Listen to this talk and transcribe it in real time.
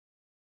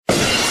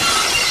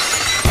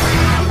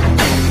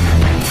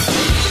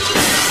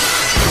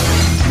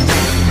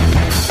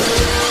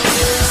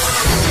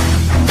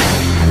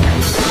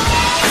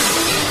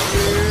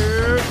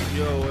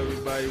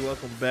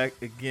back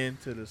again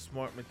to the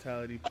Smart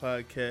Mentality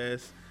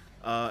Podcast.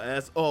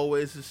 As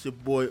always, it's your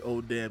boy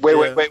Odam.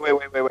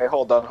 Wait.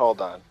 Hold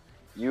on.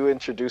 You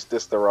introduced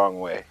this the wrong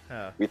way.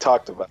 How? We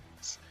talked about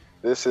this.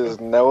 This is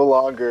no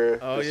longer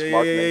Oh, the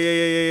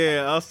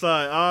yeah. I'm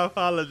sorry. I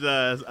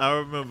apologize. I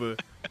remember.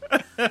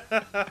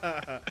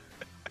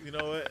 You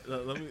know what?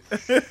 Let me.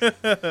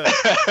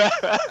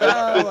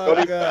 Oh,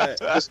 my God.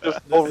 Just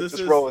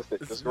roll with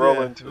it. Just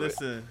roll into it.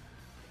 Listen,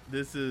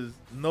 this is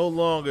no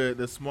longer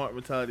the Smart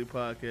Mentality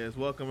Podcast.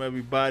 Welcome,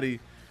 everybody,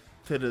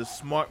 to the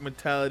Smart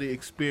Mentality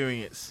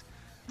Experience.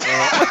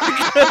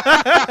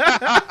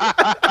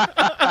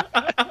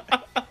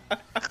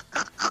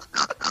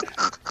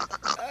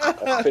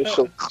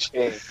 Official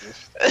change.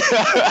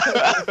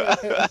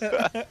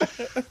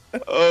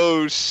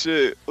 Oh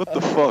shit! What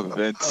the fuck,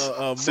 Vince?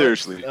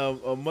 Seriously,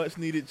 a much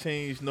needed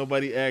change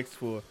nobody asked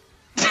for.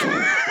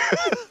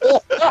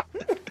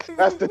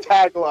 That's the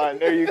tagline.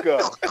 There you go.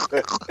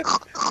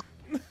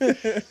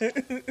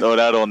 Throw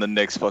that on the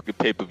next fucking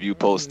pay-per-view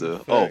poster.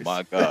 Oh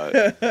my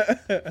god.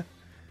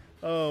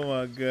 Oh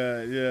my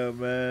god, yeah,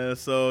 man.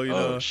 So you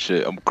know. Oh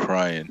shit! I'm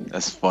crying.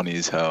 That's funny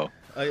as hell.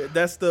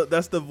 That's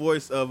the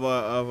voice of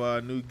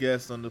our new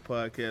guest on the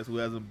podcast who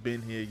hasn't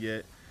been here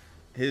yet.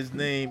 His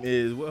name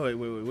is wait.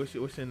 What's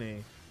your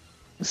name?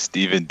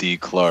 Stephen D.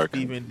 Clark.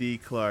 Stephen D.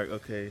 Clark.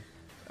 Okay.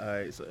 All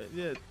right. So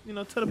yeah,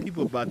 tell the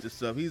people about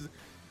yourself.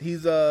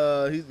 He's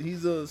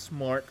a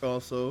smart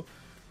also.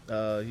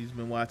 He's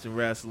been watching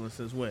wrestling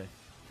since when?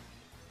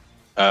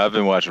 I've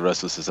been watching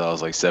wrestling since I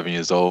was like 7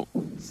 years old.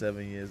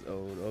 7 years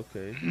old.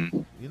 Okay.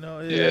 Mm-hmm.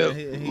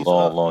 He's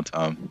long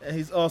time. And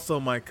he's also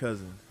my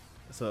cousin.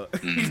 So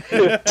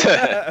Makes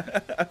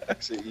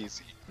it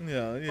easy.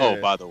 Yeah. Oh,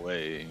 by the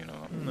way,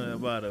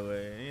 by the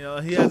way,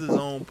 he has his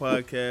own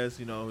podcast.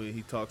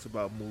 He talks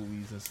about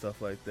movies and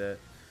stuff like that.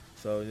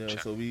 So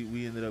so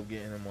we ended up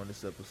getting him on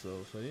this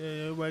episode. So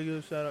yeah, everybody give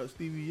a shout out,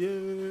 Stevie.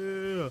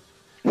 Yeah.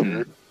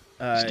 Mm-hmm.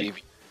 All right.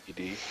 Stevie.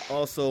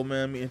 Also,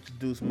 man, let me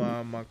introduce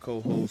my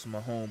co-host,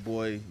 my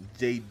homeboy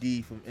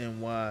JD from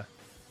NY,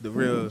 the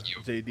real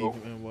JD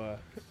from NY.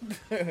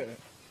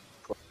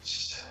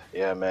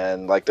 Yeah,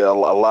 man. Like a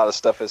lot of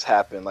stuff has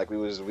happened. Like we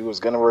was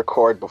gonna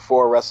record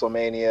before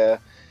WrestleMania,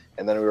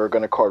 and then we were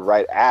gonna record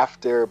right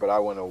after, but I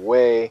went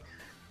away.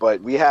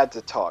 But we had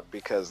to talk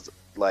because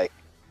like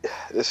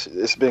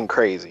it's been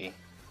crazy.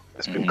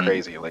 It's been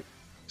crazy, like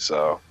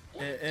so.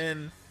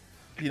 And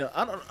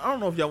I don't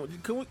know if y'all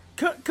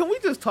can we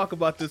just talk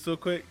about this real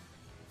quick?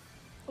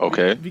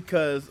 Okay.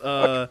 Because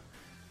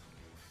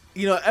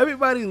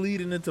everybody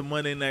leading into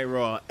Monday Night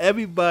Raw,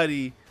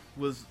 everybody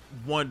was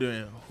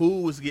wondering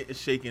who was getting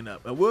shaken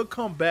up, and we'll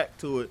come back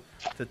to it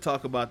to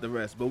talk about the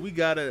rest. But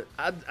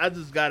I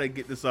just gotta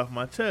get this off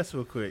my chest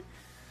real quick.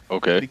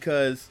 Okay.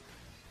 Because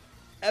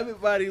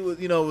everybody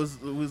was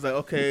like,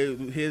 okay,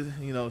 here's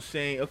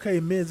Shane. Okay,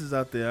 Miz is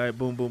out there. All right,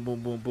 boom, boom,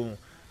 boom, boom, boom.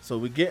 So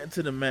we get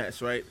into the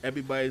match, right?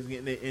 Everybody's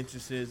getting their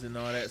entrances and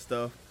all that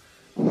stuff,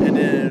 and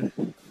then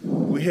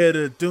we hear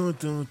the doom,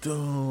 doom,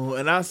 doom,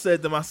 and I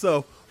said to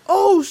myself,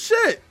 "Oh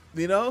shit,"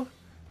 because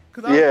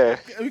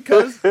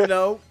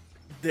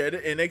they're the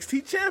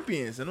NXT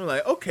champions, and I'm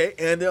like, okay,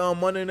 and they're on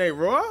Monday Night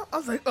Raw. I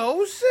was like,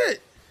 oh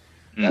shit,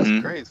 that's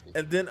crazy.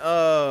 And then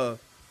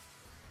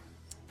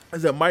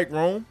is that Mike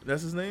Rome?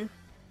 That's his name.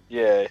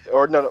 Yeah,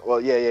 or no.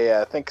 Well,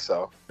 yeah. I think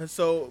so. And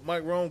so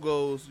Mike Rome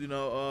goes,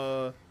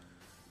 the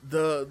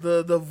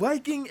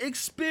Viking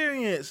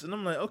experience, and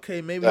I'm like,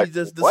 okay, maybe he's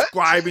just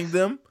describing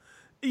them.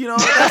 We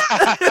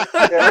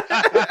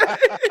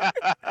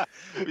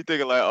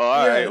thinking like, oh,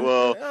 all right,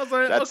 well, I was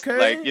like, that's okay,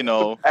 like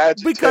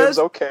because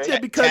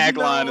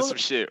tagline and some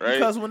shit, right?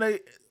 Because when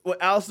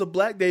Aleister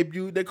Black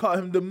debuted, they called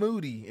him the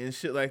Moody and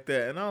shit like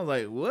that, and I was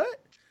like,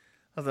 what?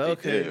 I was like,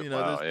 okay,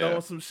 just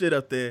throwing some shit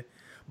up there.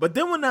 But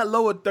then when that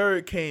lower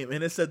third came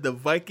and it said the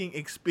Viking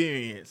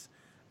experience,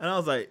 and I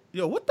was like,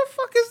 yo, what the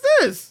fuck is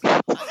this?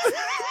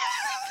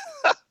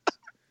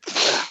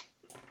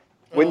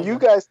 When you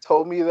guys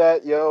told me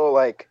that,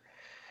 like,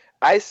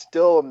 I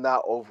still am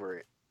not over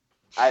it.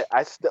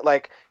 I still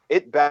like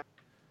it back.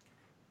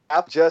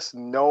 Just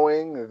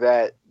knowing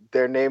that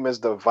their name is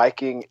the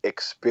Viking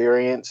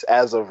Experience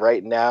as of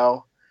right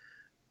now,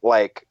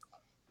 like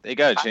they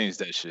gotta change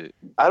that shit.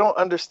 I don't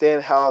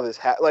understand how this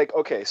like.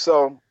 Okay,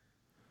 so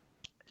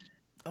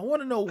I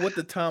want to know what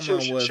the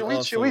timeline was.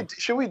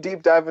 Should we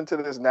deep dive into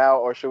this now,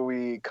 or should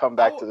we come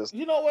back to this?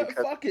 You know what?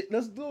 Fuck it.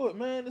 Let's do it,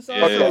 man. It's all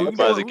we might as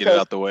well get it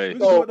out the way.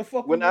 So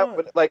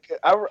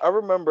I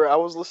remember I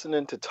was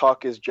listening to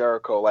Talk Is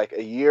Jericho like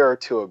a year or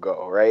two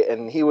ago, right?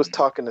 And he was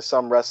talking to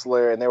some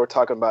wrestler, and they were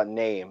talking about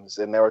names,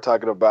 and they were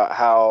talking about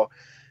how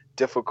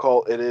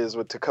difficult it is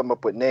to come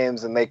up with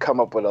names, and they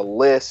come up with a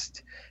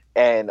list,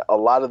 and a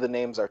lot of the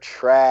names are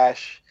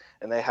trash,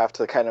 and they have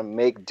to kind of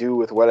make do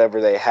with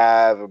whatever they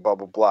have, and blah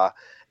blah blah.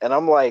 And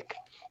I'm like,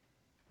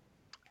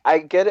 I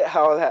get it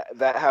how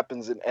that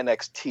happens in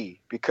NXT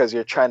because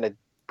you're trying to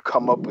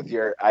come up with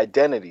your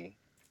identity,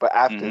 but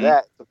after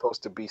that, it's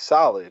supposed to be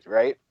solid,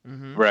 right?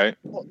 Mm-hmm. Right.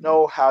 I don't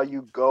know how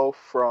you go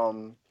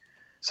from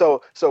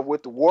So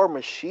with War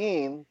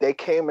Machine, they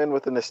came in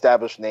with an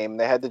established name.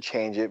 They had to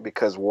change it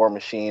because War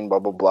Machine, blah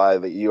blah blah.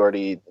 That you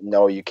already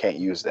know you can't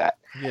use that.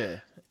 Yeah,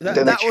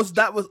 that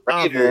was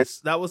obvious.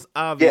 That was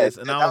obvious,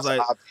 and I was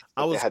like,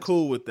 I was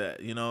cool with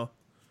that, you know.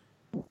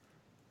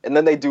 And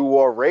then they do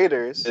War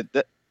Raiders.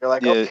 They're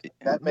like, okay,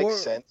 that makes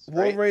sense.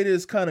 War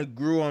Raiders kind of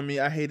grew on me.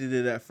 I hated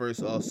it at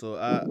first, also.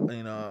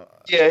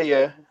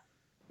 Yeah.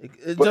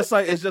 It's just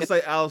like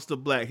Aleister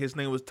Black. His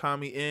name was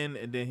Tommy N,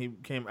 and then he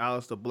became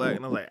Aleister Black,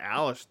 and I was like,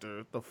 Aleister,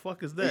 what the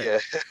fuck is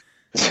that?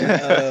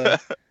 Yeah.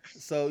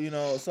 So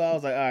I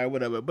was like, all right,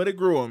 whatever. But it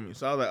grew on me,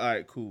 so I was like, all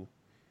right, cool.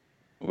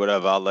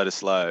 Whatever, I'll let it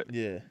slide.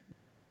 Yeah.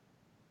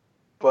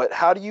 But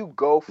how do you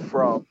go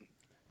from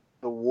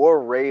the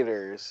War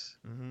Raiders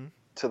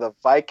to the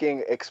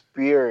Viking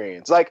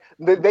experience? Like,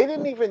 they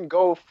didn't even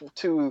go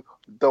to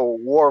the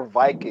War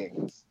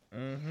Vikings.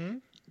 Mm-hmm.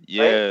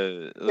 Yeah.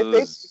 Right?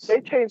 If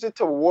they changed it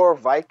to War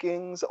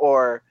Vikings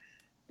or,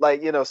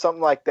 like,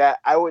 something like that,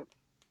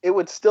 it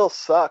would still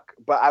suck,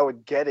 but I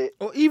would get it.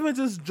 Or even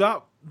just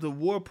drop the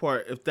war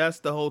part if that's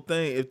the whole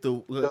thing.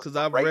 Because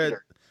I've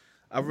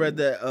read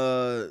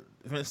that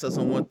Vince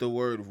doesn't want the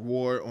word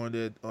war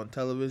on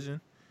television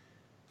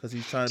because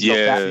he's trying to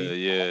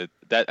yeah.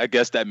 That, I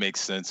guess that makes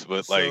sense,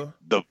 but like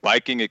the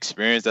Viking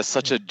experience, that's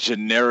such a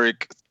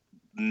generic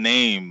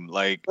name,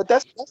 like. But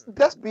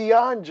that's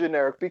beyond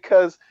generic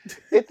because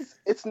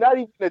it's not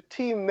even a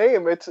team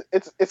name. It's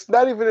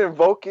not even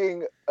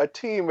invoking a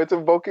team. It's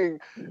invoking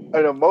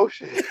an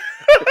emotion.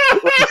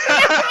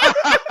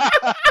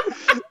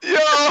 Yo.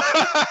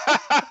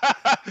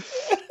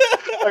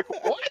 Like,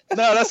 what?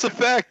 No, that's a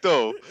fact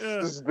though.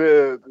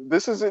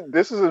 This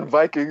isn't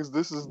Vikings.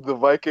 This is the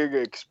Viking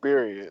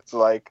experience.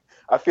 Like,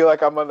 I feel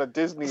like I'm on a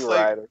Disney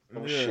ride or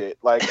some shit.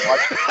 Like,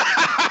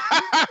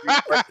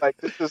 like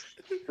this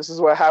is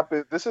what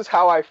happens. This is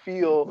how I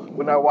feel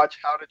when I watch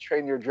How to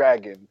Train Your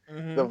Dragon,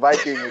 the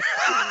Viking experience.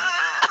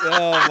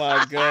 Oh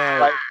my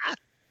god!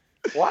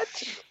 Like,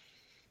 what?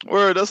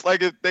 Word, that's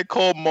like if they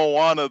call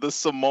Moana the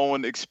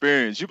Samoan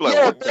experience. You'd be like,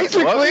 what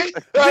basically.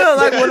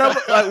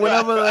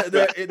 Whenever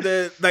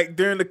like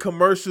during the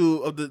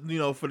commercial of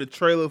the for the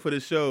trailer for the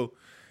show,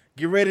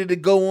 get ready to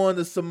go on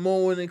the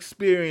Samoan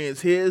experience.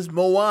 Here's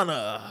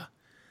Moana.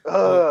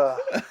 Like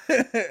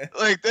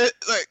that,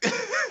 like,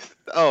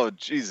 oh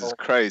Jesus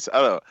Christ!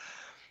 I don't.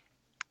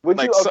 Would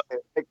like,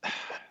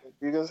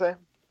 you gonna say?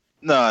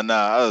 No,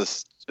 I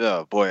was.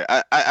 Oh boy,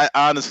 I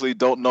honestly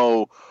don't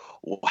know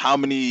how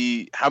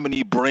many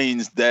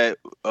brains that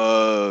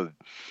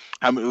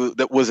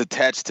that was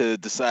attached to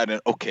deciding,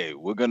 okay,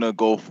 we're gonna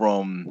go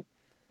from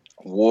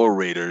War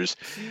Raiders,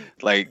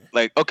 like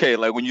okay,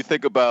 like when you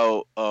think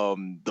about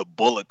the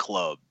Bullet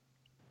Club,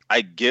 I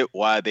get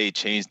why they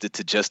changed it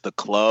to just the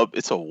club.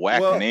 It's a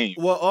whack name.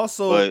 Well,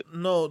 also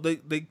no, they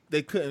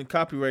couldn't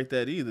copyright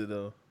that either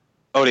though.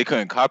 Oh, they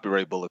couldn't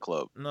copyright Bullet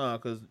Club. No,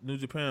 because New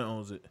Japan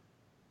owns it.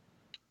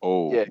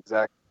 Oh, yeah,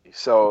 exactly.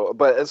 So,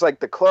 but it's like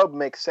the club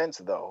makes sense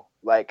though.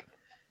 Like,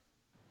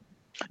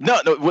 no,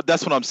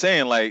 that's what I'm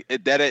saying. Like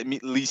that at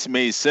least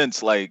made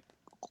sense. Like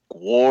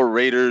War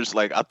Raiders.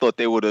 Like I thought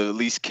they would have at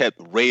least kept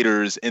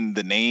Raiders in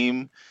the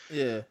name.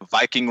 Yeah,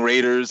 Viking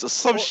Raiders or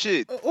some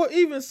shit. Or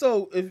even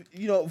so, if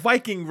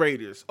Viking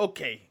Raiders.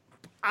 Okay,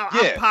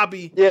 I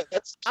probably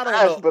that's I don't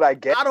know, but I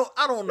get. I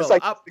don't know.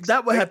 Like,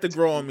 that would have to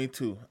grow on me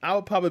too. I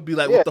would probably be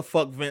like, what the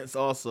fuck, Vince?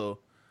 Also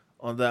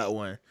on that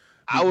one.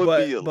 I would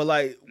but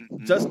like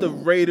just the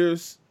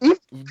Raiders,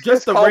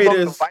 just the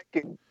Raiders,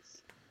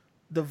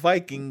 the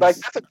Vikings. Like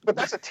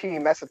that's a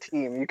team. That's a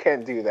team. You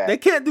can't do that. They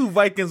can't do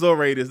Vikings or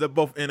Raiders. They're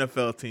both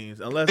NFL teams,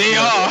 unless they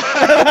are.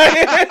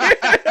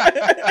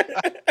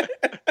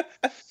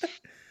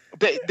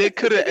 They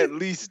could have at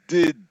least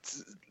did.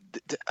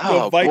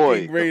 The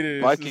Viking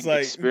Raiders. The Viking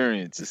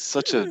experience is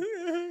such a.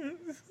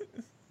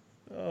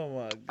 Oh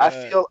my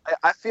god!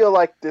 I feel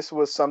like this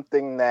was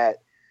something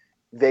that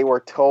they were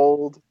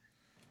told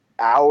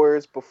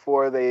hours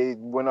before they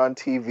went on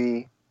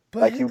TV,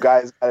 like, you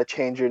guys gotta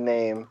change your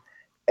name,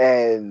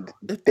 and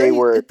they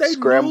were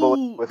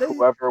scrambling with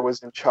whoever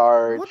was in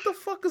charge. What the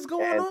fuck is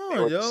going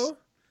on, yo?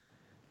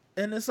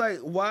 And it's like,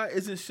 why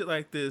isn't shit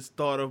like this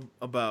thought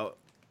about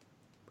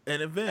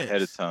in advance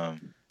ahead of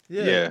time?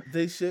 Yeah.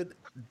 They should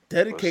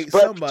dedicate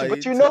somebody.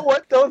 But you know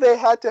what though? They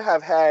had to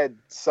have had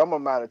some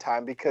amount of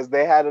time because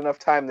they had enough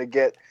time to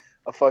get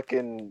a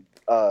fucking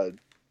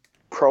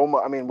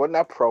promo. I mean,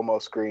 not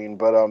promo screen,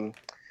 but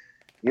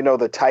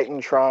the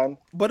Titantron.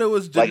 But it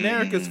was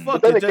generic as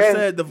fuck. It just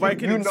said the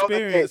Viking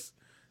experience.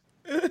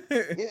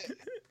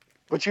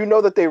 But you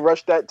know that they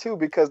rushed that too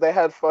because they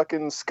had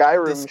fucking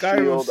Skyrim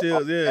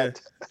shield. Yeah.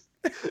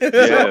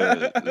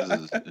 Yeah, this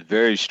is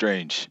very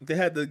strange. They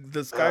had the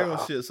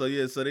Skyrim shit,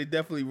 so they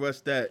definitely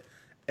rushed that,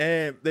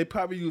 and they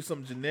probably used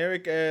some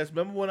generic ass.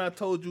 Remember when I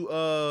told you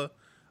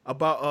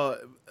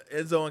about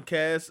Enzo and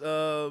Cass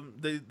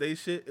they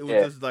shit? It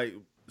was just like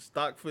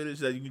stock footage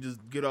that you can just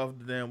get off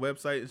the damn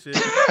website and shit.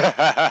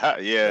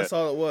 Yeah, that's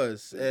all it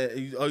was.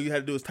 All you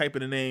had to do was type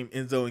in the name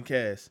Enzo and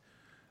Cass.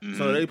 So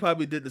Mhm. they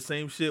probably did the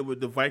same shit with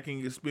the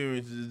Viking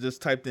experiences.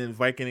 Just typed in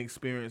Viking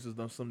experiences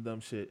on some dumb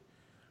shit,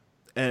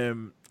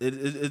 and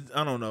it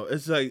I don't know.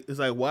 It's like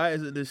why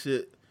isn't this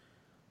shit?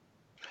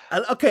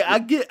 Okay, I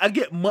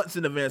get months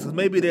in advance because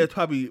maybe they're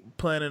probably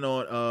planning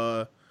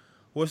on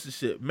what's the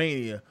shit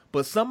Mania,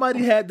 but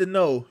somebody had to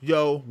know,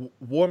 yo,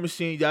 War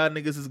Machine, y'all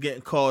niggas is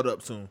getting called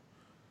up soon,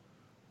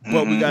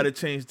 but we got Mhm. to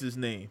change this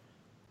name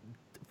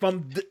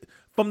from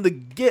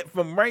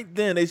right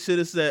then. They should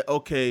have said,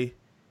 okay,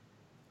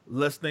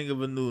 let's think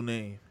of a new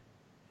name.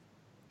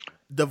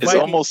 The It's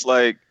Viking. almost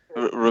like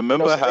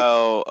remember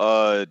so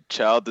how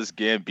Childish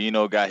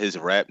Gambino got his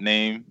rap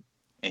name,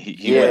 and he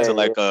went yeah, to Yeah.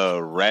 like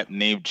a rap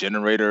name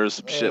generator or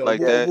some shit like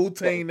yeah, that. Wu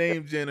Tang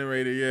name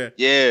generator,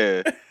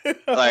 Yeah, yeah.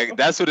 like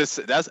that's what it's.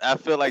 That's I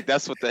feel like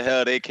that's what the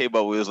hell they came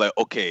up with. It was like,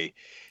 okay,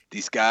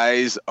 these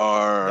guys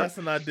are That's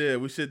an idea.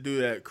 We should do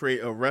that.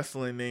 Create a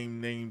wrestling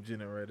name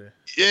generator.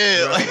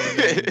 yeah, Wrestling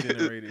name like,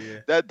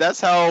 generator, yeah.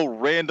 that's how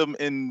random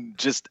and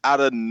just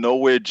out of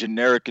nowhere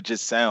generic it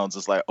just sounds.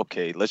 It's like,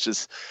 okay, let's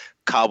just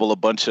cobble a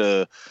bunch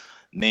of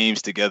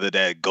names together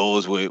that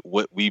goes with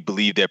what we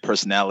believe their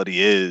personality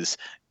is,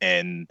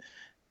 and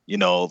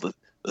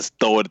let's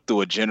throw it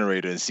through a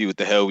generator and see what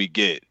the hell we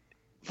get.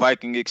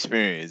 Viking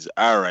experience.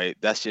 All right,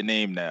 that's your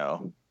name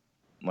now.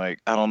 Like,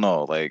 I don't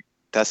know. Like,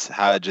 that's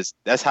how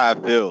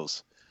it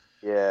feels.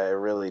 yeah, it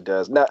really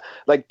does. Now,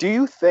 like, do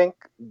you think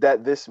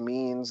that this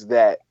means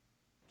that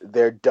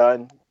they're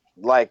done?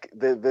 Like,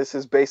 this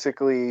is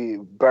basically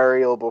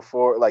burial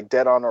before, like,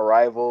 dead on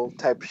arrival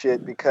type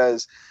shit.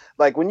 Because,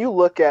 like, when you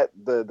look at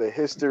the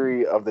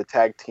history of the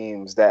tag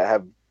teams that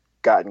have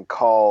gotten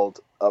called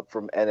up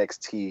from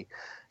NXT,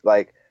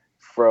 like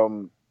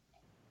from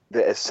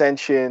the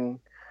Ascension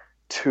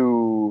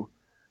to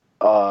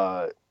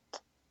uh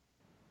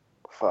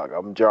fuck,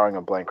 I'm drawing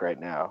a blank right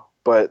now.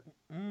 But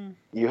Mm.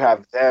 you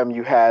have them.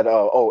 You had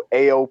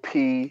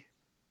AOP.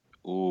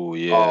 Ooh,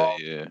 yeah, Um,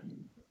 yeah.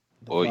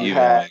 The Or you Vaude, even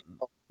had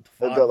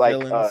like the like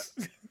Villains.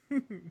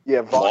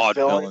 yeah, Vaudevillain.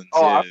 vaudevillains.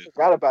 Oh, I Yeah,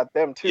 forgot about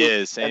them too. yeah,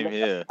 And same then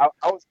here. I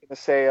was gonna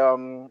say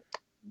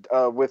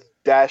with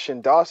Dash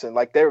and Dawson,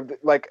 like they're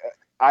like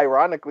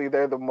ironically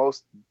they're the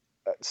most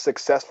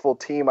successful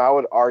team I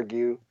would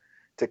argue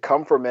to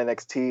come from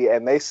NXT,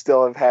 and they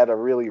still have had a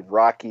really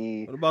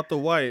rocky. What about the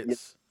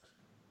Wyatts?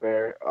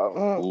 Where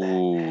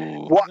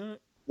Ooh, Mm.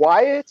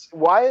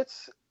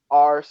 Wyatt's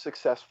are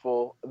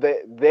successful.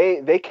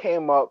 They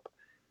came up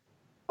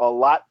a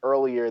lot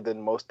earlier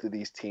than most of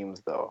these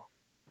teams, though.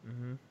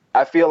 Mm-hmm.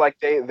 I feel like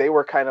they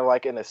were kind of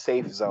like in a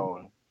safe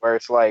zone where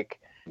it's like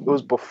it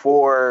was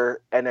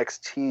before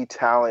NXT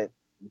talent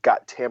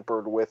got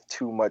tampered with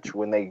too much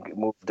when they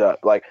moved up.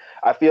 Like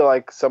I feel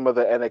like some of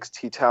the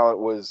NXT talent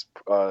was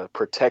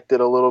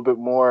protected a little bit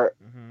more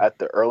Mm-hmm. at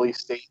the early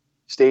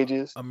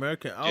stages.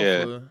 American yeah.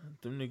 Alpha,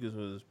 them niggas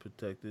was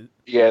protected.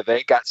 Yeah,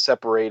 they got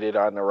separated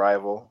on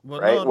arrival, Well,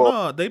 right? no, Well,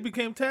 no, they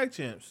became tag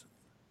champs.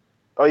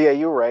 oh yeah,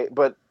 you're right.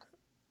 But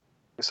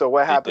so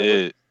what They happened with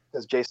did.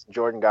 because Jason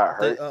Jordan got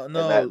They hurt and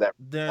no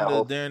that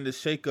whole during the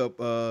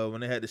shakeup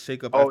when they had the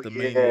shakeup oh after yeah,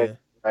 Mania,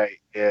 right,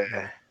 yeah.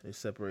 yeah, they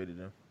separated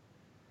them.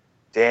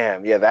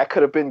 Damn, yeah, that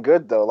could have been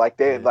good though. Like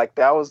they Yeah. like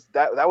that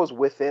was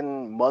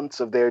within months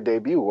of their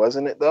debut,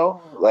 wasn't it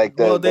though? Like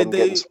Well, them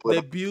getting split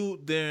up.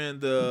 debuted during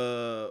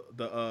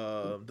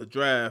the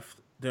draft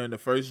during the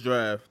first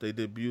draft. They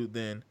debuted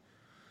then.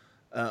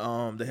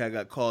 They had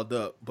got called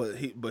up, but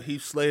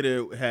Heath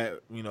Slater had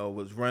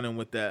was running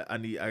with that. I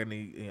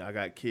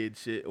got kid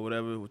shit or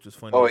whatever, which was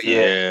funny Oh as hell.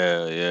 yeah,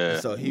 Yeah, And yeah.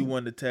 so he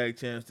won the tag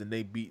champs, and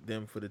they beat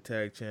them for the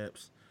tag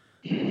champs.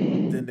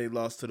 Then they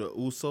lost to the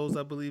Usos,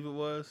 I believe it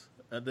was.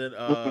 And then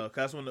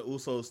that's when the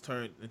Usos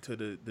turned into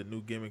the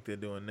new gimmick they're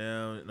doing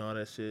now and all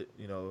that shit.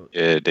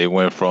 Yeah, they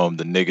went from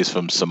the niggas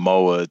from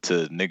Samoa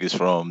to niggas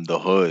from the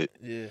hood.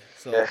 Yeah.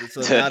 So yeah,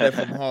 so now they're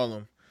from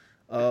Harlem.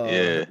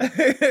 Yeah.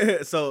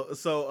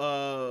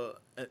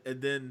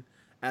 And then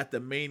at the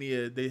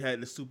Mania they had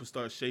the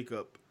Superstar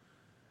Shakeup,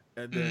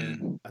 and then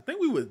Mm. I think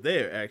we were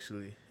there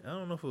actually. I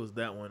don't know if it was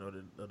that one or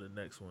the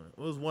next one.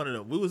 It was one of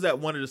them. We was at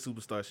one of the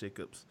Superstar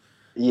Shakeups.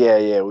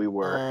 yeah. We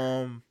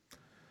were.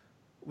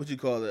 What you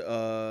call it?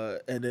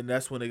 And then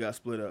that's when they got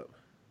split up.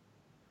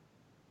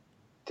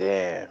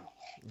 Damn.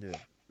 Yeah.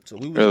 So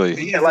we was Really?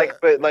 we Yeah, was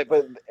like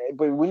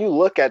but when you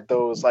look at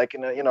those, like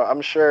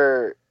I'm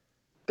sure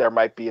there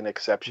might be an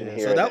exception yeah.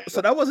 here and there.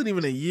 So that wasn't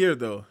even a year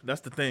though.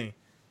 That's the thing.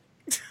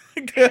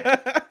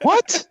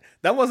 What?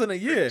 That wasn't a Are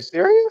you year.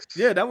 serious?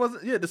 Yeah, that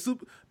wasn't the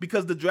super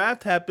because the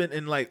draft happened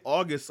in like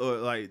August or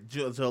like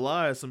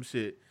July or some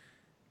shit.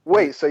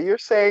 Wait, so you're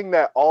saying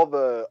that all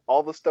the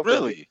stuff with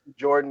Really?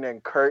 Jordan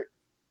and Kurt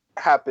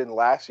happened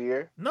last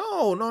year?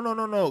 No.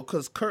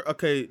 Because Kurt,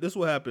 okay, this is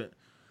what happened.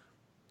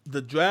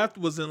 The draft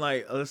was in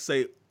like let's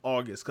say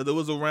August because it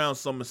was around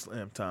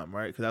SummerSlam time,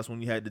 right? Because that's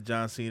when you had the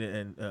John Cena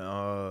and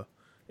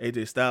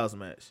AJ Styles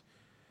match.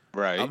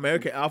 Right.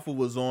 American Alpha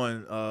was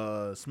on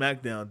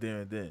SmackDown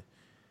there and then.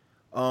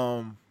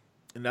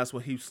 And that's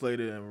when Heath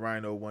Slater and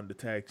Rhino won the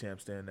tag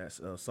champs there in that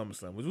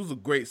SummerSlam, which was a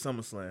great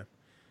SummerSlam.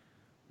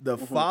 The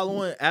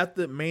following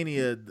after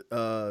Mania,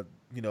 the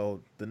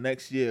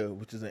next year,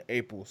 which is in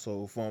April.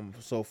 So from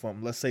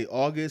let's say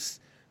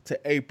August to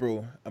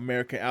April,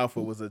 American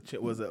Alpha was a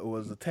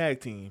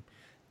tag team.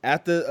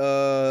 After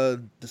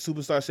the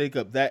Superstar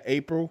Shakeup that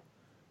April,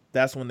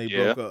 that's when they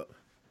broke up.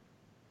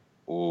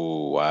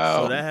 Oh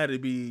wow! So that had to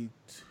be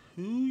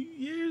 2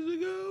 years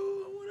ago.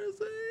 I want to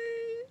say.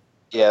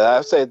 Yeah,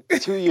 I'd say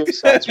 2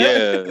 years.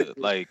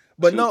 Like.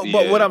 But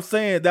but what I'm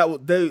saying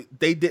that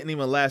they didn't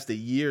even last a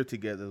year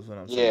together. Is what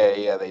I'm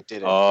saying. Yeah, they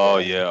didn't. Oh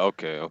yeah,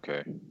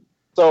 okay.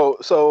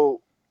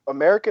 So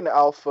American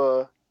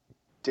Alpha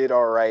did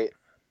all right.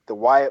 The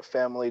Wyatt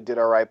family did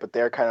all right, but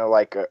they're kind of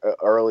like a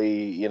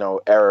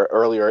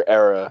earlier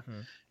era.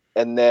 Mm-hmm.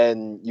 And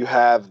then you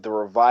have the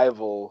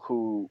Revival,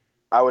 who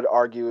I would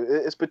argue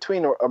it's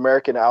between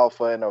American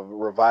Alpha and a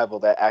Revival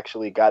that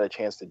actually got a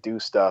chance to do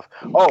stuff.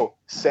 Oh,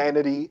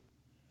 Sanity.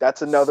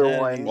 That's another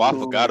one. Oh, I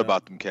forgot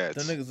about them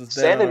cats. The niggas was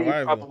Sanity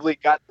probably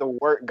got it the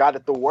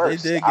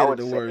worst. They did get it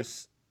the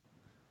worst.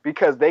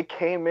 Because they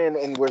came in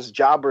and was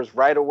jobbers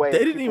right away.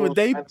 They didn't even.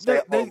 They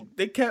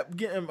kept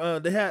getting.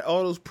 They had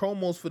all those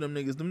promos for them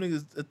niggas. Them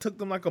niggas. It took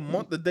them like a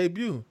month to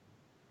debut.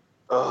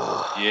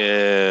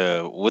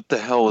 Yeah, what the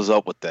hell was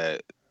up with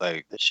that?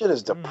 Like, this shit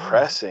is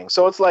depressing.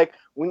 So it's like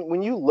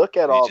when you look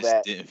at all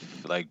that, didn't,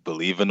 like,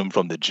 believe in them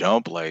from the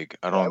jump. Like,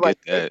 I don't get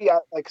that. Maybe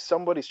like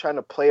somebody's trying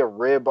to play a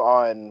rib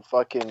on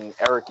fucking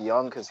Eric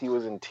Young because he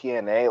was in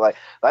TNA. Like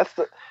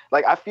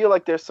I feel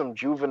like there's some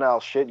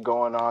juvenile shit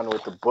going on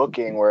with the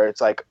booking where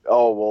it's like,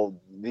 oh well,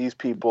 these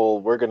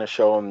people, we're gonna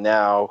show them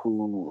now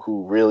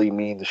who really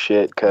mean the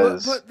shit.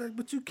 Because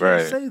but you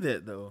can't say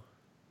that though.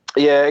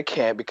 Yeah, it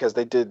can't because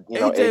they did.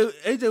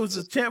 AJ was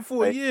a champ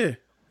for a year.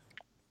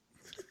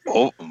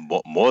 Oh,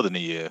 more than a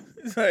year.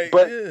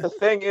 The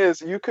thing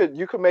is, you could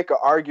make an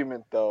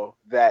argument though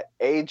that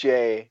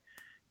AJ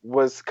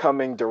was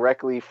coming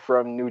directly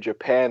from New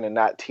Japan and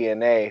not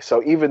TNA.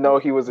 So even though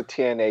he was a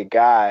TNA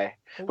guy,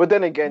 but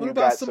then again, what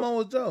about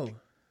Samoa Joe?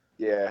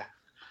 Yeah.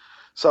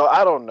 So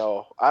I don't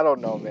know,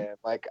 man.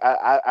 Like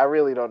I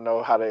really don't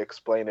know how to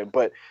explain it,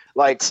 but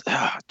like,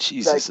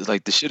 Jesus, it's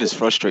like the shit is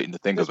frustrating to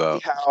think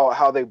about.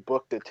 How they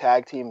book the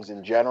tag teams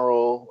in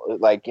general,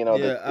 like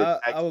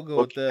I would go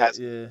with that.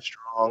 Yeah,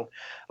 strong.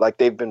 Like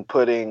they've been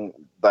putting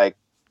like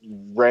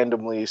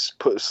randomly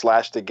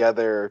slashed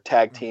together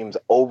tag teams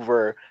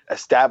over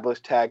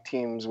established tag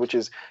teams, which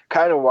is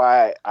kind of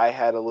why I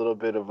had a little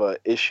bit of a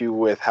issue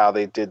with how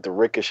they did the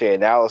Ricochet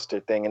and Alistair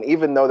thing. And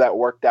even though that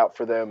worked out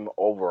for them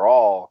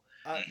overall,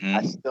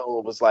 I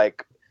still was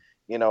like,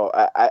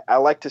 I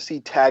like to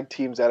see tag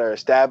teams that are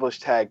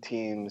established tag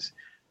teams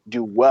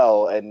do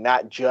well and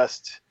not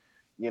just,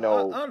 I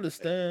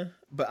understand,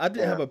 but I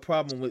didn't have a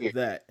problem with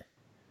that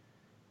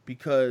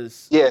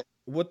because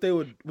what they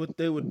were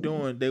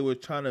doing, they were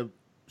trying to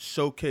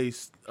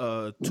showcase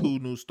 2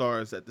 new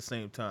stars at the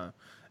same time,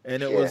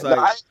 and it was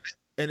like,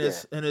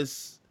 it's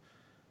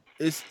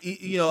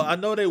I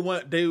know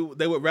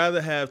they would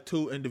rather have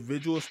 2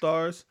 individual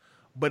stars,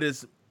 but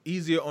it's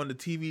easier on the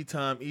TV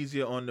time,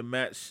 easier on the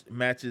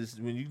matches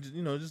when you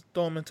just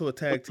throw them into a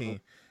tag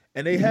team,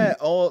 and they had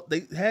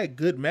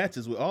good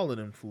matches with all of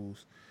them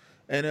fools,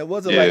 and it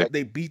wasn't like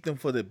they beat them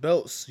for the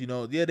belts.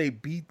 They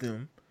beat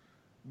them,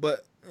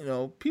 but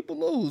people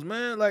lose,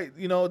 man. Like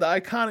the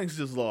Iconics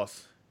just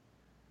lost.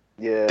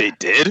 Yeah, they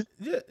did.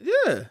 Yeah,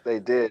 they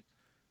did.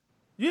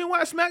 You didn't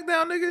watch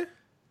SmackDown, nigga?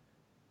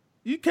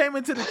 You came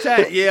into the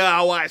chat. Yeah,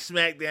 I watched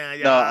SmackDown.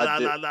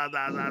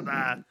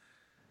 Yeah,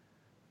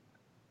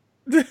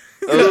 no,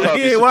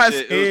 it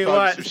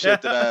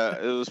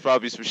was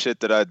probably some shit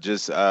that I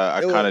just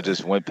I kind of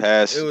just went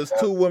past. It was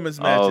 2 women's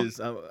matches.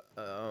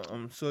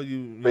 I'm sure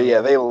you. But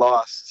yeah, they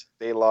lost.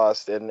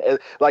 And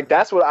like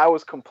that's what I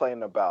was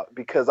complaining about,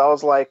 because I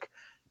was like,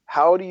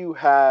 how do you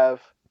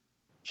have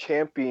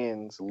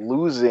champions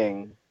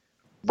losing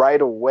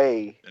right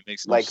away? That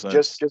makes no like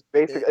sense. just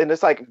basic, and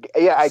it's like,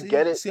 I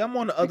get it. See, I'm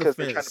on the other because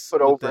fence they're trying to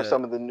put over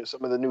some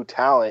of the new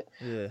talent.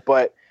 Yeah,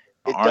 but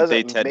it aren't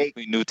they doesn't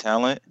technically new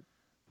talent?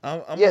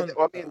 I'm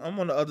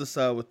on the other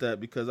side with that,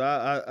 because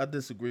I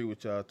disagree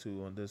with y'all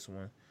too on this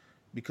one,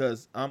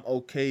 because I'm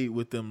okay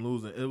with them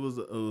losing. It was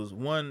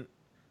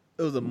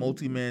a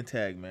multi-man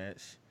tag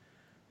match.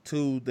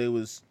 2, they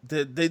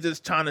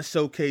just trying to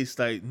showcase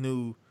like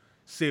new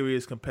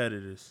serious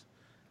competitors,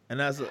 and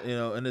that's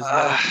and it's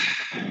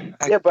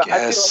but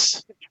I feel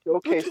like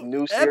showcase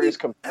new serious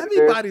competitors.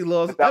 Everybody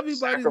lost. Everybody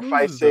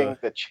sacrificing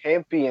loses, the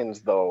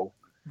champions though.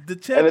 The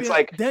champion, and it's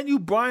like Daniel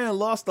Bryan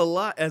lost a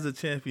lot as a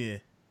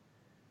champion.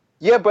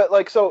 Yeah, but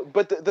like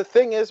but the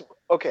thing is,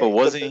 okay. But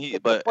wasn't he?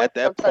 But at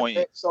that point,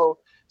 so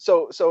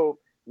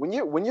when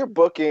you're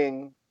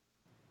booking,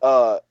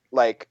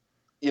 like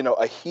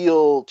a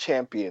heel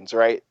champions,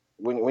 right?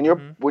 When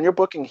you're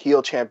booking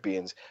heel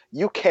champions,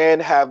 you can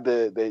have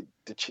the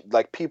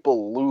like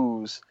people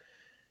lose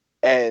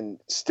and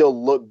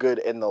still look good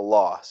in the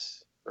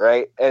loss,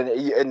 right?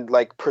 And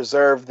like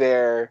preserve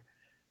their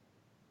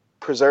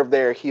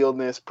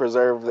heelness,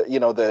 preserve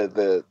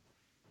the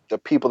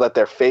people that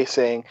they're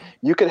facing.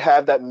 You could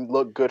have that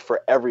look good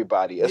for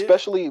everybody,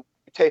 especially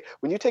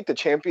when you take the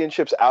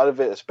championships out of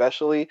it,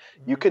 especially,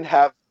 you can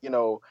have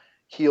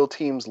heel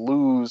teams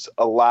lose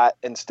a lot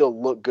and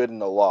still look good in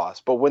the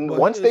loss. But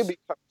once they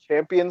become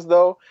champions,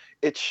 though,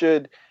 it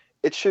should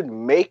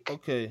make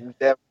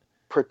them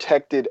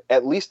protected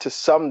at least to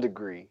some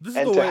degree. This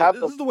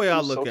is the way I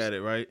look at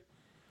it, right?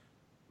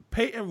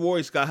 Peyton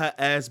Royce got her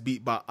ass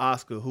beat by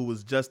Asuka, who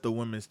was just the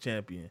women's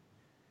champion.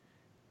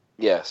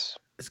 Yes.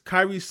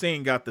 Kairi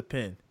Sane got the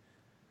pin.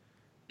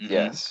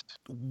 Yes.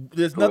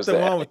 There's nothing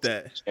wrong with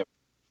that.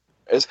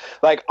 It's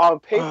like on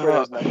paper,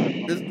 there's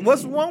nothing.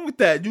 What's wrong with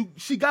that?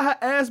 She got her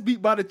ass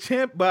beat by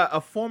by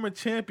a former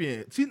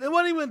champion. It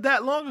wasn't even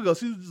that long ago.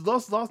 She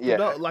lost the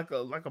belt like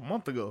a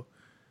month ago.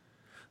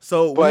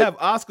 So we have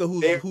Asuka,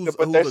 who's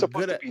they're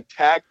supposed to be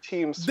tag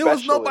team specialists. There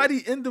was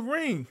nobody in the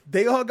ring.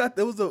 There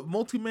was a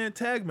multi-man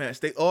tag match.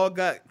 They all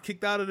got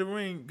kicked out of the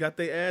ring, got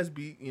their ass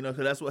beat. Because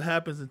that's what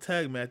happens in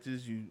tag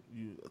matches. You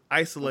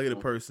isolate a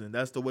person.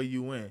 That's the way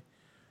you win.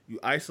 You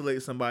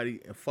isolate somebody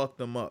and fuck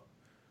them up.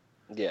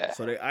 Yeah.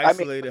 So they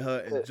isolated her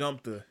and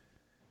jumped her.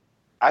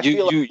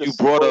 You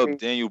brought up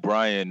Daniel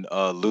Bryan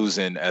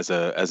losing as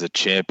a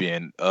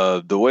champion.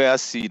 The way I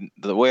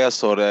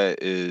saw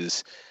that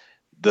is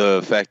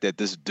the fact that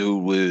this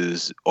dude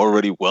was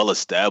already well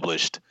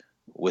established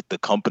with the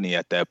company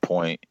at that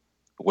point,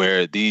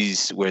 where the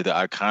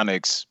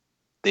Iconics,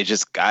 they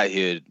just got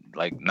here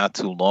like not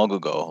too long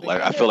ago. Like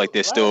I feel like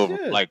they're still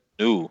like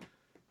new.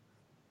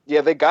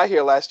 Yeah, they got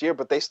here last year,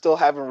 but they still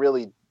haven't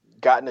really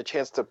gotten a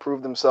chance to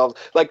prove themselves.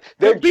 Like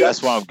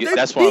that's why I'm getting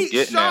at.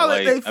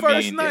 Like,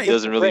 it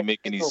doesn't really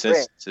make any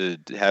sense to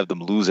have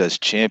them lose as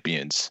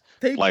champions.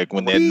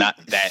 When they're not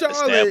that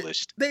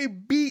established. They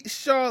beat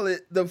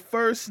Charlotte the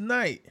first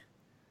night.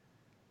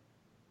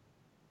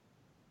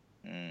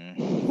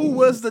 Who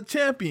was the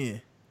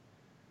champion?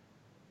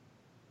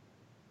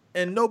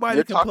 And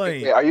nobody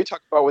complained. Are you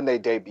talking about when they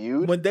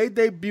debuted? When they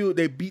debuted,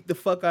 they beat the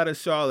fuck out of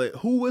Charlotte.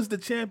 Who was the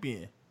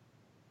champion?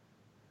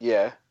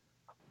 Yeah.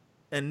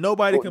 And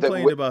nobody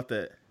complained about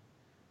that.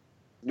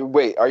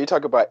 Wait, are you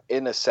talking about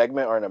in a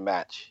segment or in a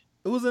match?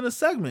 It was in a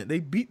segment. They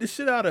beat the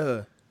shit out of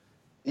her.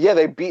 Yeah,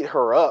 they beat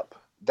her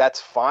up. That's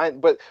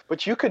fine. But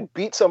you could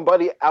beat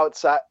somebody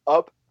outside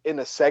up in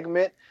a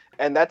segment,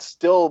 and that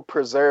still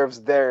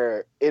preserves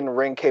their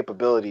in-ring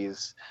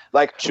capabilities.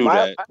 Like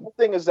my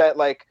thing is that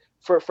like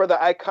for the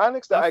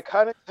Iconics,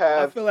 Iconics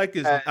have. I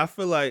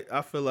feel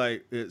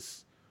like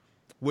it's.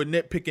 We're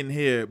nitpicking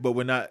here, but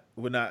we're not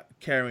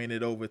carrying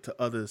it over to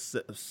other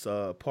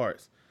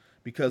parts.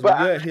 Because when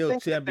you're a heel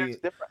champion,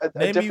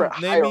 name me.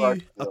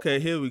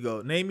 Okay, here we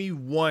go. Name me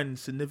one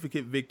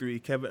significant victory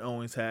Kevin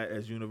Owens had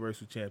as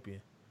Universal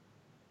Champion.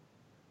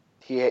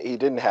 He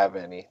didn't have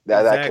any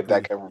that I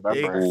can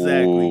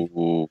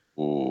remember.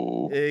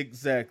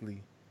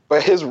 Exactly.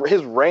 But his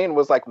reign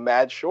was like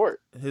mad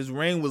short. His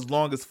reign was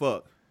long as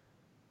fuck.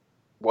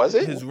 Was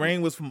it? His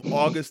reign was from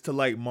August to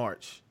like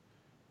March.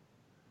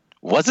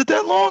 Was it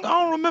that long? I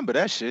don't remember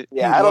that shit.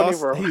 Yeah, I don't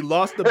even remember. He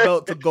lost the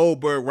belt to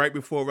Goldberg right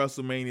before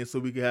WrestleMania so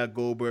we could have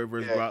Goldberg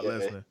versus Brock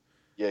Lesnar.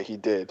 Yeah, he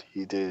did.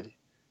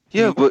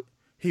 Yeah, but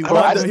he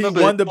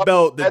won the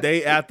belt the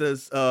day after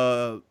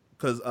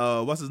because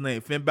what's his name?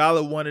 Finn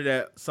Balor won it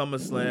at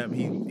SummerSlam.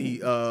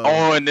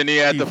 And then he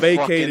had the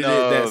vacated it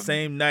that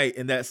same night,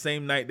 and that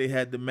same night they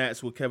had the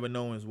match where Kevin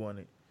Owens won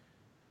it.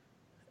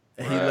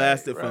 And he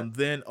lasted from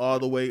then all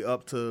the way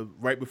up to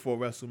right before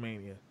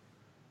WrestleMania.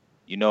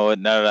 You know what?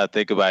 Now that I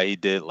think about it, he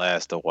did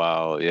last a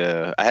while.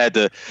 Yeah, I had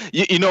to.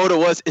 You know what it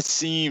was? It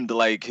seemed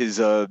like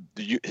his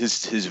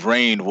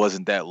reign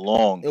wasn't that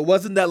long. It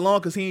wasn't that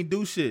long because he didn't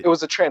do shit. It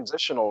was a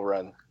transitional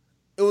run.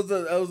 It was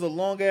a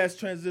long ass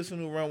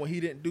transitional run when he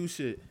didn't do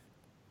shit.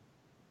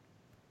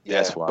 Yeah,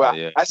 that's why. But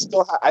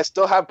I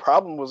still have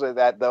problems with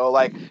that though.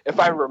 Like if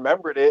I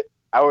remembered it,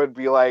 I would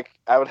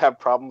have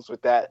problems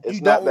with that.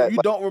 You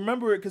don't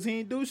remember it because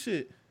he didn't do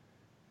shit.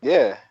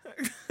 Yeah.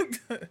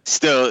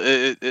 Still,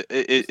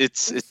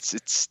 it's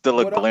still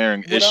a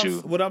glaring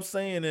issue. What I'm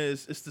saying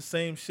is, it's the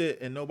same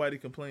shit, and nobody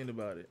complained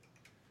about it.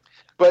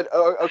 But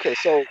okay,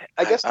 so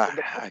I guess the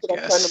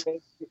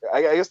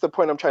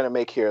point I'm trying to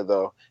make here,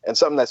 though, and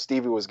something that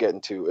Stevie was getting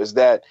to, is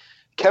that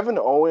Kevin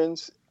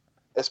Owens,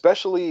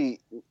 especially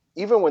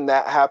even when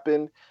that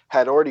happened,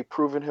 had already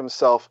proven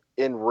himself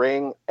in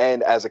ring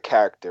and as a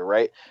character,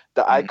 right?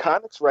 The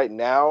Iconics right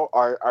now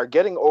are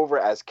getting over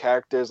as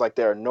characters. Like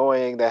they're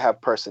annoying, they have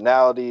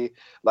personality.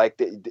 Like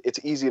it's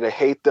easy to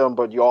hate them,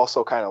 but you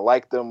also kind of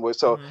like them.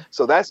 So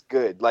that's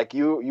good. Like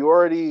you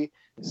already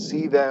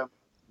see them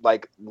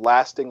like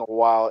lasting a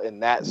while in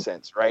that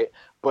sense, right?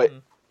 But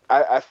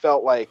I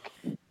felt like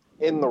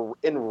in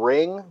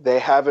ring they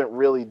haven't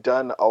really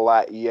done a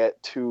lot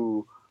yet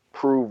to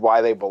prove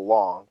why they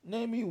belong.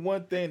 Name me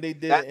one thing they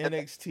did at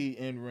NXT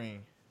in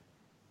ring.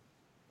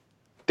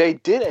 They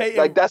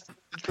didn't. That's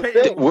the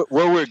thing. What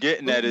we're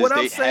getting at is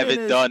they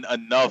haven't done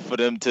enough for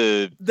them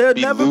to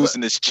be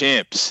losing as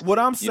champs. What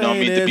I'm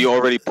saying to be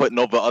already putting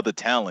over other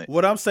talent.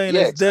 What I'm saying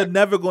is they're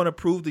never going to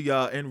prove to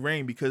y'all in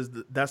ring because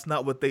that's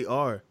not what they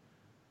are.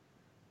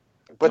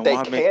 But Then they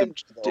why make them?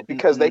 can though,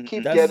 because they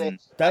keep getting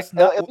That's like,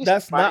 not at least in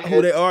that's my not who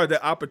head. they are.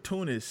 They're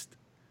opportunists.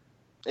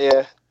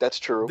 Yeah, that's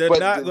true. They're But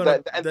not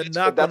gonna. They're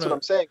not that's what gonna.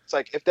 I'm saying. It's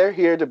like if they're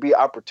here to be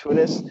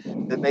opportunists,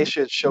 then they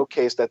should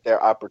showcase that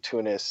they're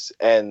opportunists,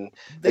 and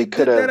They they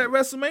could did that have. at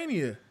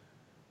WrestleMania.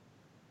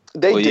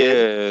 They Well,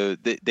 did,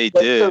 yeah, they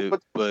but did,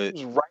 but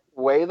right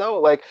away though,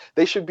 like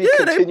they should be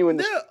Yeah, continuing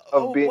the they. streak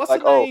of being What's the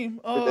like, oh, name?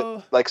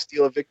 like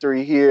steal a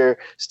victory here,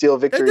 steal a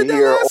They victory did that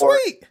here, last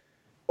week.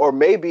 or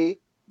maybe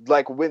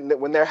like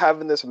when they're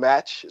having this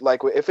match,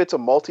 like if it's a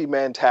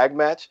multi-man tag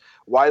match,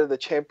 why do the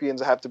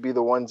champions have to be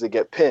the ones that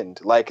get pinned?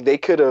 Like they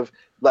could have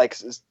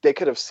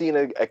seen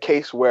a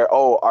case where,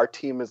 oh, our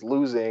team is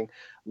losing,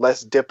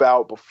 let's dip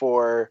out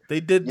before They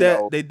did you that.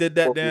 know They did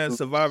that before we there in lose.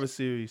 Survivor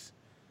Series.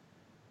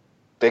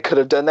 They could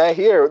have done that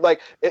here.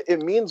 Like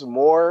it means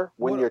more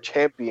when What- you're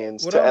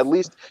champions what to I'm- at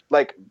least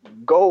like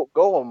go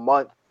a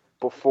month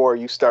before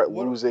you start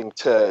What- losing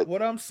to.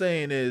 What I'm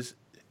saying is,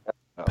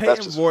 That's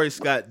Peyton just Royce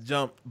got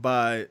jumped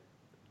by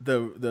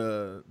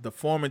the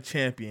former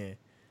champion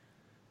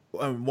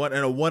in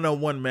a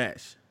one-on-one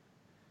match.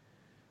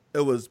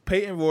 It was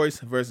Peyton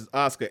Royce versus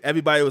Oscar.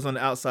 Everybody was on the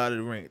outside of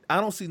the ring.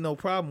 I don't see no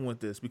problem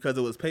with this because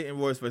it was Peyton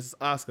Royce versus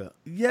Oscar.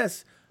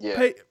 Yes,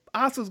 yeah.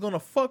 Oscar's gonna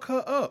fuck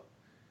her up,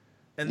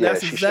 and Yeah,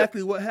 that's she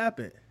exactly what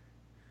happened.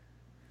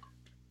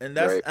 And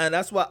that's Right. and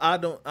that's why I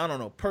don't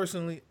know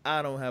personally.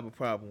 I don't have a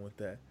problem with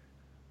that.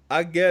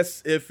 I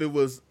guess if it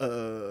was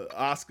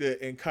Oscar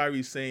and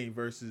Kairi Sane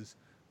versus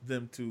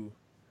them two,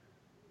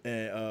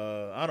 and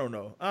I don't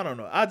know.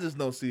 I just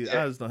don't see it.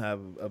 Yeah. I just don't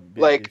have a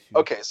big Like issue.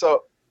 okay,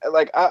 so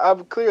like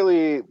I'm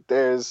clearly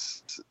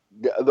there's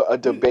a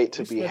debate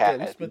to be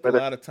had. We spent a whether-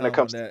 lot of when it time on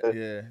comes that. to-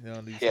 Yeah,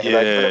 on these Yeah,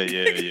 yeah.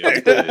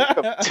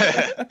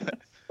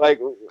 like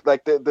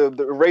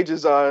the rage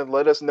is on.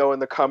 Let us know in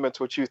the comments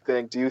what you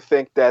think. Do you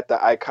think that the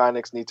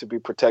Iconics need to be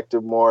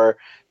protected more?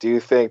 Do you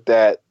think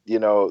that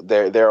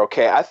they're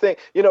okay? I think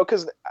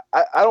because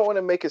I don't want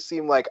to make it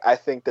seem like I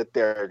think that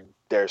they're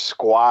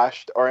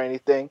squashed or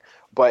anything,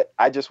 but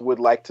I just would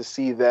like to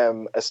see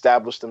them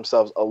establish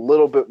themselves a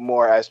little bit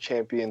more as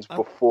champions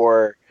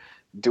before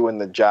doing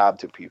the job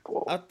to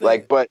people. I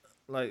think,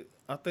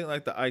 I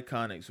think the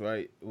Iconics,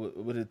 right?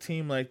 With a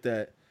team like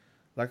that,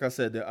 like I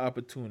said, they're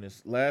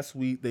opportunists. Last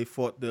week they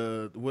fought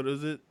what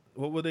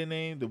were they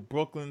named? The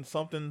Brooklyn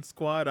something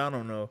squad? I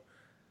don't know.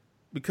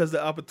 Because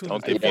the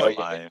opportunists,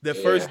 their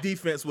first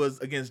defense was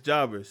against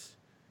jobbers.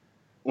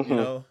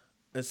 Mm-hmm.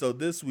 And so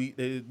this week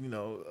they,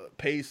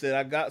 Paige said,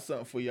 I got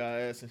something for y'all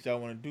ass since y'all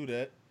want to do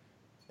that.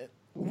 And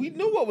we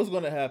knew what was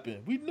going to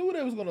happen. We knew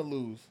they was going to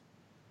lose.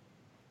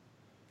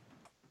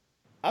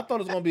 I thought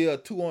it was going to be a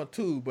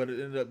 2-on-2, but it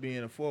ended up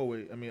being a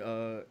 4-way. I mean,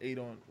 8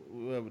 on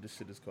whatever this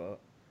shit is called.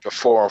 A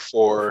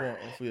 4-on-4.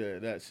 Yeah,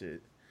 that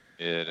shit.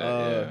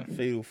 Yeah.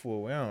 Fatal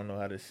 4-way. I don't know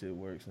how this shit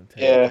works in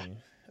tag teams.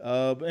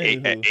 But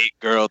anywho.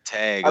 8-girl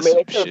tag. I mean,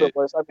 it could have been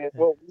worse. I mean,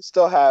 well, you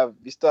still have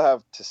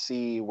to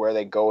see where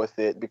they go with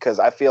it, because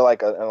I feel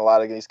like in a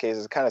lot of these cases,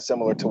 it's kind of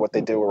similar to what they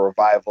did with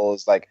Revival.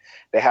 Is like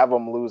they have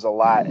them lose a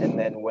lot, and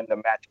then when the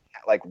match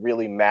like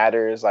really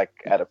matters, like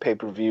at a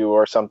pay-per-view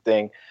or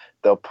something,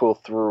 they'll pull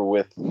through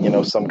with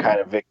some kind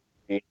of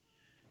victory.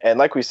 And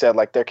like we said,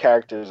 like their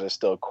characters are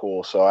still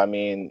cool. So I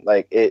mean,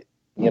 like it,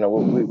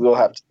 we'll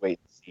have to wait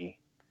and see.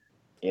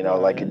 Are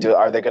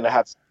they going to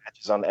have some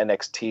matches on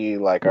NXT?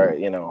 Like,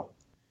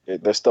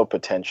 there's still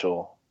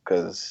potential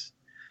because,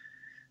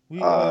 we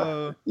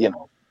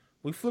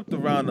flipped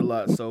around a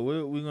lot, so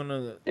we're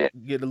gonna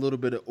get a little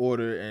bit of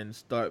order and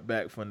start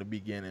back from the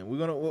beginning. We're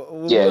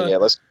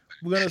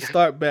gonna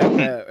start back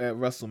at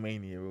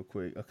WrestleMania real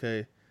quick,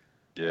 okay?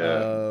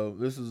 Yeah.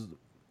 This was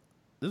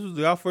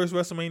our first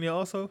WrestleMania,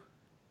 also.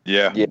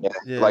 Yeah.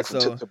 Like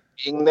to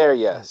being there,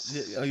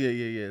 yes.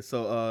 Yeah.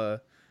 So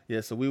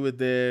so we were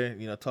there.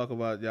 Talk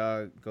about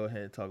y'all. Go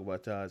ahead and talk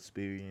about y'all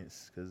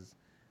experience, because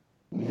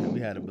we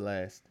had a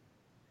blast.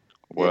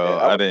 Well,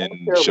 I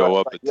didn't show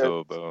up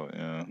until about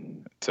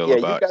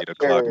 8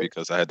 o'clock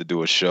because I had to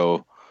do a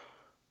show,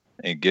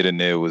 and getting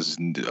there was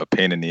a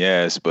pain in the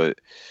ass. But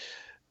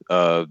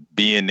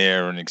being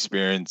there and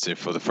experiencing it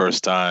for the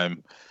first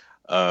time,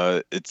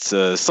 it's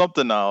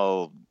something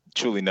I'll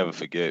truly never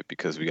forget,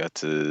 because we got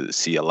to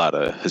see a lot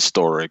of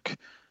historic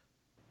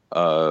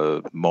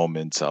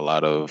moments, a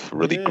lot of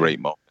really great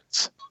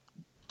moments.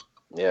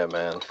 Yeah,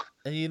 man.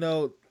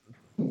 And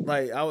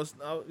like how I was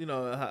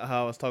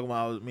talking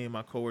about, me and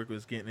my coworker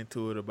was getting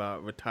into it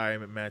about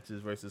retirement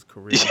matches versus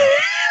career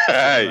matches.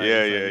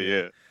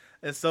 Yeah.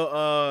 And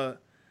so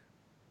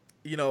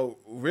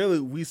really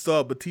we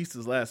saw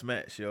Batista's last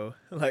match, yo.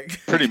 Like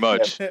pretty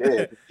much.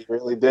 Yeah, he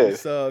really did. We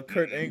saw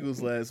Kurt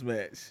Angle's last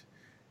match.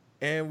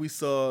 And we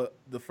saw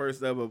the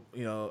first ever,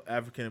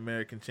 African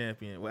American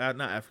champion. Well,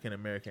 not African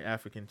American,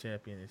 African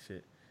champion and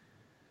shit.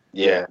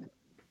 Yeah.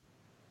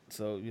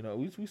 So we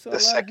saw the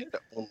second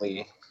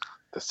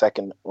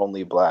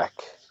only black.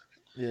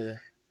 Yeah.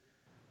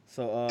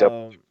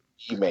 So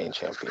the main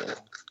champion.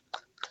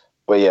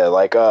 But yeah,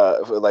 like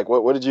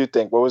what did you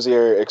think? What was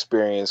your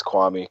experience,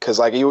 Kwame? Because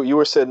like you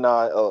were sitting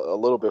on a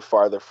little bit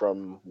farther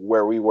from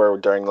where we were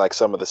during like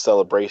some of the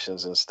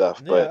celebrations and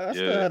stuff. But Yeah, I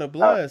still Yeah. had a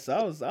blast.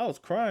 I was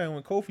crying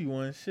when Kofi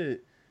won.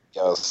 Shit.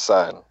 yo,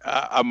 son,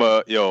 I'm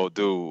a yo,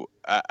 dude.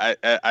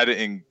 I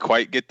didn't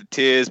quite get the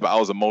tears, but I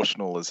was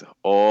emotional as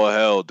all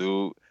hell,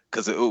 dude.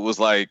 Cause it was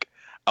like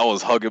I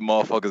was hugging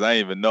motherfuckers I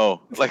didn't even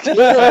know. Like,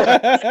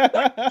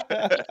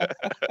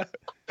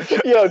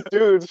 yo,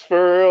 dudes,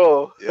 for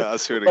real. yeah, I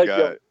swear to Like,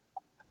 yo,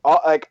 God.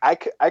 like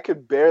I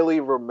could barely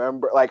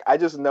remember. Like, I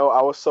just know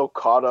I was so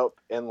caught up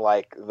in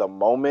like the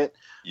moment.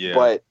 Yeah.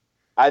 But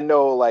I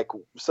know like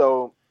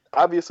so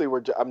obviously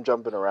I'm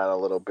jumping around a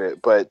little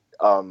bit, but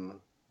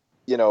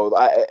you know,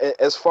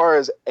 as far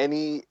as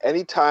any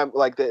time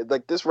like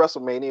this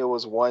WrestleMania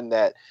was one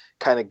that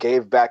kind of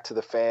gave back to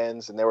the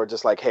fans, and they were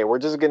just like, hey, we're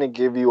just gonna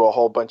give you a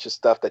whole bunch of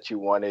stuff that you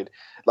wanted,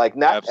 like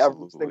not every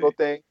Absolutely. single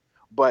thing,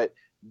 but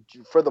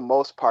for the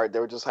most part, they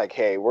were just like,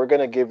 hey, we're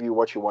gonna give you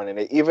what you wanted,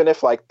 even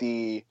if I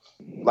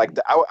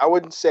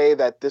wouldn't say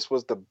that this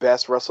was the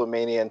best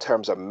WrestleMania in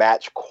terms of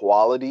match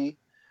quality,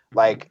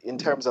 like in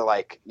terms of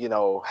like you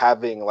know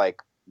having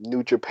like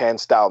New Japan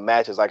style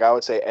matches. Like I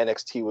would say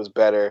NXT was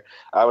better.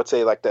 I would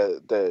say like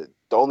the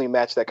only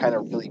match that kind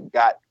of really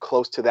got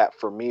close to that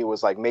for me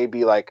was like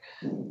maybe like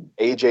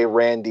AJ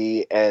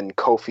Randy and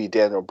Kofi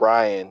Daniel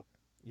Bryan.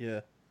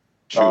 Yeah.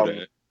 True Um,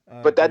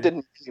 that. but that Agree.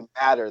 didn't really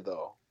matter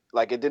though.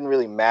 Like it didn't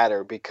really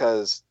matter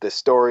because the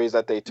stories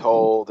that they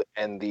told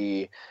and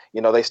the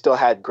you know they still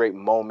had great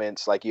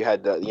moments. Like you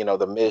had the you know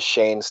the Miz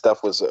Shane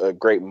stuff was a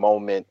great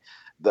moment.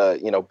 The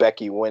you know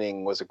Becky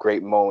winning was a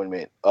great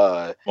moment.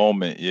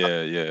 Moment.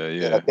 Yeah, yeah,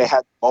 You yeah. know, they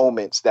had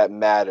moments that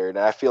mattered, and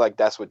I feel like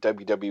that's what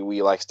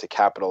WWE likes to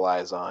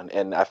capitalize on.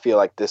 And I feel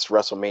like this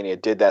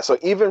WrestleMania did that. So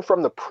even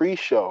from the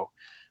pre-show,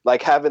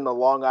 like having the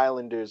Long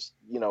Islanders,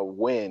 you know,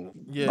 win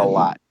a Yeah.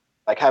 lot,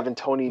 like having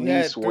Tony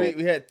Nese win,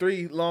 We had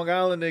three Long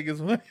Island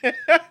niggas win. Yeah,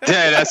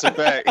 that's a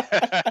fact.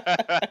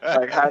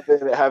 like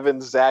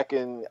having Zach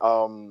and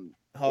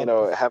you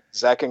know, have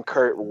Zach and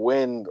Kurt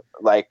win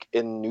like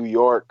in New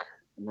York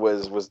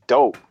was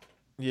dope.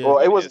 Yeah. Well,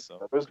 it That was is some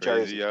it was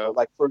crazy, Jersey, yo. but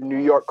like for New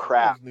York It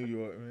crowd. was New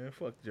York, man.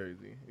 Fuck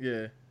Jersey.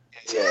 Yeah.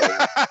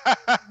 Yeah.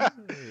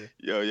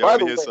 Yo, y'all By want the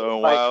to hear way,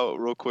 something like, wild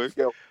real quick?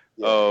 yo,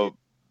 yeah, Uh,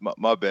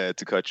 my bad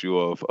to cut you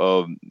off.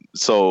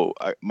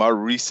 My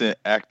recent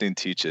acting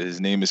teacher,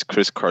 his name is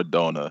Chris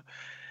Cardona.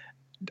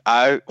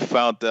 I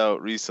found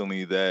out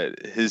recently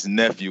that his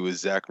nephew is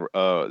Zack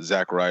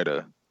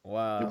Ryder.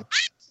 Wow.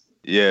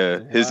 Yeah,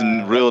 his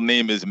Wow. real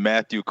name is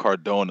Matthew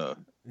Cardona.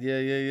 Yeah.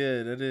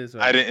 That is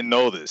right. I didn't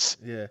know this.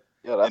 Yeah.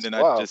 yeah, And that's then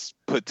wild. I just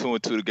put two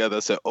and two together. I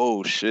said,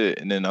 "Oh shit!"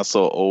 And then I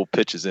saw old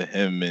pictures of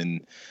him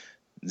and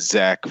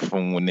Zach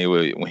from when he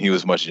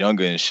was much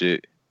younger and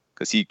shit.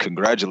 Because he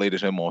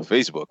congratulated him on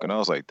Facebook, and I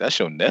was like, "That's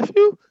your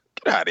nephew?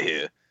 Get out of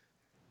here!"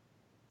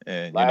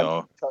 And you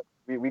know,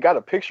 We got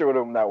a picture with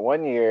him that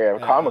one year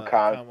at Comic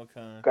Con.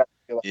 Comic-Con. Like,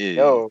 yeah,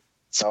 yo,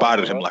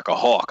 spotted him like a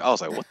hawk. I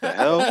was like, "What the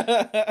hell?"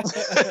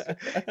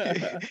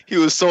 He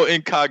was so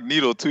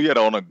incognito too. He had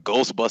on a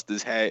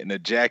Ghostbusters hat and a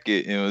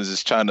jacket, and was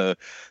just trying to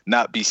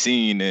not be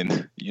seen.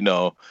 And you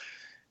know,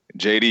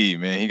 JD,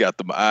 man, he got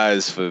them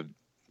eyes for.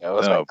 I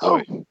was Oh like,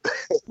 boy,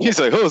 he's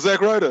like, "Oh, Zack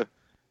Ryder,"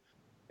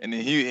 and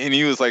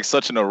he was like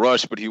such in a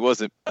rush, but he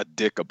wasn't a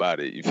dick about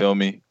it. You feel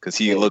me? Because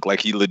he Yeah. looked like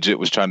he legit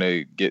was trying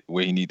to get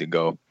where he needed to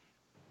go,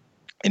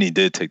 and he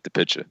did take the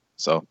picture.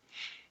 So,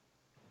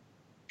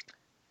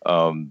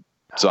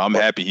 so I'm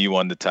happy he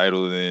won the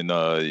title, and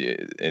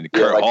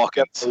Kurt like,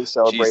 Hawkins, definitely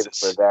celebrated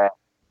Jesus. for that.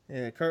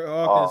 Yeah, Kurt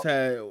Hawkins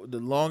had the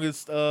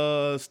longest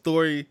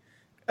story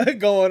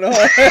going on.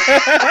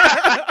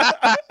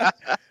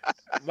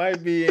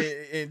 Might be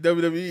in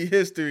WWE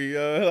history.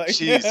 Like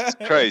Jesus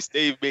Christ,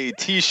 they made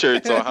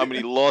T-shirts on how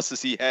many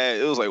losses he had.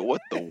 It was like,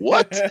 what the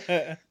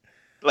what?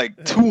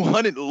 Like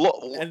 200.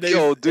 And they,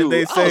 Yo, dude, and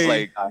they I say, was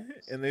like,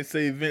 and they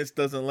say Vince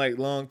doesn't like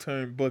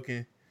long-term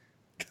booking.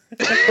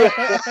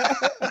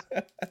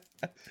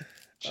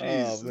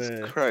 Jesus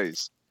man.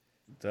 Christ.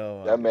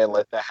 So, That man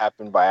let that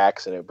happen by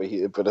accident, but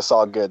it's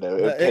all good.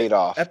 It paid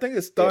off. I think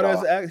it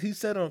started as he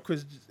said on I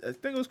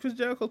think it was Chris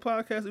Jericho's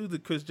podcast. It was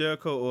Chris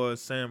Jericho or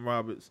Sam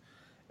Roberts.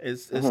 It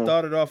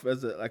started off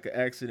as like an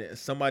accident, and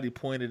somebody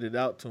pointed it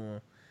out to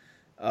him.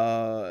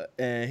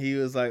 And he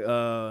was like,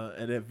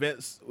 and then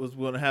Vince was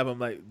going to have him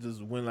like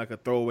just win like a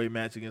throwaway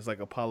match against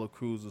like Apollo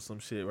Crews or some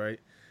shit, right?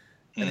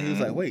 And he was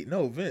like, "Wait,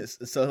 no, Vince."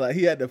 So like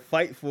he had to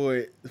fight for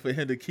it for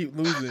him to keep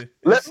losing.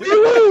 Let me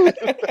lose.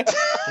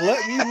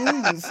 Let me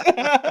lose.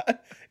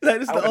 Like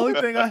this is the only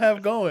thing I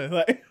have going.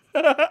 Like,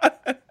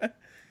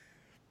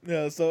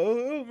 yeah.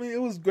 So I mean, it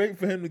was great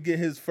for him to get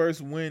his first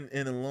win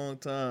in a long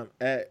time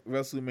at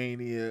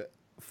WrestleMania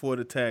for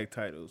the tag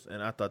titles,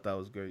 and I thought that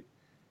was great.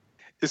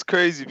 It's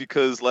crazy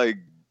because like,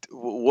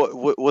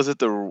 what was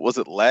it? Was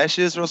it last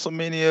year's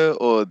WrestleMania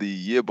or the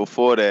year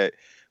before that?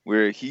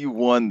 Where he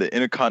won the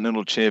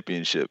Intercontinental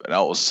Championship, and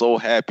I was so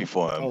happy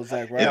for him. Oh,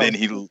 Zack And Ryder. then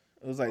he It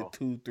was like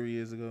 2-3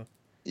 years ago.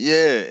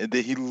 Yeah, and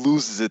then he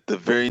loses it the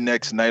very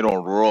next night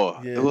on Raw.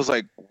 It Yeah. was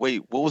like,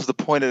 wait, what was the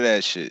point of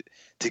that shit?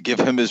 To give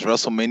him his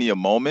WrestleMania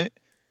moment?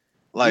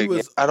 He Like,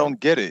 was, I don't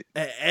get it.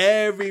 and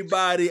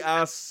everybody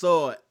I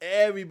saw,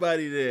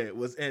 everybody there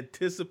was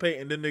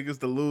anticipating the niggas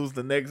to lose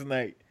the next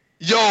night.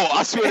 Yo,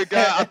 I swear to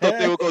God, I thought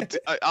they were going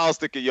to. I was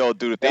thinking, yo,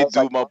 dude, if they That was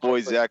do like my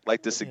boy Zach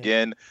like this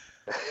again,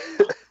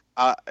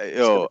 I ain't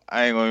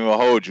gonna even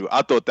hold you.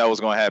 I thought that was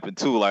gonna happen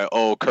too. Like,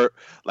 oh, Kurt,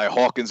 like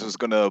Hawkins was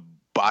gonna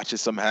botch it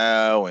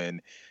somehow,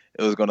 and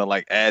it was gonna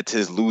like add to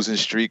his losing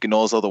streak and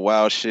all this other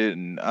wild shit.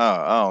 And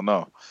I don't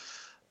know.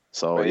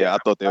 So But yeah, I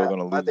thought they were I'm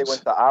gonna glad they lose.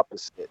 went the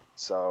opposite.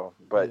 So,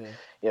 but Yeah.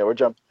 yeah, we're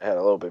jumping ahead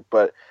a little bit.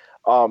 But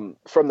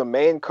from the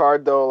main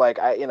card though, like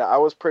I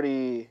was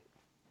pretty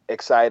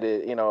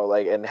excited,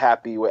 like and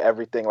happy with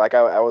everything. Like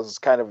I was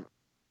kind of,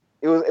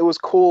 it was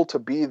cool to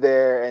be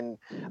there, and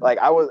like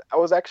I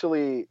was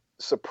actually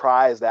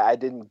surprised that I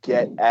didn't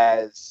get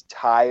as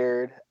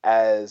tired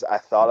as I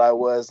thought I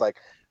was. Like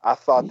I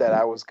thought that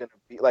I was gonna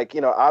be like,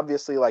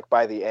 obviously like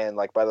by the end,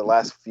 like by the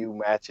last few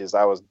matches,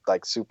 I was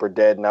like super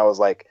dead, and I was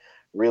like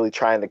really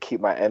trying to keep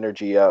my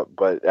energy up,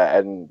 but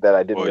and that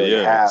I didn't Well, really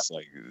yeah, have.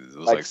 it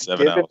was like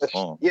 7 hours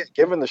long.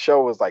 Given the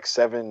show was like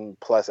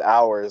 7+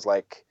 hours,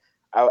 like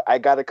I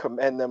got to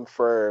commend them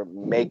for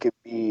making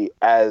me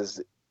as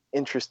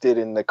interested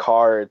in the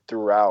card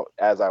throughout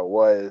as I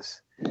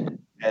was,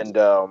 and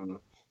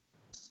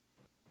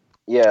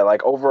yeah,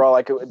 like overall,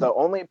 like the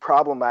only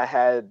problem I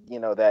had,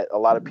 that a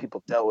lot of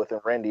people dealt with,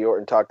 and Randy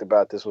Orton talked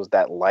about this, was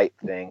that light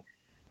thing,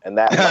 and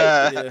that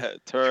light, Yeah.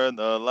 Turn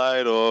the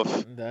light off.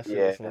 That shit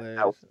yeah, was that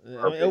hilarious. was I mean,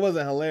 it perfect.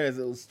 wasn't hilarious.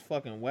 It was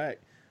fucking whack,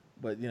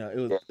 but Yeah.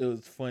 it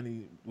was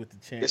funny with the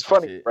chants. It's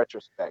funny and in shit.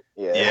 retrospect,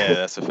 yeah. Yeah,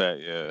 that's a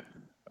fact. Yeah,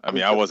 I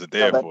mean, I wasn't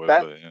there that, for it,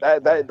 that, but yeah.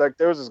 that like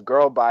there was this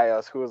girl by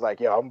us who was like,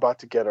 "Yo, I'm about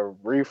to get a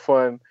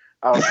refund."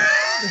 I was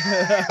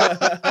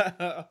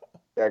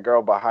that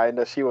girl behind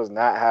us, she was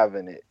not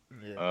having it.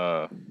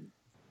 Yeah.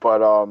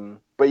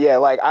 But yeah,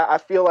 like I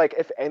feel like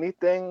if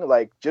anything,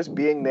 like just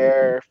being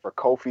there for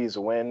Kofi's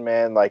win,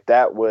 man, like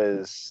that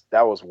was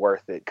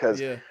worth it. Cause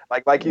Yeah.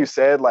 like you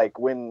said, like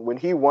when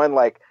he won,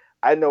 like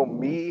I know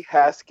me,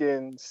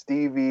 Haskin,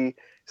 Stevie,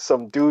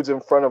 some dudes in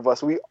front of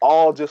us, we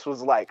all just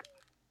was like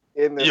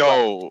in this like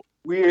Yo,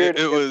 weird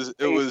it was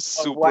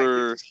space of, like,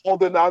 super. just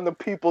holding on to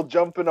people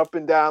jumping up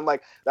and down.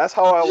 Like that's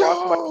how I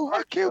lost my Yo,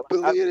 I can't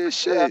Like, believe this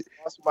shit. I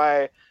lost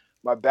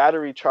my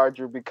battery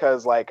charger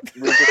because like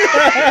we just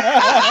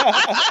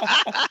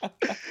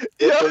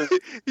Yeah,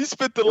 he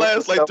spent the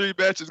last like 3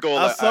 matches going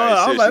I like, saw all it. right,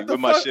 I was like, seriously, the where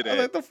my fuck? shit I was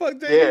at? like, the fuck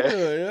Jay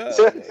doing?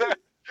 Yeah.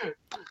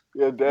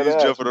 Yeah, He dead was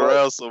ass, jumping but-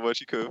 around so much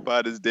he couldn't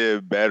find his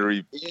damn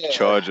battery Yeah.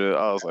 charger.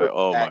 I was like,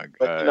 oh my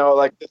But god.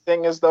 like the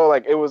thing is though,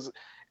 like it was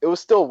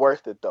still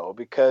worth it though,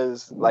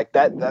 because like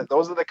that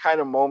those are the kind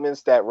of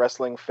moments that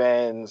wrestling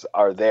fans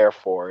are there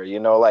for.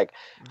 Like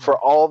for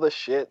all the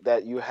shit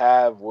that you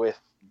have with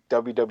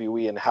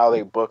WWE and how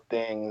they book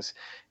things,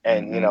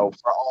 and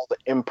for all the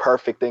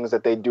imperfect things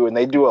that they do, and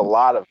they do a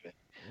lot of it.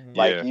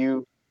 Like Yeah.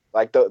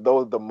 like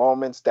the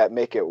moments that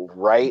make it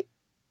right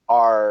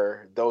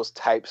are those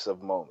types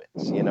of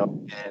moments,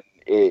 and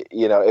it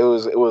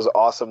was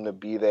awesome to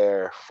be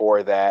there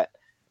for that.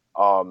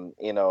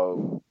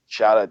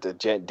 Shout out to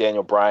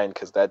Daniel Bryan,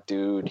 because that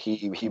dude,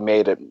 he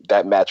made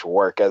that match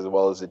work as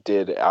well as it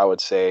did, I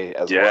would say,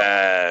 as well.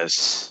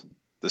 Yes.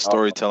 The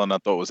storytelling I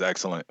thought was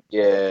excellent.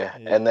 Yeah.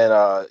 And then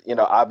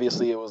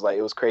obviously it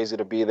was crazy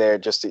to be there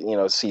just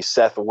to see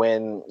Seth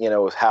win,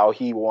 how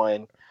he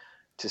won,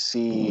 to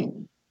see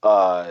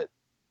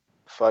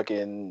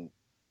fucking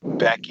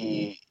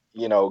Becky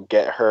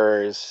get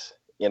hers.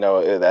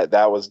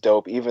 That was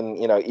dope.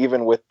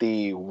 Even with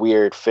the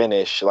weird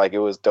finish, like it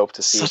was dope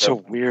to see Such her. a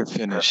weird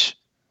finish.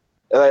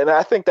 And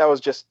I think that was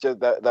just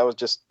that was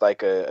just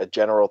like a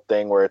general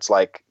thing where it's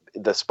like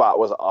the spot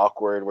was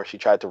awkward where she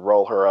tried to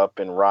roll her up,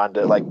 and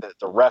Ronda, like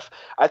the ref.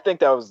 I think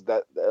that was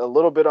a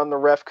little bit on the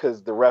ref,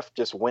 because the ref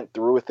just went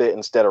through with it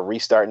instead of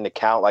restarting the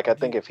count. Like I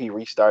think if he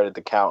restarted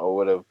the count, it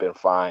would have been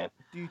fine.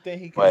 Do you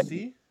think he could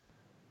see?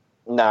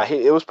 Nah,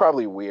 it was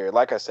probably weird.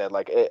 Like I said,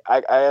 like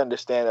I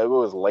understand that it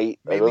was late.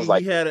 Maybe it was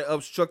like he had an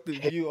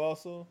obstructed view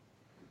also.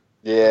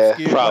 yeah,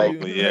 Obscured Probably,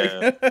 view.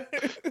 yeah.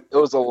 it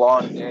was a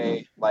long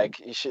day.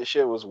 Like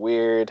shit was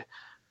weird.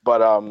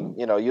 But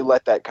you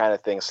let that kind of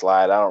thing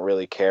slide. I don't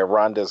really care.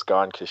 Rhonda's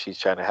gone because she's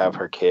trying to have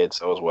her kids,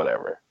 so it was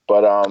whatever.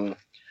 But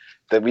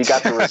that we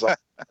got the result.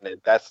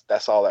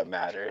 That's all that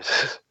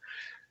matters.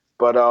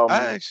 But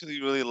I actually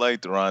really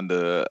liked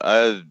Ronda.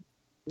 I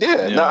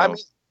mean,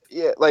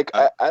 yeah, like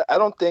I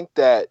don't think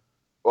that.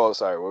 Well,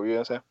 sorry, what were you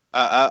gonna say?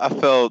 I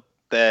felt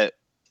that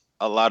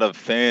a lot of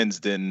fans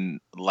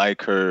didn't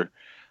like her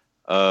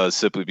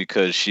simply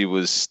because she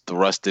was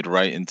thrusted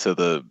right into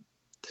the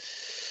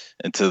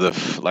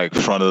like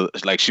front of,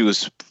 like she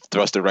was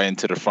thrusted right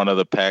into the front of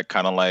the pack,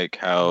 kind of like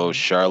how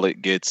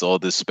Charlotte gets all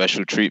this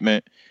special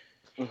treatment.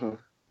 Mm-hmm.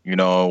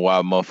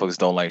 Why motherfuckers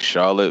don't like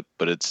Charlotte,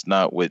 but it's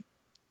not with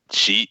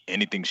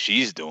anything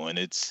she's doing.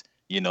 It's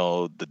the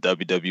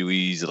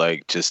WWE's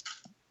like just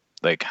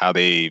like how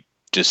they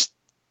just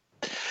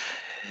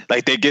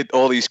like they get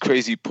all these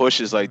crazy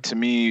pushes. Like to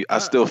me, I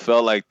still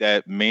felt like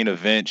that main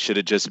event should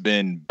have just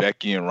been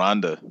Becky and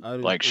Ronda.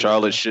 Like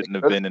Charlotte shouldn't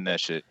have been in that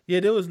shit. Yeah,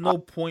 there was no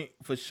point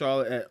for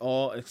Charlotte at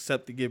all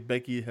except to give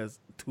Becky has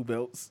 2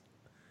 belts.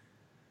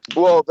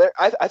 Well,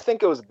 I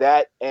think it was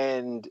that,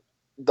 and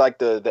like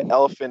the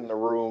elephant in the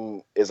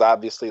room is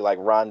obviously like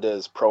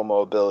Ronda's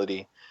promo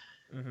ability.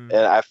 And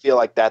I feel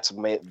like that's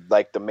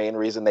like the main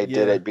reason they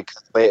did it,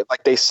 because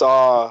they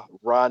saw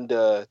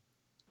Ronda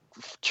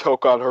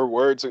choke on her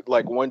words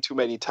like one too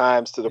many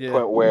times to the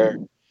point where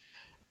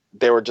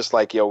they were just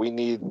like, yo, we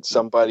need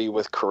somebody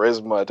with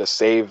charisma to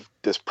save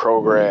this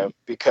program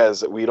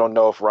because we don't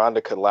know if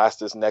Ronda could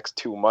last this next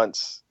 2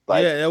 months.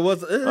 Like, yeah, it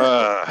was, and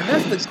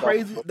that's the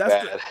crazy.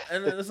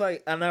 And it's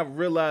like, and I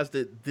realized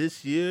that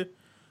this year,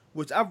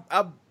 which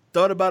I've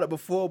thought about it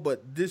before,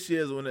 but this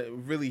year is when it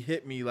really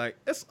hit me. Like,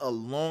 it's a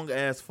long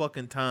ass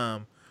fucking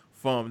time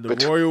from the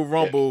Royal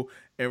Rumble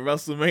and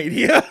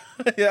WrestleMania.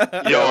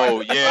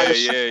 Yo.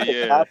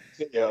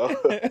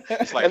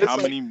 It's like how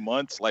many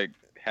months? Like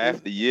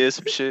half the year,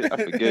 some shit. I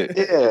forget.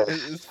 Yeah,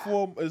 it's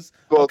 4. It's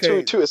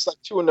okay. Two. It's like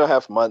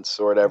 2.5 months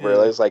or whatever.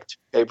 Yeah. It's like 2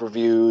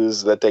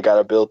 pay-per-views that they got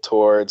to build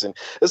towards, and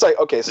it's like,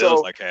 okay, so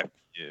it's like half.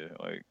 Yeah,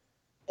 like.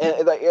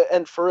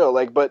 And for real,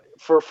 like, but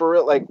for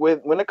real, like,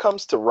 when it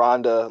comes to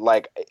Ronda,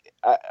 like,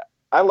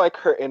 I like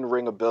her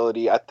in-ring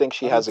ability. I think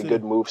she has a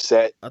good move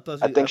set. I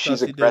think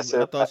she's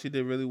aggressive. I thought she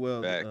did really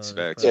well. Facts.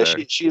 Yeah,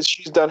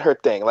 she's done her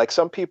thing. Like,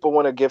 some people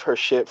want to give her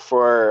shit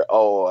for,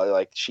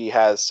 like she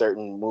has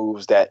certain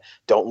moves that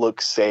don't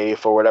look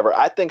safe or whatever.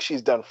 I think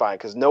she's done fine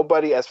because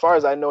nobody, as far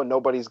as I know,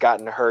 nobody's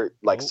gotten hurt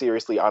like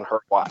seriously on her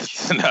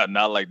watch.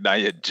 not like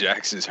Nia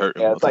Jax is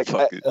hurting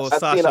motherfuckers. Or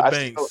Sasha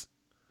Banks.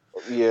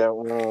 Yeah.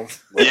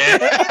 Yeah.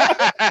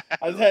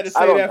 I just had to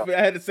say that.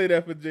 I had to say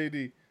that for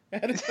JD.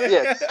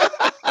 Yeah.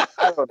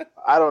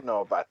 I don't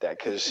know about that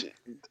because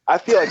I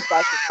feel like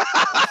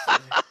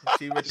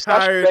she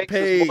retired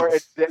Paige. Is more in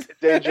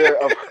danger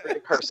of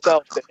hurting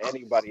herself than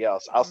anybody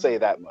else. I'll say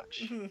that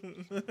much.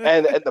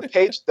 And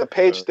the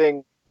Paige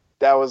thing,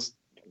 that was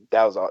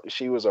all.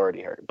 She was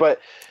already hurt. But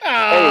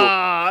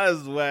anyway,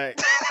 that's whack.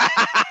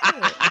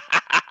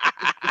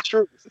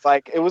 Truth.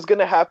 Like, it was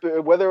gonna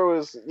happen, whether it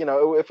was,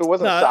 if it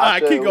wasn't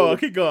Sasha. Keep going.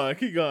 This guy out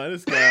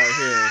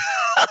here.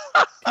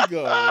 Keep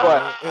going.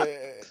 But,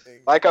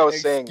 like I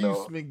was saying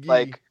though, McGee.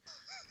 Like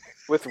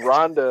with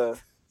Ronda,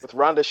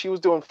 she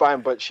was doing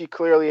fine, but she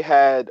clearly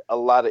had a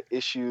lot of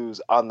issues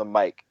on the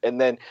mic.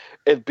 And then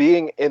it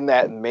being in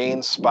that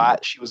main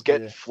spot, she was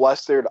getting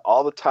flustered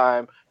all the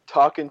time,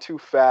 talking too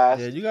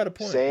fast. Yeah, you got a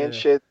point. Saying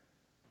shit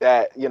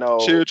that, she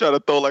was trying to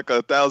throw like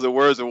 1,000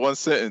 words in one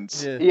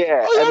sentence.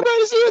 Yeah. Oh, y'all ready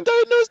to see the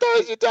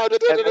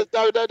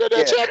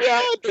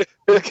champion?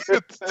 What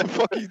the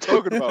fuck are you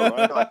talking about,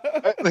 right?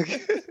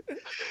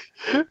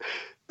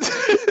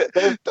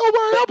 Don't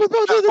worry, I'm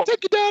supposed to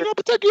take you down. I'm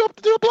gonna take you up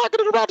to the block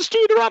and around the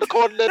street, around the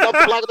corner, and then up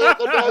the block.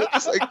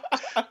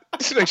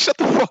 It's like, shut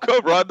the fuck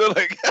up, Ronda.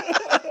 Like,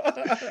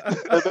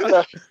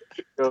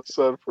 yo,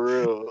 son, for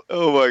real.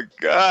 Oh my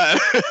god.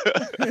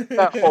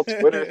 That whole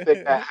Twitter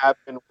thing that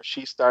happened where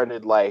she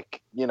started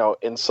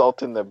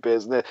insulting the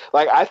business.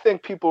 Like, I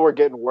think people were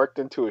getting worked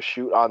into a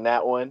shoot on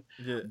that one,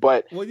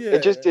 but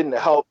it just didn't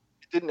help.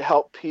 It didn't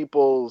help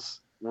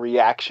people's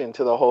reaction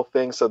to the whole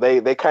thing, so they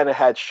kind of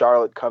had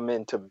Charlotte come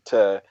in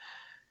to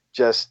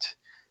just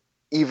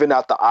even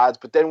out the odds.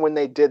 But then when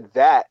they did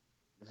that,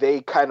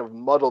 they kind of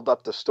muddled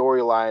up the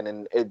storyline,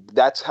 and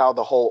that's how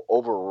the whole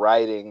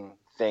overriding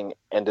thing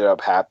ended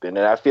up happening.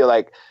 And I feel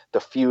like the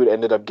feud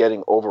ended up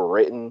getting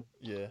overwritten.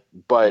 Yeah.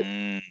 But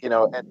and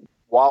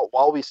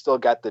while we still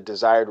got the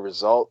desired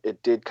result,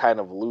 it did kind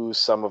of lose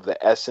some of the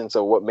essence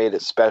of what made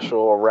it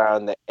special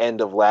around the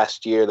end of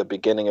last year, the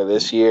beginning of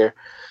this year.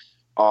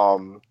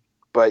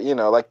 But,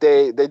 like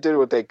they did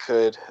what they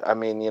could. I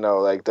mean,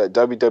 like the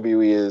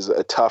WWE is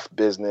a tough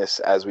business,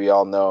 as we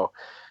all know.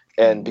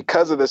 And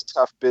because of this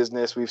tough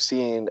business, we've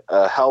seen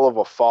a hell of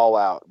a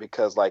fallout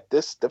because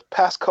the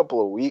past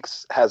couple of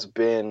weeks has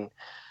been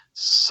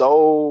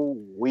so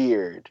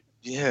weird.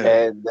 Yeah.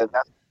 And that's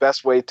the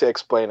best way to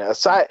explain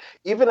it.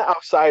 Even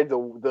outside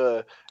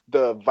the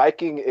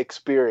Viking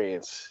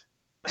experience.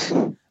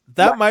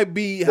 That might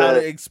be how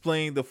to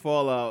explain the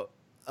fallout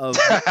of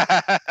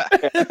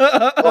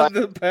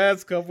the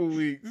past couple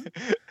weeks.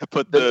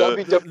 But the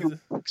WWE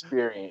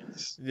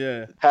experience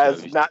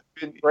has not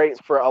been great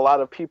for a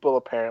lot of people,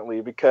 apparently,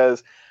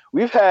 because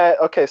we've had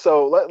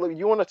so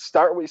you want to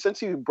start with,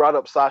 since you brought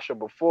up Sasha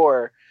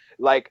before,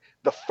 like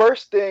the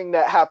first thing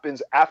that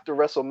happens after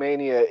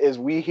WrestleMania is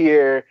we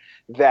hear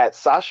that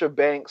Sasha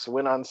Banks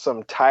went on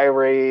some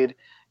tirade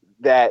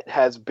that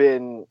has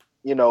been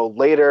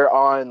later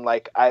on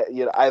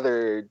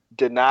either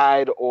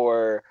denied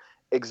or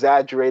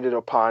exaggerated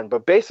upon.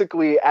 But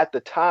basically at the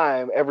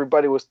time,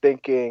 everybody was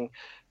thinking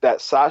that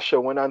Sasha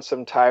went on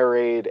some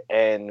tirade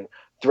and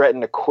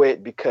threatened to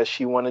quit because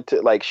she wanted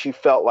to, she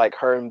felt like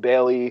her and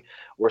Bayley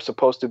were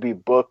supposed to be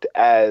booked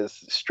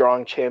as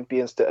strong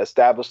champions to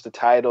establish the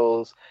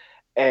titles,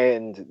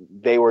 and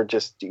they were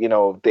just,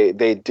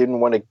 they didn't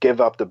want to give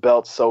up the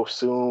belt so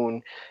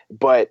soon.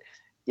 But,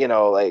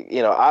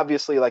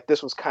 obviously, like,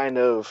 this was kind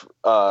of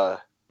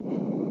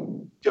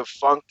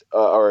defunct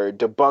or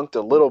debunked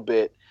a little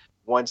bit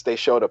once they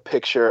showed a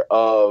picture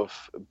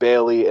of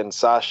Bailey and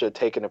Sasha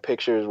taking the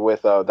pictures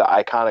with the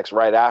Iconics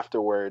right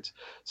afterwards.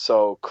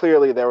 So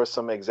clearly there was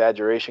some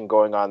exaggeration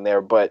going on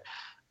there, but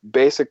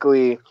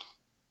basically,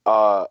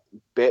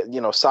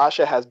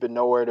 Sasha has been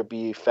nowhere to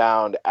be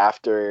found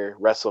after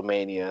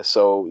WrestleMania.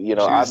 So,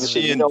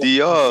 obviously, she in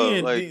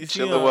DR, like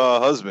chilling with her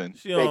husband.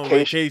 She on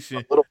vacation.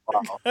 A little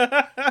while.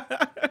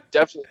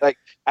 Definitely, like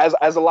as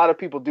a lot of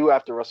people do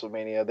after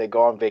WrestleMania, they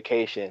go on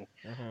vacation.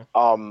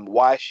 Mm-hmm.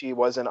 Why she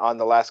wasn't on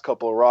the last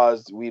couple of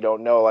Raws, we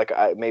don't know. Like,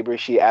 maybe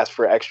she asked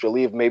for extra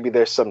leave. Maybe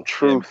there's some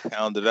truth.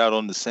 Found it out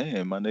on the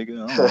sand, my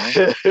nigga. I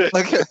don't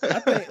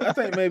know. I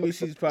think maybe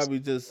she's probably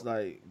just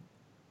like.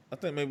 I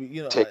think maybe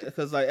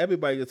because like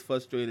everybody gets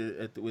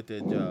frustrated with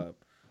their job.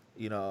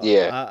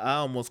 Yeah. I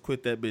almost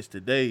quit that bitch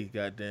today.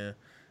 Goddamn.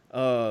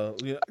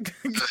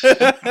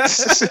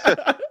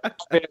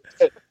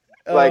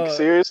 Like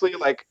seriously,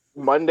 like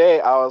Monday,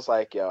 I was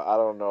like, yo, I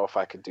don't know if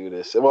I could do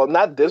this. Well,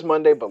 not this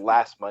Monday, but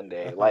last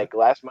Monday. Uh-huh. Like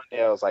last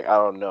Monday, I was like, I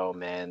don't know,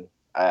 man.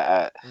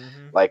 I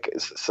like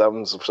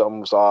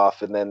something's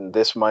off, and then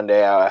this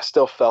Monday I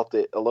still felt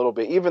it a little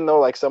bit, even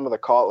though like some of the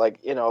call, like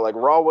like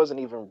Raw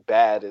wasn't even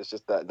bad. It's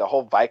just that the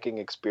whole Viking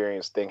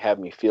experience thing had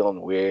me feeling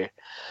weird.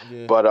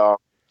 Yeah. But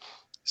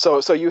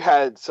so you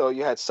had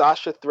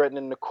Sasha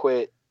threatening to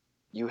quit.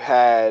 You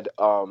had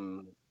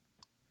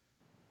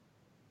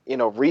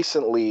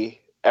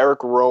recently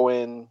Eric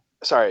Rowan.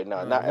 Sorry,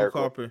 no, not Eric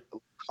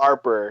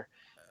Harper.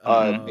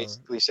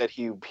 Basically said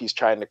he's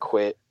trying to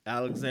quit.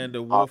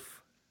 Alexander Wolf.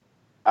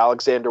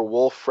 Alexander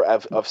Wolf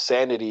of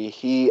Sanity,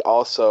 he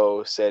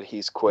also said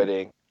he's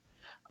quitting.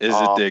 Is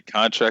it their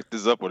contract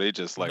is up, or they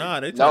just like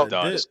they're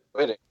just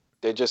quitting?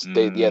 They're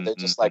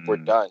just like, we're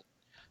done.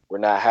 We're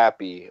not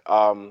happy.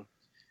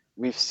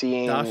 We've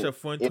seen Dasha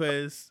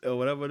Fuentes or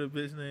whatever the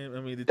bitch name.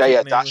 I mean,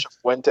 Dasha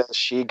Fuentes.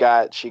 She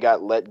got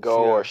let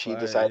go, or she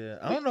decided.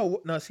 Yeah. I don't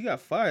know. No, she got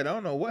fired. I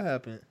don't know what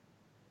happened.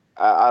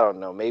 I don't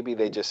know. Maybe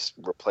they just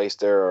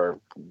replaced her, or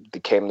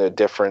became the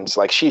difference.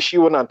 Like she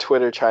went on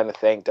Twitter trying to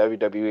thank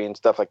WWE and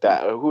stuff like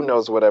that. Who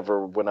knows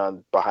whatever went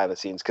on behind the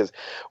scenes? Because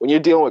when you're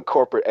dealing with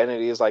corporate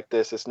entities like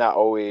this, it's not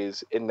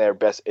always in their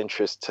best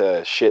interest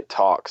to shit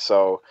talk.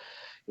 So,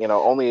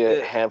 only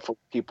a handful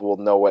of people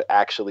will know what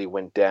actually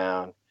went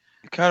down.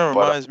 It kind of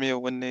reminds me of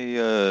when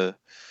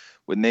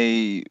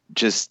they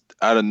just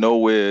out of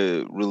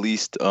nowhere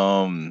released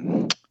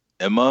Emma.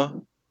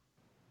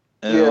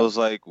 And it was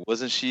like,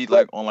 wasn't she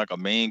like on like a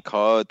main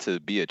card to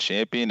be a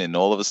champion, and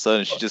all of a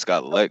sudden she just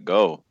got let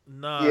go?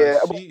 Nah,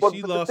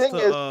 she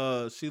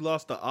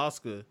lost to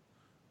Oscar,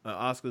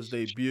 Oscar's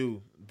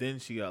debut. Then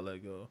she got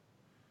let go.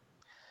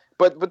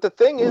 But the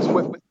thing is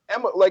with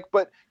Emma, like,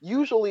 but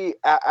usually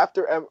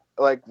after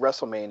like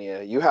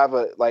WrestleMania, you have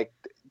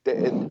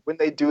when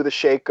they do the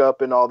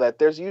shakeup and all that,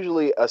 there's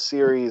usually a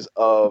series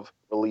of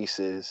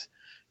releases,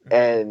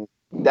 and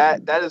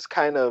that is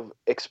kind of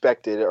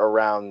expected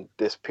around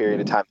this period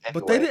of time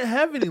anyway. But they didn't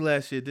have any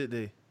last year, did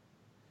they?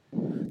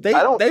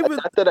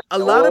 A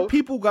lot of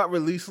people got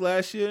released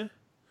last year,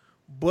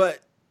 but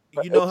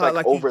you know how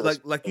like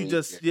you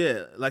just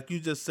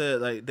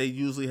said, like they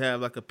usually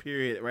have like a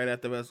period right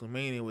after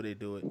WrestleMania where they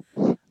do it.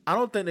 I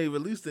don't think they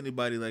released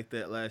anybody like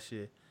that last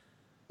year.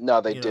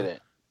 No, they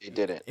didn't. They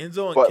didn't.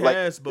 Enzo and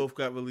Cass both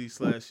got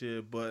released last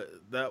year, but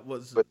that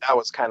was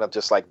kind of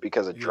just like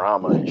because of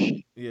drama and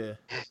shit. Yeah.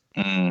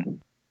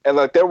 And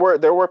like there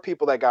were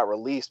people that got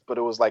released, but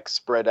it was like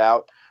spread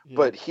out. Yeah.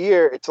 But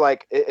here it's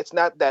like it's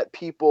not that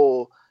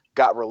people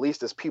got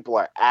released, as people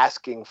are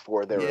asking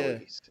for their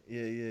release.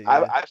 Yeah.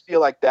 I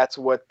feel like that's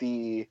what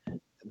the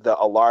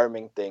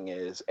alarming thing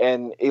is.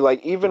 And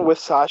like even with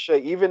Sasha,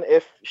 even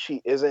if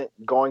she isn't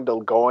going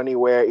to go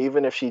anywhere,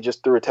 even if she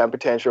just threw a temper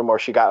tantrum or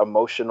she got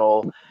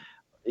emotional,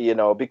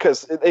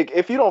 because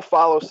if you don't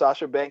follow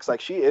Sasha Banks,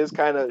 like she does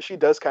kind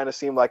of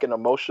seem like an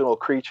emotional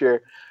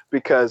creature,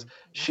 because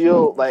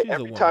she'll like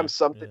every time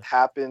something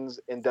happens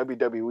in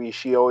WWE,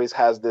 she always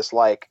has this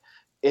like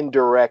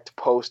indirect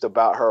post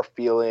about her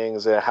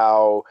feelings and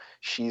how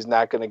she's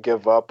not going to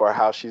give up, or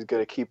how she's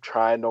going to keep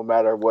trying no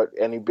matter what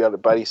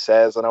anybody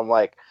says. And I'm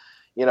like,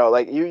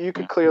 like you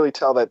can clearly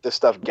tell that this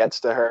stuff gets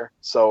to her.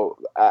 So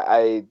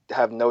I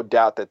have no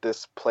doubt that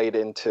this played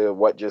into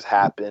what just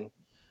happened.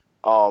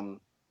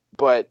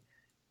 But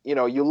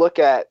you look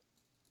at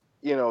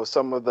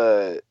some of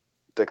the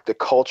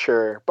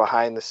culture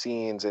behind the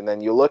scenes, and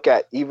then you look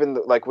at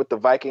even like with the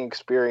Viking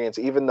experience,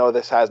 even though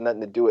this has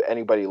nothing to do with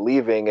anybody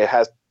leaving, it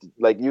has,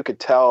 like, you could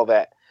tell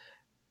that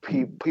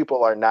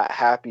people are not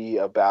happy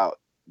about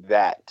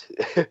that.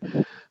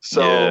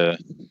 So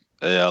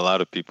yeah, a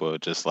lot of people are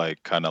just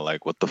like kind of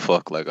like, what the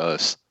fuck, like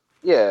us.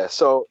 Yeah,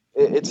 so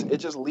it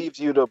just leaves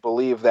you to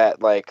believe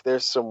that like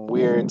there's some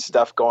weird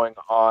stuff going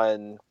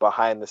on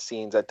behind the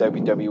scenes at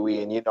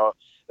WWE,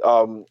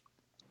 and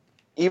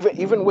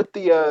even with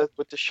the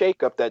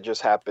shakeup that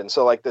just happened.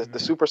 So like the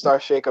superstar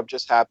shakeup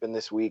just happened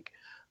this week.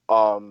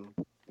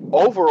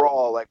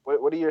 Overall, like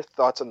what are your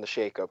thoughts on the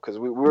shakeup? Because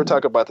we were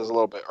talking about this a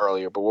little bit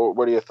earlier, but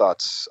what are your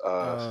thoughts,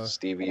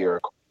 Stevie?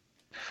 Or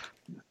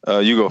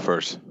You go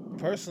first.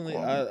 Personally,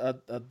 I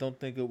don't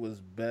think it was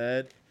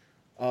bad.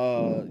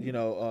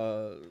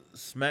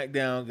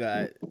 SmackDown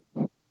got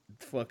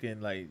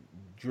fucking like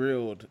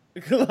drilled,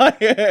 like,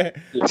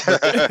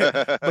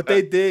 but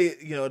they did.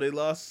 They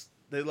lost.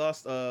 They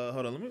lost.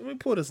 Hold on. Let me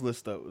pull this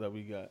list up that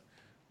we got.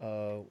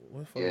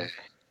 What fuck yeah, is-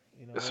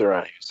 it's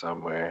around here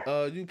somewhere.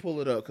 You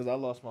pull it up because I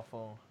lost my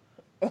phone.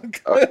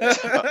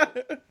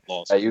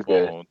 Lost Are you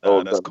good? phone.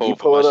 Oh, That's you cold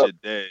pull for it my up.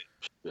 shit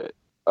dead.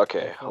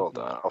 Okay, Oh, hold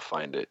fuck on. I'll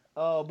find it.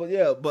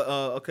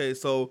 Okay.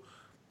 So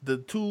the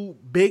two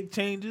big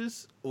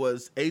changes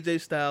was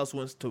AJ Styles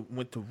went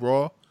to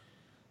Raw,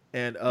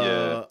 and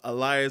Yeah.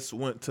 Elias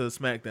went to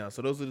SmackDown.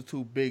 So those are the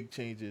two big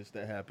changes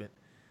that happened.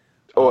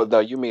 Oh no,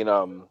 you mean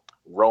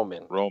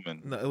Roman?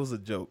 Roman. No, it was a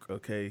joke.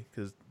 Okay,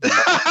 because oh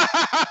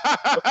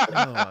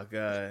my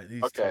god,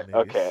 these Okay, two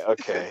niggas.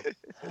 okay.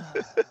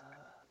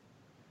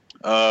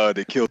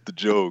 They killed the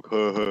joke.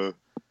 Fucking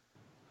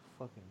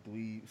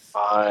dweebs.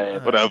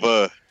 Fine.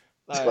 Whatever.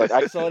 All Look,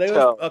 I right, so can they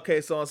tell. was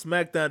okay. So on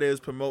SmackDown, they was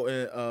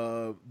promoting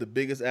the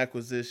biggest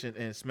acquisition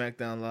in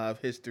SmackDown Live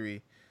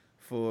history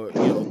for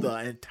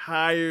the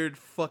entire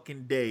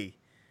fucking day.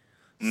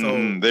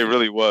 So They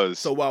really was.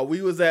 So while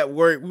we was at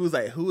work, we was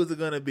like, "Who is it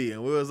gonna be?"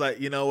 And we was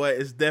like, "You know what?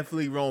 It's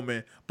definitely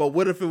Roman. But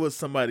what if it was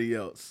somebody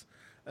else?"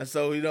 And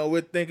so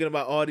we're thinking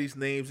about all these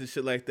names and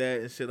shit like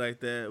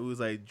that. We was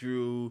like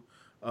Drew,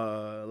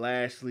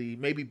 Lashley,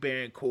 maybe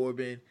Baron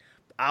Corbin.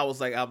 I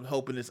was like, I'm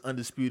hoping it's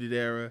Undisputed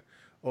Era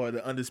or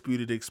the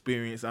Undisputed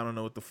Experience. I don't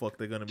know what the fuck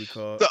they're gonna be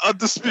called. The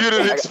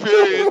Undisputed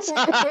Experience.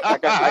 I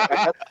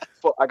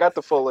got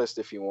the full list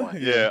if you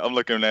want. Yeah, I'm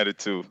looking at it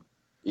too.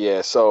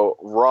 Yeah, so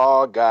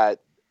Raw got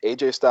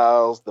AJ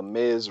Styles, The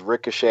Miz,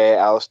 Ricochet,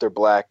 Aleister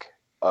Black,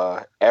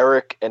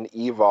 Eric and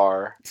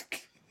Ivar,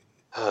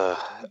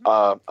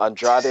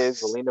 Andrade,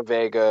 Zelina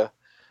Vega,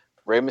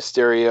 Rey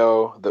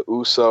Mysterio, The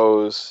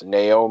Usos,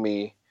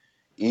 Naomi,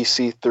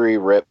 EC3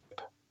 Rip,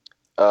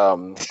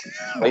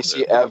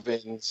 Lacey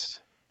Evans,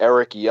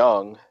 Eric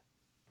Young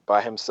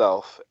by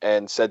himself,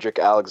 and Cedric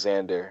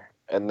Alexander.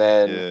 And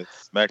then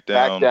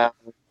SmackDown.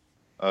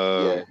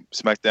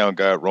 SmackDown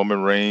got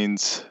Roman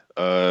Reigns,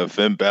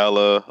 Finn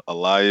Balor,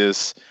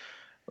 Elias,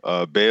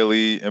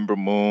 Bailey, Ember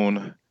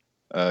Moon,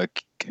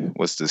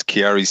 what's this?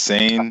 Kyrie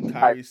Sane,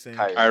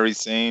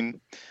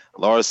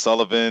 Lars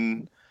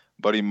Sullivan,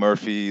 Buddy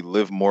Murphy,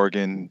 Liv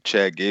Morgan,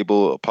 Chad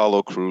Gable,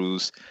 Apollo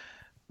Crews,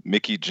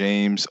 Mickey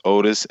James,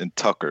 Otis, and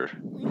Tucker.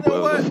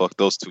 Whoever the fuck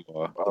those two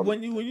are.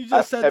 When you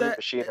just said that,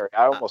 machinery.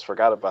 I almost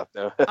forgot about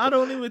them. I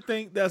don't even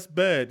think that's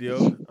bad, yo.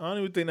 I don't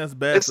even think that's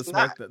bad for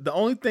SmackDown. The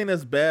only thing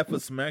that's bad for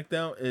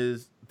SmackDown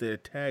is their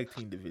tag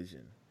team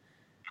division.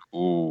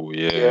 Ooh,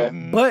 yeah.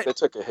 But they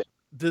took a hit.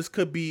 This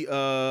could be an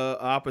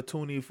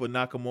opportunity for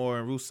Nakamura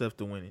and Rusev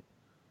to win it.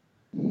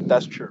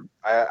 That's true.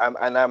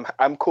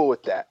 I'm cool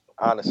with that.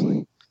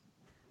 Honestly,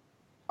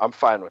 I'm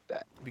fine with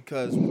that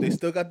because they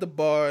still got the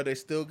Bar. They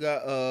still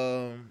got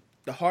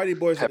the Hardy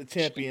Boys are the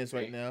champions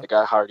right now. They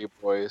got Hardy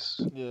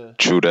Boys. Yeah.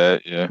 True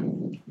that. Yeah.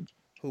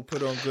 Who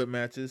put on good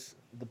matches?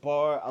 The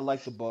Bar. I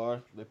like the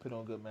Bar. They put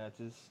on good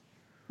matches.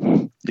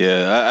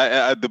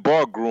 Yeah, I the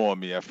Bar grew on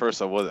me at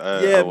first. I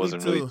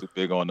wasn't really too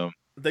big on them.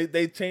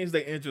 They changed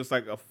their entrance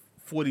like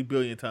 40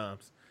 billion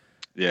times.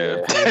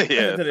 Yeah.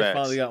 Until they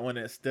finally got one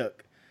that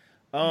stuck.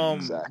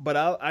 Exactly. But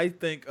I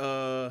think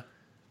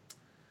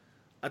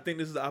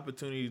this is an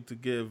opportunity to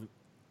give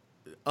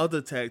other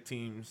tag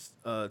teams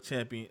some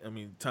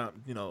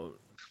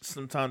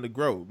time to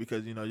grow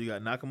because you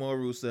got Nakamura,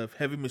 Rusev,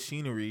 Heavy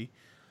Machinery.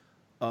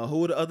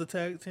 Who are the other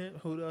tag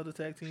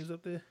teams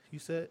up there? You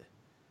said.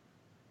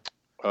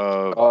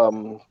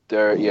 Nakamura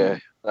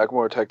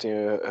tag team,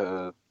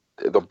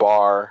 the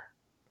Bar.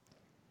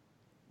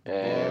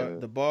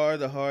 The Bar,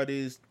 the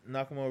Hardys,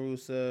 Nakamura,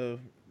 Rusev,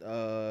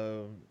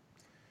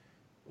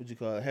 what you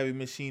call it? Heavy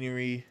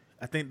Machinery.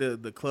 I think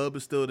the club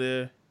is still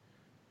there.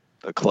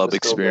 The club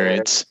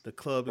experience. The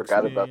club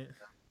experience.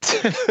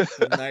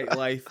 The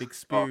nightlife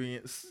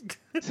experience.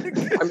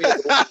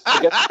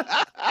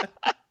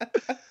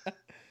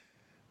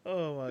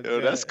 Oh my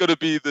god. That's gonna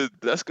be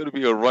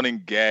a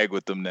running gag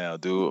with them now,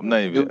 dude. I'm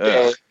not even.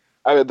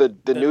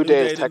 The New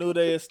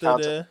Day is still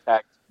there.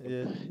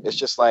 Yeah. It's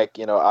just like,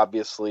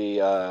 obviously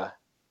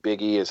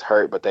Big E is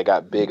hurt, but they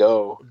got Big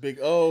O. Big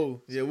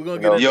O. Yeah, we're gonna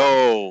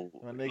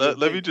get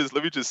let me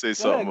just say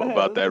something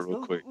about that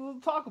real quick. We'll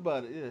talk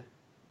about it, yeah.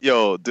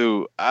 Yo,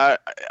 dude, I'm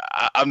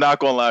not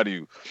gonna lie to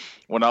you.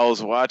 When I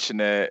was watching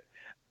that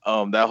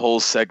whole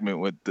segment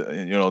with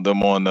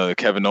them on the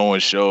Kevin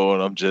Owens show,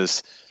 and I'm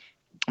just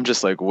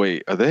like,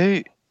 wait,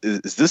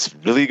 is this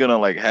really gonna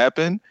like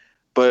happen?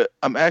 But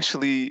I'm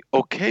actually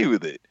okay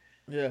with it.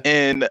 Yeah.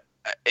 And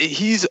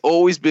he's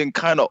always been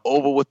kind of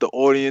over with the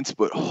audience,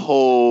 but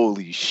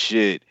holy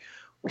shit,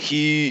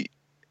 he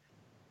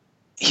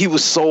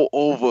was so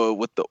over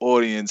with the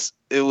audience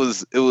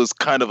was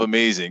kind of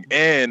amazing,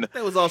 and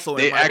They was also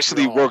they in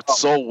actually Montreal. worked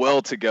so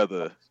well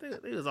together.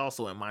 They was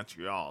also in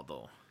Montreal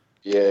though.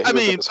 Yeah, I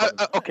mean,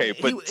 okay,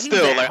 but he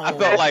still, was at like I home.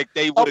 felt like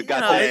they would have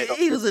got that.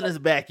 He was in his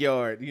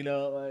backyard, you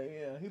know,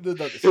 like he lived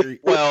up the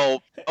street.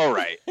 Well, all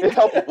right. It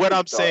helped What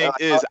I'm saying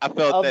is, I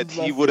felt that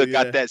he would have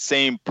got that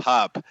same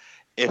pop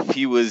if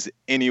he was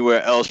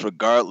anywhere else,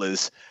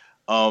 regardless.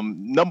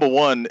 Number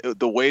one,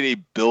 the way they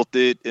built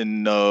it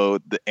and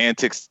the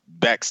antics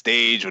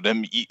backstage with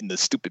them eating the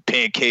stupid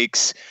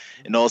pancakes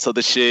and all this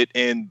other shit,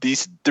 and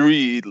these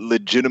three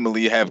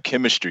legitimately have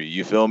chemistry.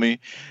 You feel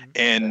me?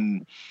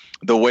 And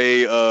the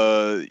way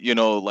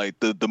like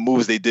the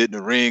moves they did in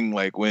the ring,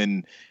 like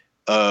when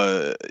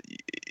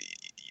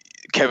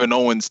Kevin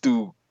Owens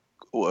threw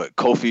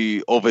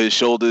Kofi over his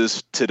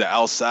shoulders to the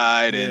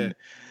outside, and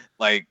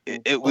like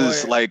it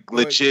was like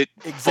legit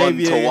fun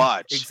to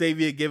watch.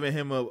 Xavier giving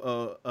him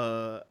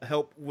a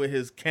help with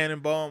his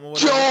cannonball or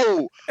whatever.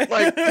 Yo,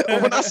 like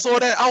when I saw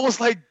that, I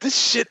was like, this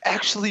shit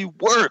actually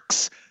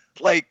works.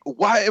 Like,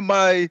 why am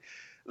I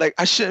like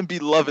I shouldn't be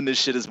loving this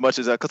shit as much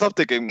as because I'm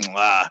thinking,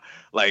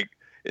 like.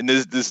 And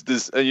this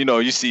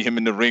you see him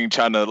in the ring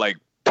trying to like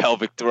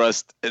pelvic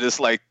thrust, and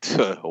it's like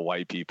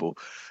white people,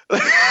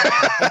 but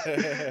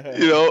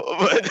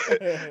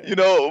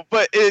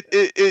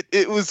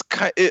it was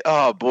kind.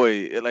 Oh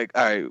boy, like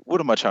all right, what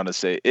am I trying to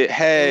say? It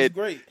had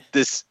great.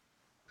 This,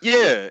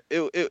 yeah.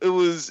 It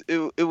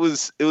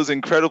was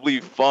incredibly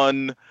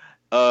fun.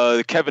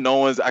 Kevin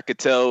Owens, I could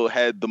tell,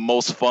 had the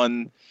most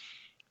fun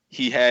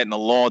he had in a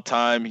long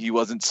time. He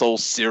wasn't so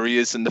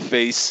serious in the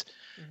face.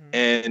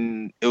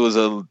 And it was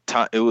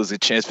a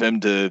chance for him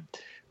to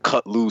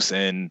cut loose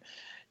and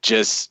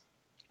just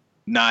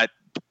not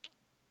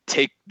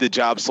take the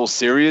job so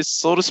serious,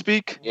 so to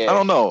speak. Yeah. I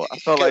don't know. I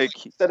felt like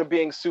instead of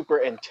being super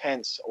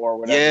intense or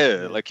whatever.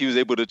 Yeah, like he was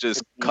able to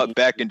just cut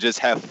back and just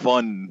have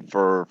fun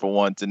for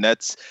once, and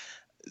that's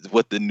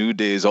what the New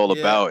Day is all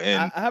about.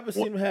 And I haven't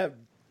seen him have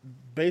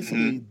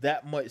basically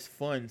that much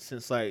fun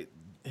since like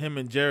him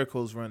and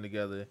Jericho's run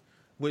together,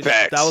 which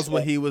that was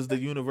when he was the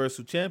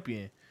Universal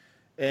Champion.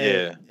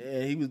 And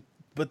he was,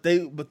 but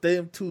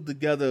them two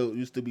together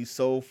used to be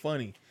so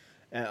funny.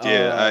 And,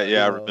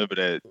 I remember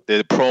that.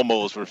 The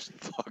promos were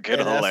fucking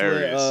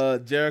hilarious.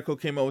 When, Jericho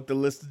came out with the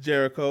list of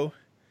Jericho.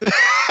 He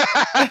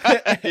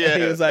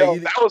was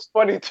like, that was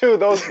funny too.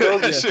 Those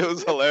that shit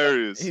was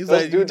hilarious. Those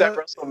like, dudes at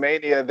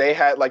WrestleMania, they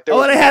had like they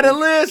had a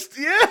list.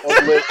 Yeah.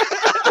 List.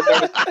 There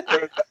was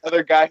the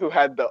other guy who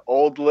had the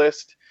old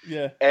list.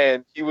 Yeah.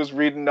 And he was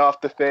reading off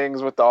the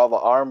things with all the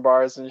arm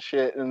bars and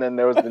shit. And then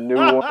there was the new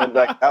one.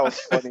 Like that was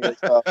funny as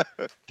hell.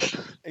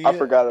 I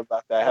forgot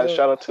about that.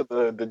 Shout out to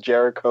the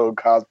Jericho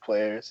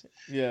cosplayers.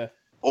 Yeah.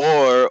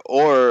 Or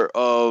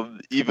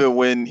even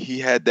when he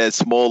had that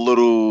small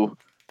little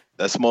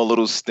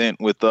stint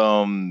with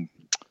Sami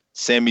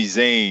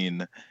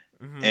Zayn,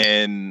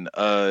 and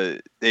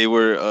they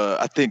were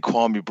I think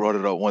Kwame brought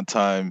it up one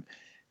time.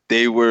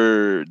 They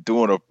were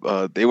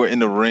they were in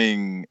the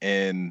ring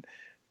and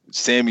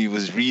Sammy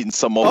was reading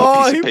some old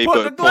piece of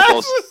paper.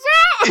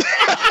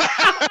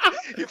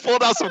 He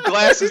pulled out some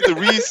glasses to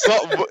read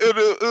something.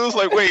 It was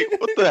like, wait,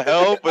 what the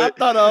hell? But I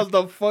thought that was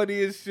the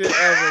funniest shit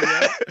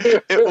ever. Yeah.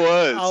 It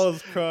was. I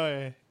was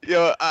crying.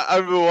 Yo,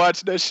 I've been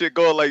watching that shit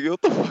going like,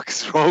 what the fuck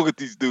is wrong with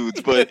these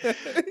dudes? But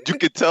you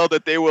could tell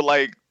that they were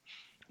like,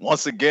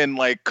 once again,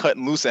 like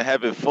cutting loose and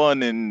having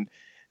fun, and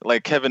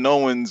like Kevin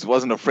Owens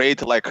wasn't afraid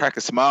to like crack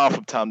a smile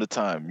from time to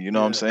time. You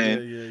know what I'm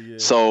saying? Yeah.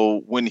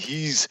 So when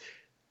he's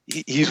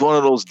one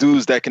of those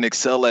dudes that can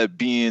excel at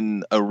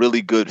being a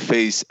really good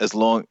face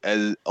along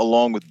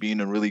with being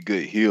a really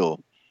good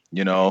heel.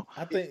 You know,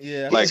 I think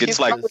like it's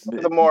like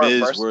the more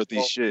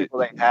Miz-worthy shit people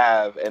they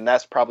have, and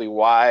that's probably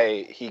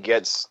why he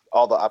gets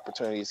all the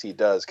opportunities he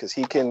does, because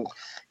he can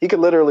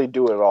literally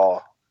do it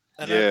all.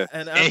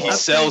 And he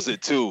sells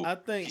it too. I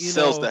think he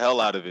sells the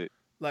hell out of it.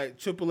 Like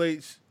Triple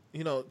H.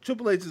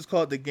 Triple H is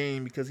called the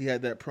game because he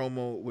had that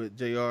promo with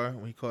JR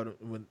when he called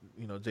him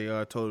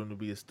JR told him to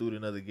be a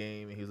student of the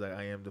game, and he was like,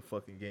 "I am the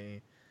fucking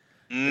game."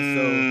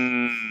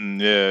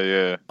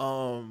 Yeah.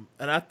 And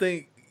I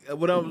think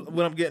what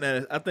I'm getting at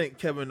is I think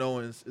Kevin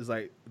Owens is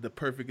like the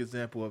perfect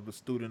example of a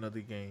student of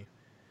the game.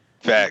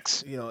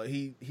 Facts.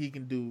 He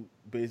can do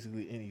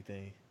basically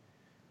anything.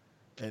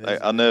 And like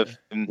I'll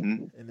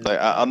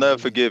never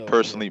forget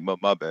personally.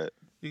 My bad.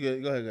 You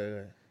go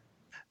ahead.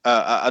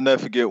 I'll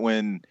never forget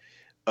when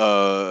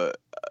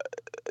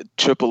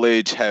Triple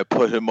H had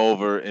put him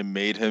over and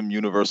made him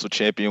Universal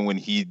Champion when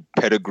he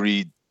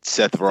pedigreed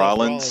Seth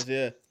Rollins.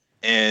 Yeah.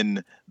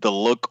 And the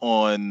look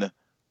on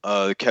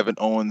Kevin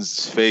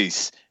Owens'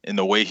 face and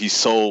the way he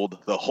sold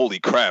the holy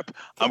crap,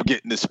 I'm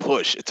getting this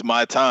push. It's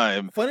my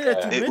time. Funny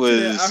that you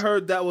mentioned it. I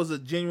heard that was a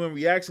genuine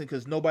reaction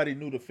because nobody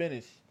knew the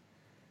finish.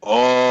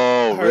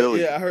 Oh,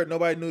 really? Yeah, I heard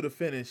nobody knew the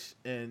finish,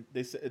 and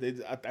they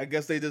said I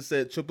guess they just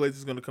said Triple H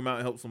is going to come out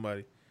and help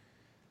somebody.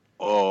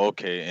 Oh,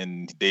 okay,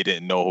 and they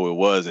didn't know who it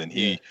was, and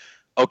he,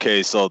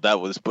 okay, so that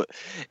was, but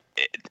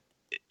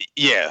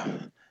yeah,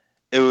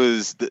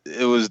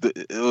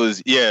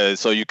 yeah.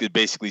 So you could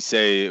basically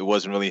say it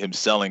wasn't really him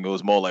selling. It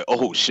was more like,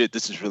 oh shit,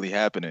 this is really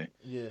happening.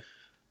 Yeah.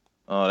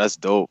 Oh, that's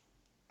dope.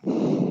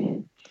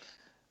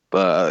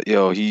 But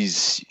yo,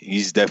 he's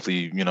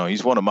definitely,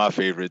 he's one of my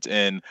favorites,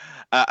 and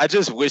I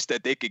just wish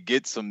that they could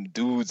get some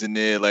dudes in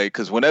there, like,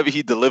 because whenever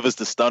he delivers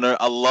the stunner,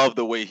 I love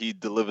the way he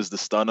delivers the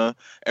stunner.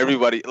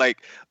 Everybody, like,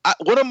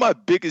 one of my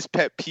biggest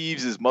pet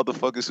peeves is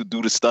motherfuckers who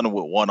do the stunner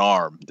with one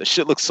arm. That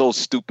shit looks so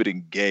stupid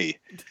and gay.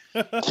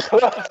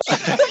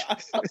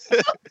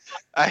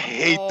 I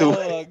hate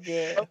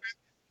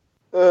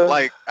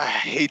like, I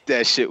hate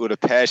that shit with a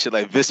passion.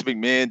 Like, Vince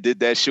McMahon did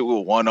that shit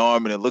with one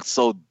arm, and it looked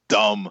so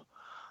dumb.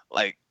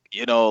 Like,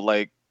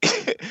 like,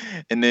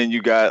 and then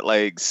you got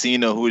like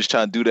Cena, who was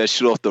trying to do that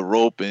shit off the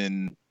rope,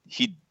 and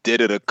he did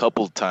it a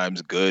couple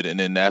times good, and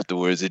then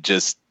afterwards it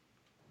just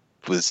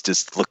was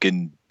just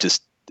looking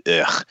just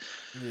ugh.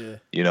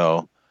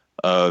 Yeah.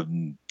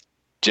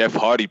 Jeff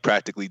Hardy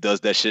practically does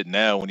that shit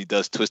now when he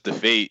does Twist of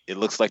Fate. It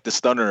looks like the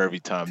stunner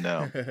every time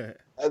now.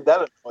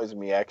 That annoys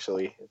me,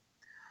 actually.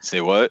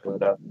 Say what?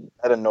 But,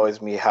 that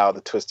annoys me how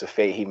the Twist of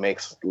Fate he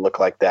makes look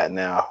like that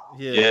now.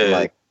 Yeah.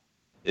 Like,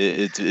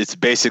 it's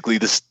basically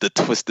the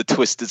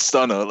twisted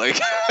stunner. Like,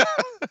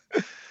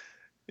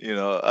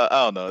 I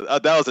don't know.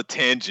 That was a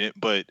tangent,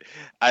 but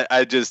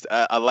I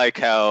like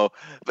how.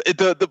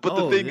 The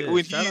thing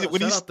when shout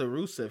out to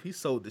Rusev, he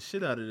sold the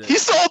shit out of that. He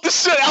sold the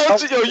shit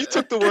out. Yo, you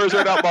took the words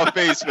right out my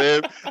face,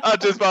 man. I was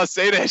just about to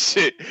say that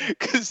shit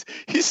because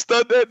he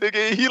stunned that nigga.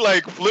 And he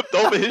like flipped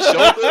over his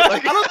shoulder.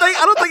 Like, I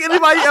don't think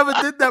anybody ever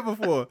did that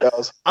before.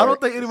 I don't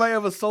think anybody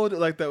ever sold it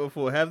like that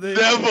before. Have they?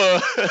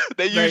 Never.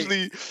 They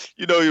usually,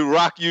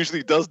 Rock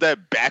usually does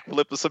that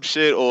backflip or some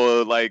shit,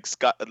 or like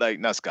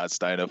not Scott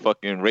Steiner,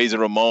 fucking Razor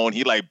Ramon.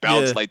 He like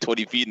bounced like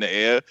 20 feet in the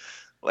air.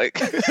 Like,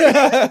 oh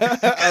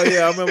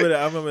yeah, I remember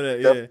that.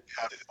 Yeah,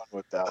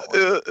 with that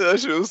one. That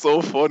shit was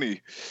so funny.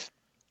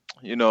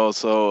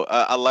 So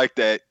I like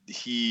that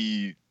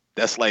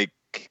that's like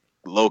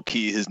low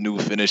key his new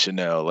finisher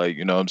now. Like,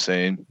 you know what I'm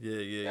saying?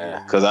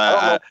 Yeah. Because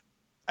I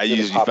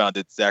usually found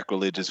it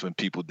sacrilegious when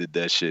people did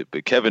that shit,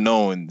 but Kevin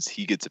Owens,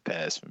 he gets a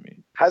pass for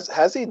me.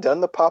 Has he done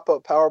the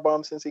pop-up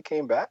powerbomb since he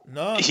came back?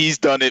 No, he's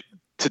done it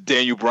to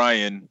Daniel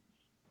Bryan.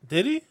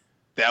 Did he?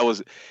 That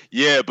was,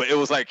 but it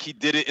was like he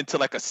did it into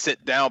like a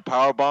sit down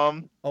power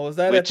bomb. Oh, was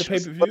that at the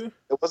pay-per-view?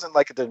 It wasn't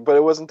like but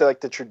it wasn't like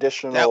the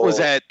traditional. That was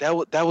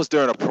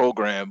during a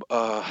program.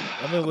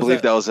 I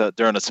believe that was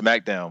during a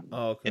SmackDown.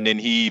 Oh, okay. And then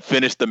he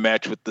finished the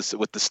match with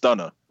the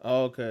stunner.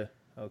 Oh, okay.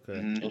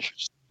 Mm-hmm.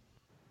 Interesting.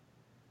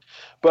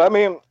 But I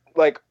mean,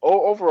 like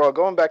overall,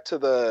 going back to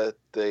the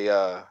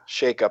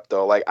shakeup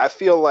though, like I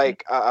feel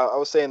like I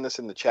was saying this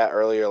in the chat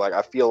earlier. Like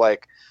I feel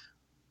like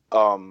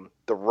the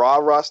Raw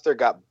roster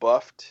got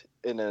buffed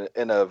in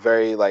a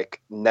very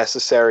like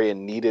necessary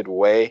and needed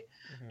way,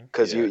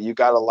 because you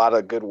got a lot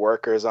of good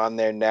workers on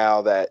there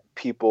now that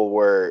people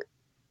were,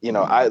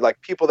 I like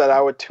people that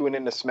I would tune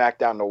into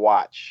SmackDown to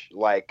watch,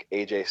 like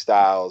AJ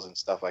Styles and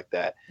stuff like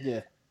that.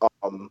 Yeah.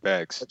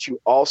 Facts. But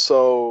you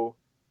also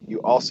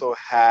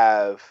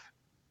have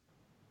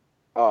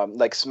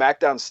like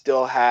SmackDown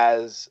still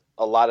has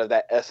a lot of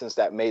that essence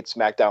that made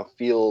SmackDown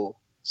feel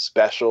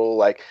special.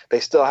 Like they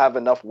still have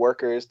enough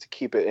workers to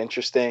keep it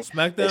interesting.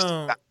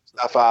 SmackDown.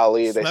 Mustafa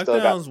Ali.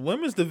 SmackDown's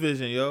women's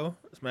division, yo.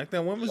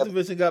 SmackDown women's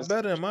division got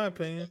better in my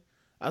opinion.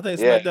 I think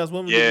SmackDown's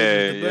women's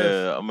division is the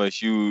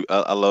best.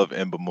 Yeah. I love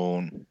Ember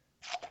Moon.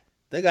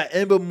 They got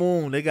Ember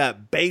Moon. They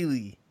got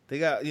Bayley. They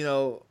got they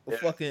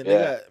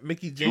got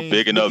Mickey James. You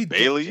bigging up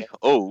Bayley?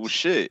 Oh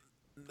shit.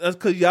 That's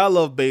because y'all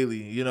love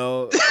Bayley,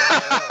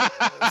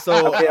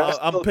 So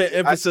I'm putting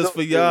emphasis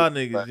for y'all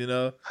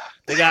niggas,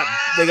 They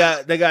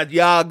got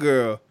y'all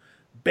girl,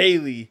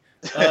 Bayley.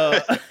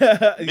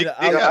 They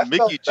got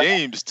Mickey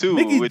James too.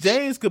 Mickey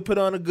James could put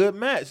on a good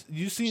match.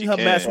 You seen her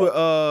match with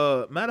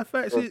matter of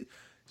fact,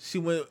 she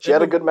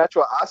had a good match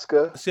with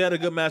Asuka. She had a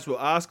good match with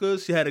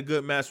Asuka. She had a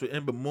good match with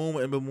Ember Moon.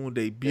 When Ember Moon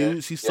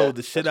debuted, she sold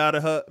the shit out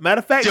of her. Matter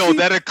of fact,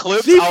 that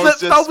eclipse. She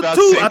flipped over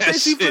two. I think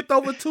she flipped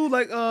over two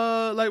like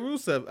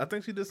Rusev. I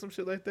think she did some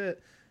shit like that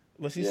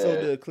when she sold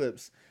the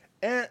eclipse.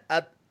 And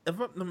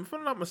if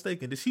I'm not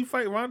mistaken, did she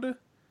fight Ronda?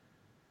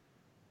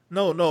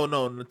 No.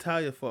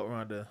 Natalya fought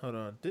Ronda. Hold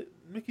on.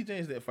 Mickey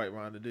James didn't fight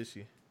Ronda, did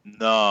she?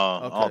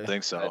 No, okay. I don't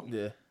think so.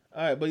 Yeah.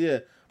 All right,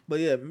 but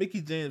yeah,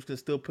 Mickey James can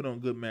still put on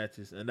good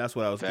matches, and that's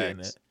what I was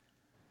getting at.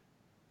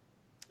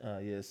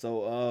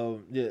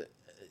 So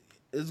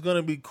it's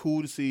gonna be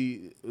cool to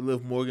see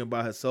Liv Morgan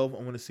by herself. I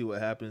want to see what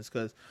happens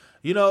because,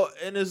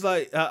 and it's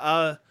like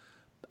I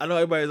know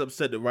everybody's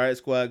upset the Riot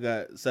Squad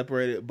got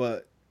separated,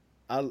 but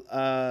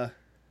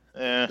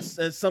in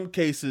some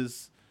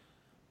cases,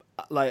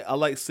 like I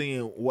like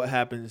seeing what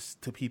happens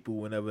to people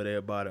whenever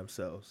they're by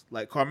themselves.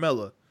 Like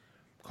Carmella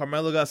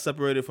got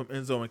separated from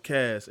Enzo and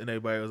Cass, and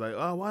everybody was like,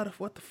 "Oh, what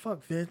the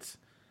fuck, Vince?"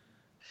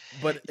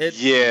 But it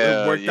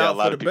worked out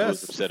for the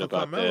best. Upset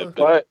about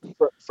that,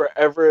 but for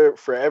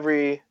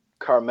every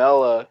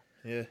Carmella,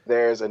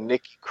 there's a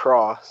Nikki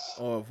Cross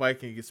or a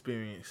Viking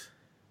experience.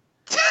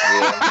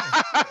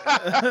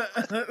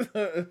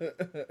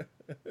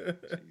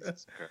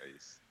 Jesus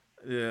Christ.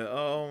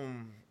 Yeah.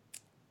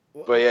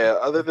 But yeah,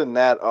 other than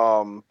that,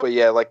 but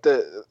yeah, like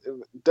the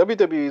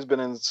WWE's been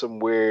in some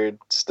weird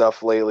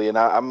stuff lately, and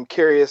I'm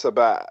curious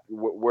about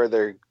where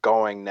they're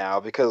going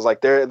now because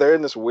like they're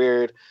in this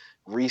weird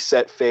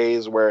reset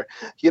phase where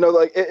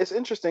like it's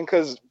interesting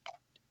because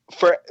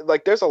for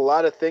like there's a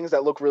lot of things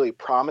that look really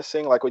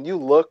promising. Like when you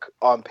look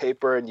on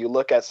paper and you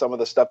look at some of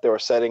the stuff they were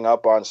setting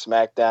up on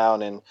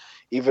SmackDown and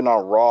even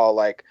on Raw,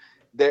 like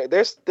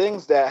there's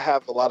things that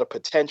have a lot of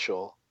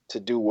potential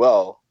to do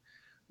well,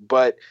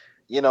 but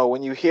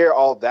when you hear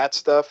all that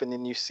stuff and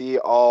then you see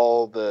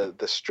all the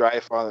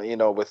strife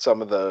on with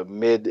some of the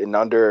mid and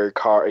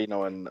undercard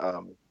and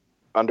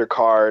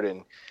undercard,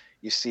 and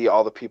you see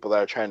all the people that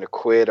are trying to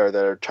quit or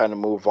that are trying to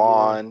move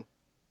on,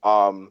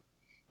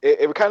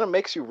 it kind of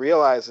makes you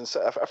realize. And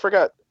so I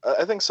forgot,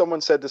 I think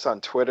someone said this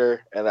on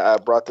Twitter and I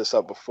brought this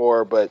up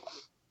before, but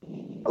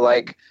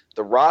like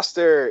the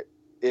roster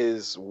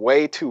is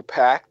way too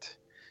packed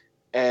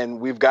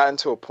and we've gotten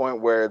to a point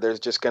where there's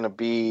just going to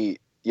be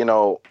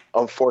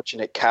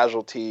unfortunate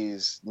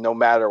casualties no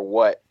matter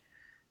what.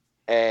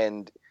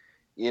 And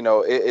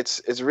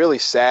it's really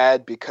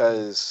sad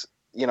because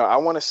I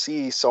want to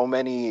see so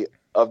many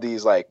of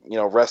these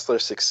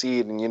wrestlers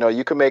succeed, and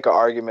you can make an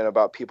argument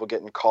about people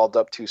getting called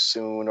up too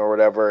soon or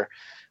whatever.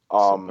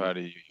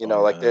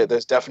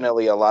 There's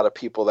definitely a lot of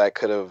people that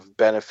could have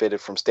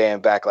benefited from staying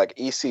back, like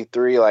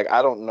EC3. Like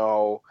I don't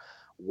know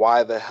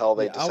why the hell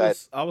they decided.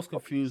 I was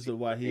confused of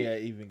why he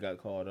had even got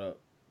called up.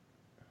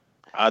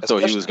 I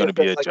thought he was going to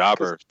be a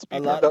jobber, to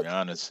be perfectly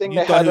honest.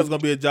 You thought he was going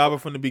to be a jobber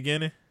from the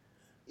beginning?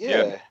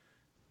 Yeah.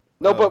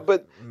 No,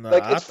 but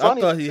it's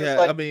funny. I thought he had.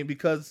 I mean,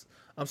 because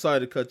I'm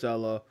sorry to cut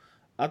y'all off.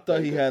 I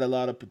thought he had a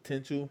lot of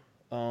potential.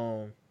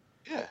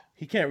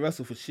 He can't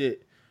wrestle for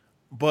shit,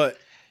 but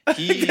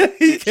he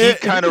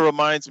kind of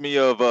reminds me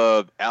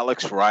of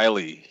Alex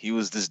Riley. He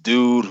was this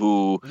dude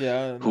who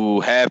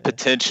had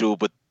potential,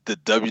 but the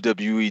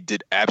WWE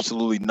did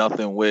absolutely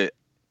nothing with,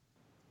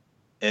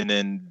 and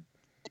then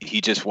he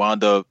just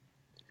wound up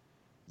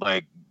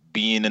like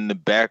being in the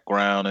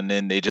background, and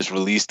then they just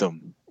released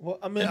him. Well,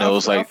 I mean, and it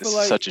was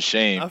such a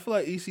shame. I feel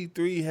like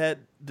EC3 had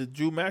the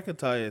Drew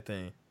McIntyre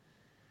thing.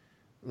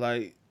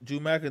 Like Drew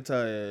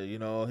McIntyre,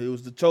 he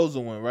was the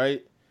chosen one,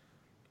 right?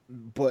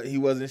 But he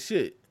wasn't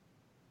shit.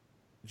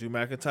 Drew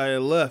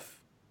McIntyre left,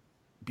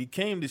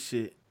 became the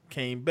shit,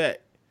 came back.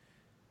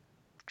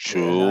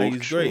 True, and now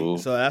he's great.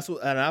 So that's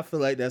what, and I feel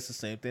like that's the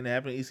same thing that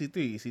happened to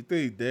EC3.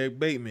 EC3, Derek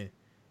Bateman,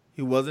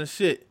 he wasn't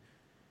shit.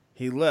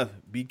 He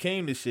left,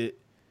 became the shit,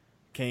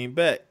 came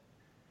back,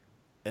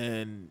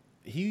 and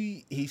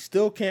he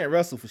still can't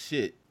wrestle for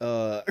shit.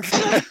 But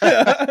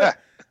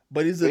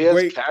he's a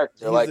great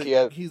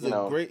character. He's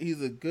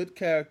a good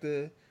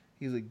character.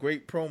 He's a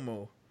great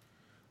promo.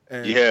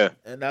 And,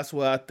 and that's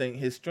what I think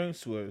his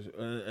strengths were.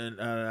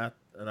 And I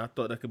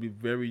thought that could be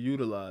very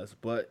utilized.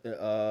 But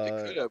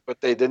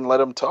but they didn't let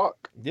him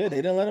talk. Yeah, they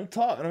didn't let him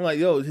talk. And I'm like,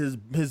 yo, his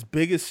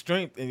biggest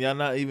strength, and y'all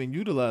not even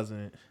utilizing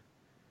it.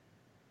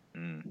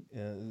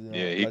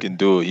 He can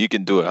do it. He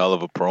can do a hell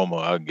of a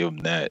promo. I'll give him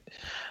that.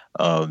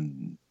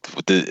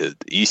 With the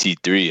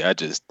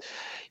EC3,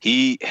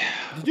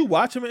 did you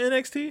watch him in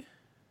NXT?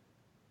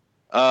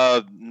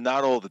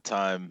 Not all the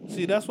time.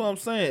 See, that's what I'm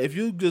saying. If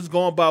you just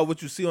going by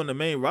what you see on the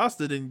main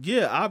roster, then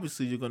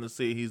obviously you're gonna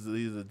say he's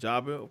a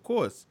jobber, of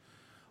course.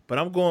 But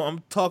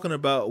I'm talking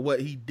about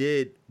what he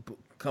did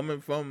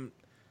coming from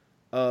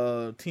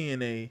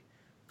TNA,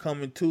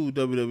 coming to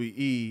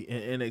WWE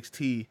and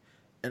NXT,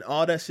 and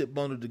all that shit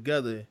bundled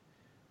together.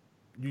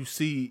 You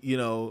see,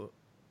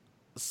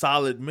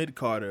 solid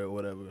mid-carder or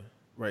whatever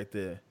right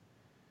there.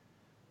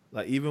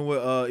 Like even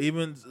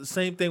with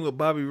same thing with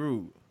Bobby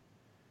Roode.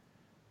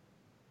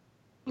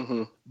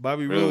 Mm-hmm.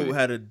 Bobby Roode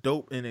had a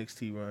dope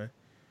NXT run.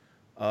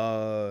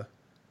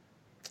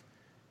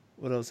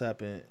 What else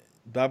happened?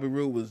 Bobby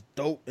Roode was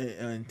dope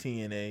in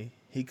TNA.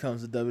 He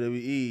comes to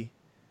WWE.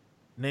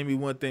 Name me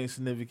one thing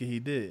significant he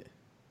did.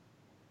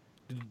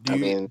 Do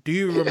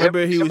you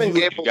remember he was?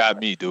 You got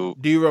me,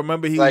 dude. Do you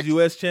remember he was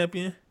U.S.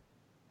 champion?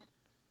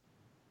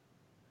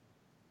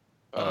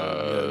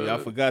 Y'all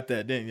forgot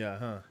that, didn't y'all?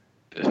 Huh?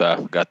 I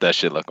forgot that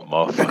shit like a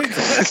motherfucker.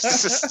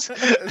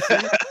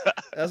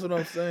 That's what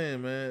I'm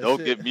saying, man.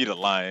 Don't get me to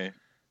lying.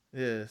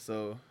 Yeah,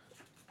 so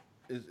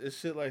it's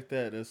shit like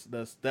that.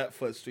 That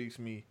frustrates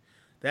me.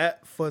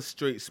 That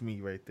frustrates me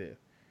right there.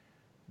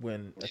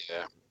 When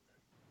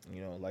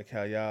like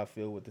how y'all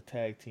feel with the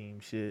tag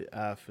team shit,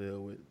 I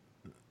feel with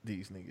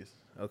these niggas.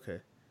 Okay.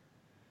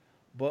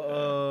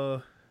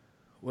 But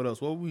what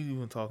else? What were we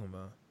even talking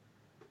about?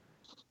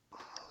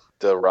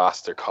 The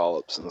roster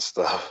call-ups and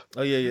stuff.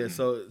 Oh yeah.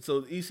 So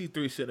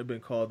EC3 shouldn't have been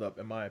called up,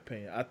 in my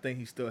opinion. I think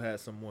he still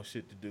has some more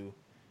shit to do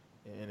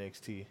in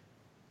NXT.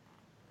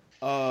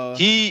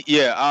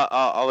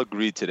 I'll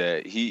agree to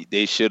that.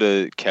 They should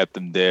have kept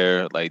him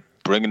there, like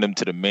bringing him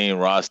to the main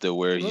roster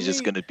where he's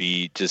just gonna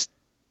be just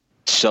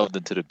shoved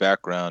into the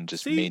background.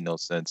 Just made no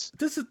sense.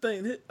 This is the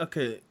thing.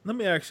 Okay, let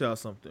me ask y'all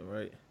something,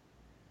 right?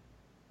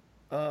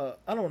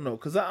 I don't know,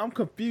 cause I'm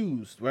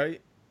confused,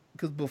 right?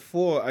 Cause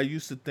before I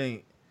used to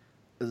think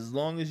as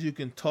long as you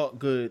can talk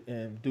good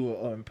and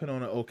and put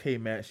on an okay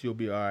match, you'll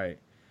be all right.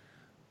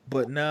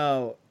 But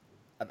now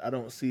I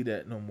don't see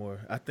that no more.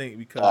 I think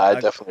because I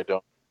definitely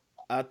don't.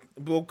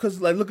 well,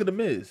 cause like look at the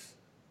Miz.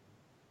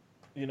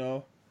 You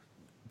know,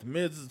 the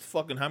Miz is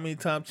fucking how many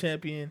time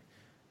champion,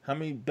 how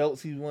many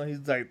belts he's won.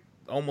 He's like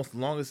almost the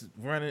longest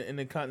running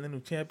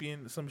Intercontinental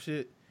champion or some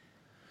shit.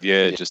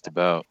 Yeah, Yeah. just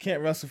about.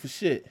 Can't wrestle for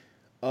shit.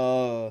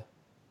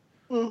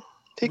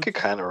 He could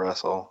kind of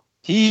wrestle.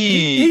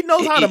 He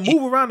knows how to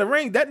move around the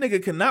ring. That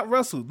nigga cannot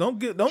wrestle.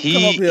 Don't come up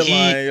here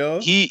lying, yo.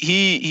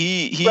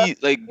 He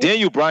like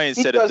Daniel Bryan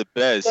said it the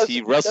best.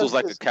 He wrestles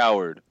like a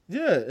coward.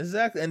 Yeah,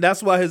 exactly. And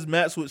that's why his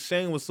match with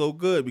Shane was so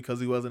good,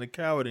 because he wasn't a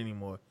coward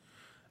anymore.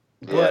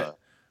 But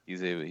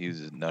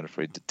he's not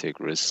afraid to take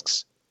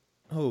risks.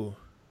 Who?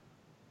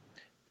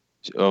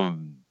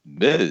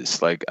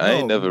 Miz. Like I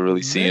ain't never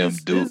really seen him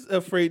do. Miz is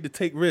afraid to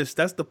take risks.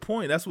 That's the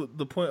point. That's what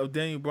the point of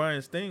Daniel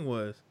Bryan's thing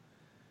was.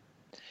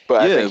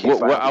 But yeah,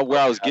 where I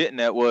was getting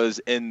at was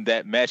in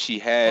that match he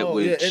had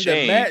with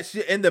Shane.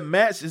 The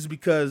match is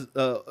because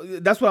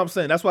that's what I'm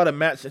saying. That's why the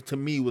match to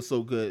me was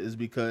so good, is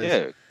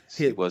because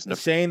he wasn't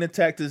Shane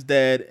attacked his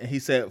dad and he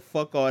said,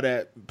 "Fuck all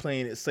that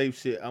playing it safe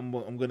shit. I'm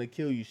gonna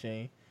kill you,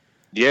 Shane."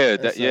 Yeah,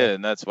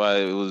 and that's why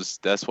it was.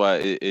 That's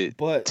why it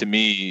to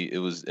me it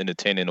was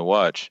entertaining to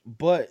watch.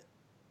 But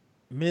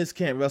Miz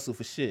can't wrestle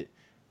for shit.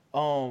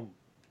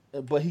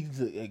 But he's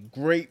a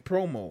great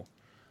promo.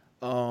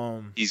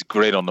 He's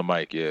great on the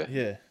mic, yeah.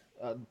 Yeah.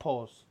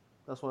 Pause.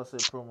 That's why I said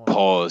promo.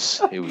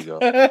 Pause. Here we go.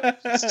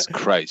 Jesus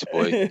Christ,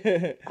 boy.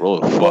 Grow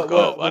the fuck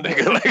up, my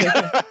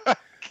nigga.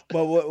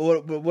 But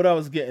what I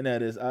was getting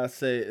at is I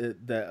say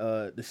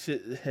that the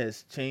shit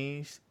has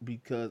changed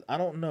because I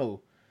don't know,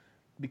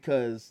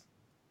 because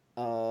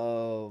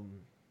Apollo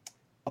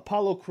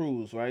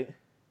Crews, right?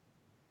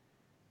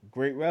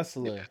 Great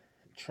wrestler,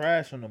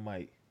 trash on the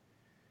mic,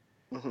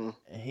 and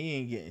he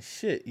ain't getting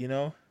shit, you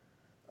know.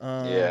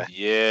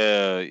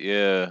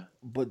 Yeah.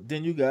 But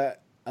then you got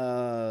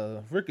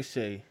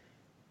Ricochet,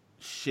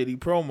 shitty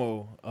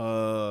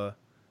promo.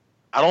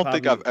 I don't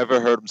think I've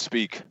ever heard him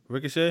speak.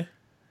 Ricochet.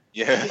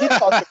 Yeah, he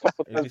talks a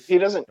couple times. He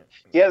doesn't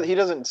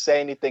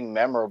say anything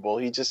memorable.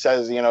 He just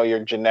says, your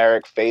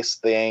generic face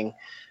thing,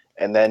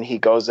 and then he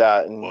goes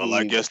out and. Well,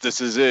 I guess this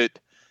is it.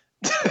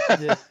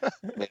 Yeah.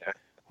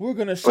 We're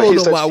gonna show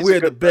them why we're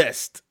the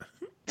best.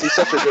 He's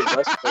such a good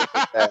wrestler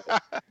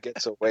that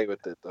gets away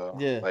with it, though.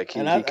 Yeah, like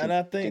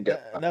I think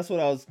that's what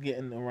I was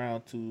getting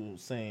around to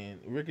saying.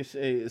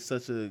 Ricochet is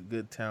such a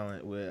good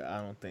talent where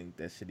I don't think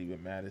that shit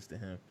even matters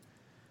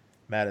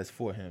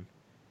for him.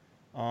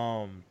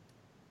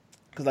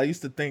 Because I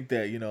used to think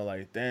that,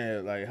 like,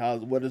 damn, like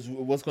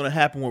what's gonna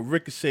happen with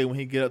Ricochet when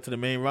he get up to the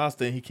main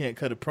roster and he can't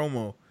cut a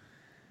promo?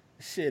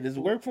 Shit, it's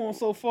worked for him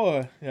so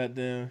far.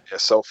 Goddamn. Yeah,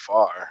 so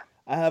far.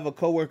 I have a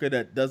coworker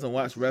that doesn't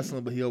watch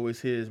wrestling, but he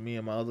always hears me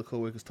and my other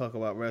coworkers talk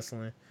about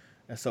wrestling.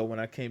 And so when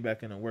I came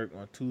back into work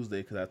on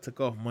Tuesday, because I took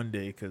off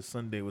Monday because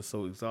Sunday was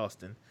so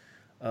exhausting.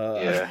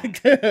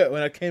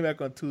 When I came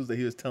back on Tuesday,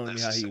 he was telling me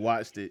how he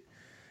watched it,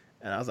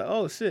 and I was like,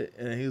 "Oh shit!"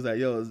 And he was like,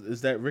 "Yo,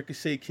 is that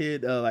Ricochet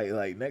kid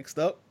like next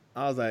up?"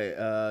 I was like,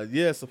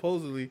 "Yeah,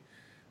 supposedly."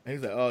 And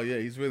he's like, "Oh yeah,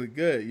 he's really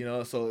good."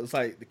 So it's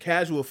like the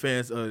casual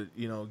fans are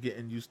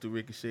getting used to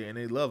Ricochet and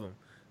they love him.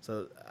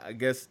 So I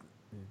guess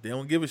they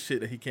don't give a shit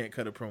that he can't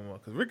cut a promo,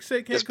 because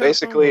Ricochet can't. It's cut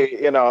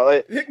basically, a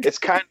promo. It's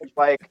kind of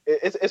like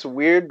it's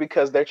weird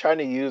because they're trying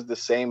to use the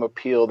same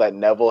appeal that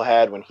Neville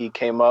had when he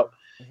came up,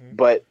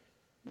 but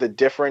the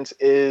difference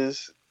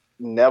is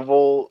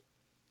Neville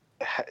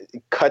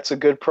cuts a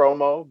good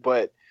promo,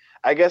 but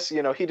I guess he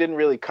didn't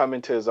really come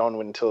into his own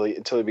until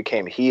he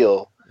became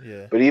heel.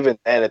 Yeah. But even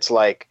then, it's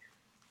like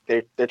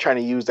they're trying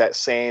to use that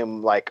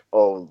same like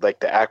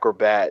the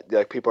acrobat.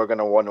 Like people are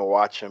gonna want to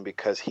watch him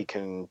because he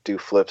can do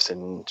flips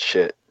and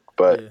shit.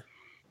 But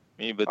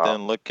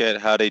then look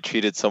at how they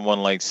treated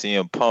someone like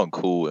CM Punk,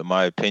 who, in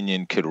my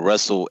opinion, could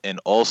wrestle and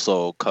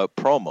also cut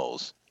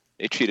promos.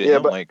 They treated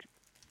him like.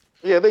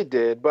 Yeah, they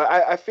did. But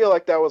I feel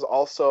like that was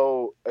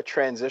also a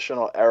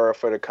transitional era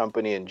for the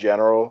company in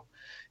general.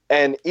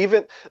 And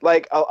even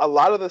like a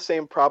lot of the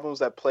same problems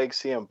that plague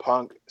CM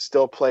Punk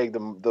still plague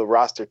the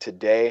roster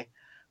today.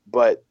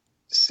 But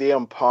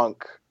CM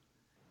Punk,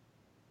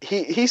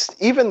 he's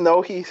even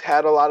though he's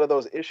had a lot of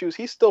those issues,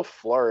 he still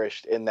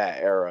flourished in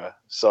that era.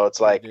 So it's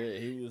like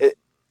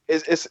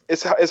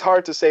it's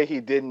hard to say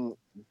he didn't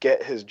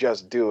get his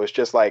just due. It's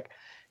just like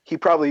he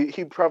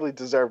probably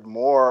deserved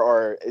more,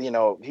 or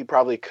he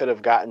probably could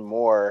have gotten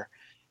more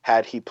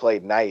had he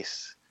played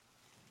nice.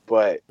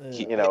 But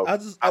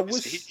I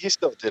wish he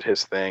still did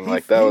his thing. He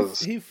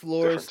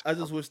flourished. I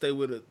just wish they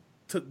would have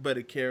took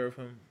better care of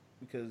him,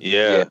 because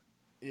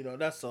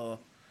that's all.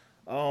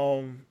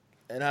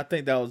 And I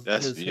think that's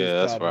his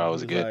that's problem. where I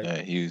was getting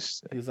at.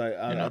 He's like,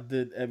 I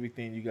did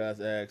everything you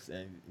guys asked,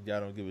 and y'all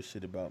don't give a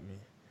shit about me.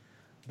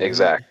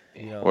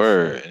 Exactly.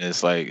 Word. And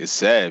it's like, it's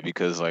sad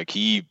because like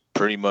he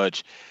pretty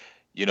much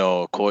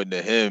according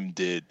to him,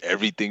 did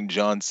everything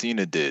John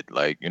Cena did.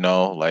 Like,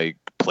 like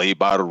played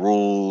by the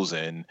rules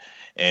and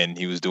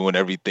he was doing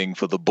everything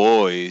for the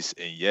boys,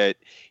 and yet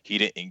he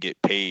didn't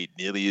get paid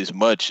nearly as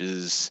much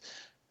as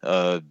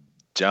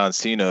John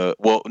Cena.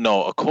 Well,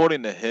 no,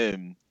 according to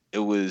him, it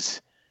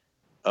was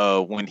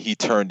when he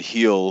turned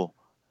heel,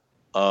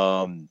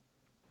 and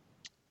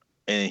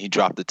he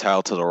dropped the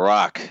title to The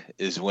Rock,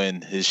 is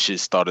when his shit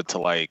started to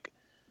like,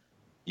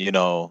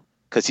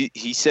 because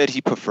he said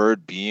he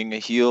preferred being a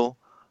heel,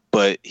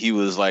 but he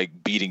was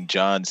like beating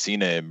John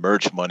Cena in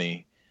merch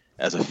money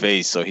as a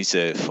face. So he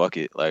said, "Fuck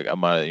it, like I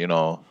might,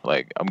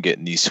 like I'm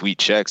getting these sweet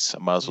checks. I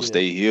might as well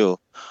stay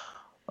heel."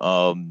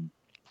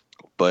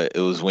 But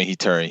it was when he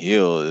turned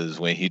heel is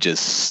when he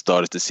just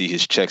started to see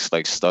his checks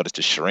like started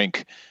to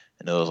shrink,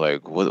 and it was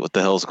like, what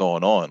the hell's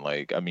going on?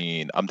 Like, I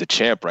mean, I'm the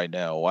champ right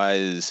now. Why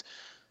is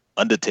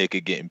Undertaker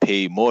getting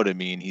paid more than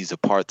me, and he's a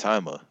part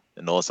timer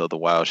and all this other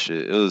wild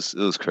shit? It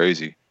was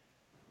crazy.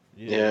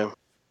 Yeah.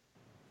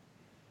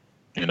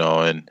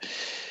 And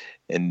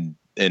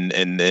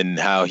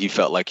how he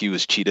felt like he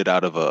was cheated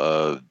out of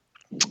a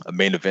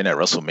main event at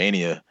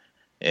WrestleMania,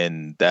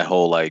 and that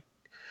whole like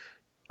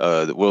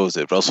what was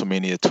it,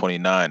 WrestleMania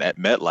 29 at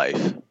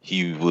MetLife.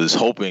 He was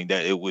hoping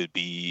that it would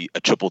be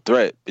a triple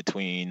threat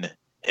between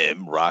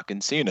him, Rock,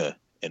 and Cena,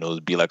 and it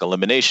would be like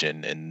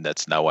elimination, and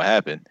that's not what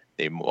happened.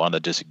 They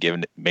wanted just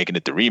making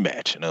it the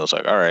rematch, and it was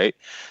like, all right.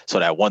 So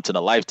that once in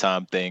a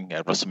lifetime thing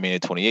at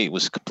WrestleMania 28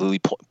 was completely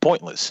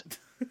pointless.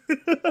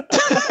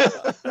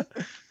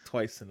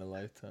 Twice in a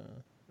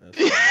lifetime.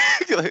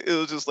 It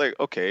was just like,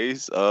 okay,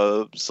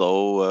 so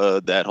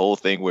that whole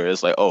thing where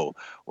it's like, oh,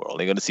 we're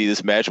only going to see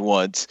this match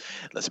once.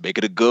 Let's make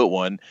it a good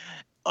one.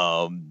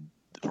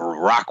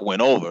 Rock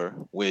went over,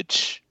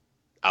 which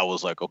I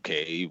was like,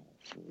 okay,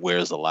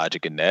 where's the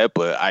logic in that?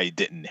 But I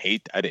didn't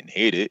hate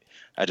it.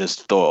 I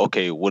just thought,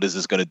 okay, what is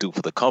this going to do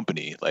for the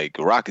company? Like,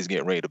 Rock is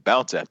getting ready to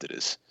bounce after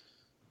this.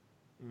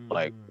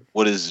 Like,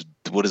 what is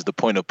the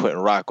point of putting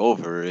Rock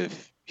over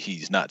if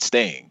he's not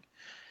staying?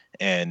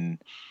 And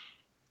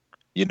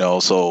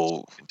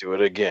so do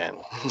it again.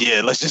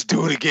 Yeah, let's just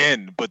do it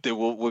again. But then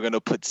we're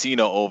gonna put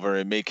Cena over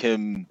and make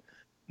him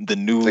the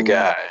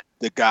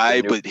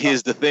guy. But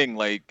here's the thing: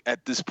 like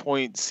at this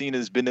point,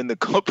 Cena's been in the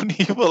company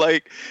for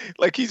like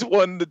he's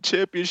won the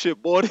championship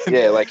more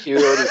than like he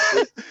already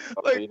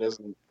like he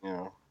doesn't,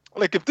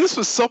 Like if this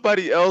was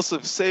somebody else,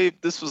 if say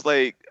this was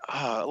like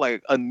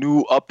a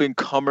new up and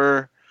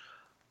comer,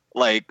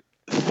 like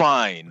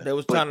fine. They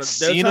was trying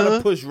to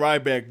push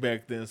Ryback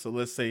back then, so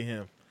let's say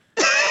him.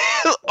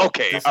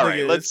 Okay, all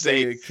right. Let's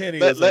say Kenny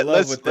was in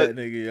love with that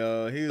nigga,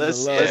 yo. He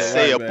was in love. Let's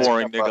say a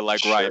boring nigga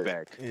like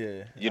Ryback.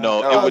 Yeah,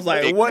 it would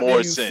make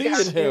more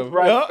sense. Him?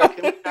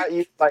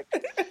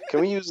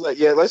 Can we use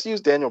let's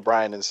use Daniel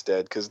Bryan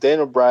instead, because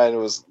Daniel Bryan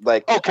was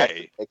like makes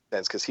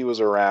sense because he was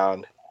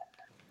around.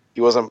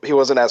 He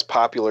wasn't as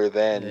popular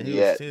then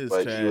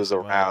but he was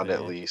around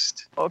at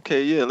least.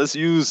 Okay, yeah. Let's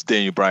use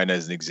Daniel Bryan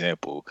as an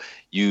example.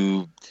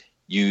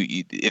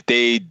 If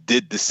they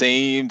did the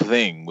same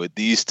thing with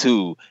these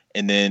two,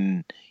 and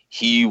then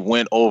he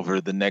went over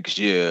the next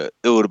year,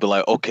 it would have been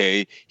like,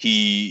 okay,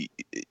 he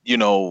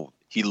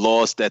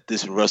lost at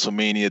this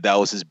WrestleMania. That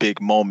was his big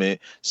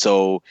moment.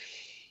 So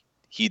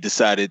he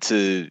decided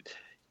to,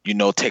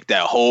 take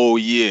that whole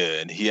year,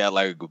 and he had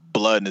like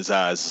blood in his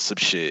eyes or some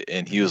shit.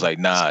 And he was like,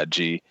 nah,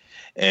 G,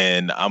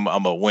 and I'm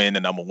gonna win,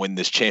 and I'm gonna win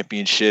this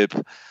championship.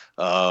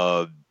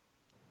 And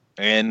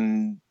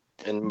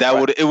that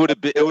would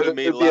have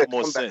made a lot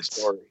more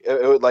sense.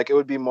 It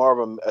would be more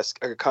of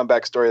a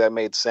comeback story that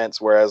made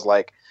sense. Whereas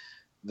like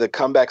the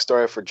comeback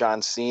story for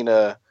John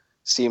Cena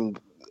seemed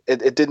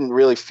it didn't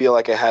really feel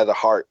like it had a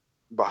heart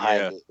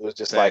behind it. It was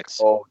just like,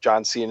 oh,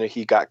 John Cena,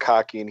 he got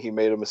cocky and he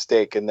made a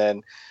mistake, and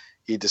then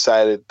he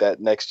decided that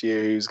next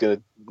year he was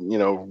gonna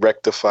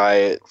rectify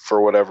it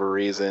for whatever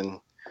reason.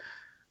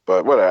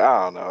 But whatever,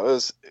 I don't know.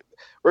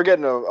 We're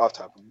getting off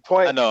topic.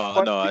 I know.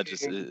 I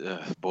just,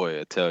 boy,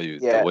 I tell you,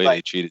 the way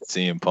they treated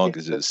CM Punk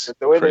is just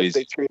the way crazy. That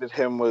they treated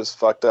him was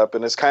fucked up,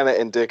 and it's kind of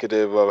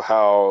indicative of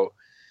how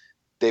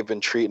they've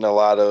been treating a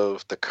lot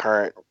of the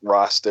current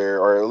roster,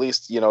 or at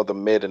least the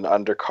mid and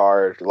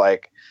undercard.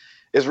 Like,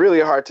 it's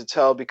really hard to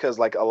tell because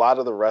like a lot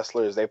of the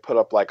wrestlers, they put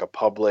up like a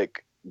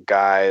public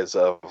guise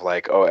of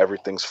like, oh,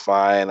 everything's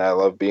fine, I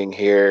love being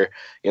here.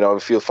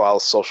 If you follow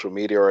social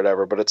media or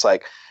whatever, but it's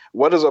like,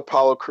 what does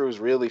Apollo Crews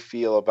really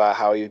feel about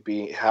how he's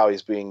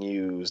being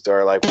used,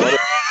 or like what?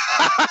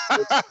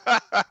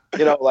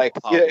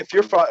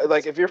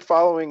 If you're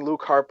following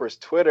Luke Harper's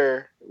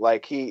Twitter,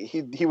 like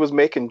he was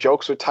making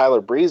jokes with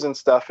Tyler Breeze and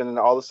stuff, and then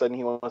all of a sudden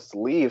he wants to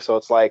leave. So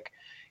it's like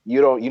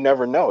you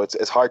never know.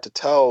 It's hard to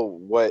tell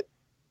what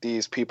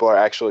these people are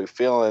actually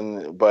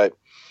feeling, but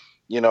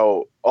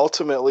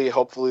ultimately,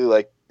 hopefully,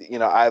 like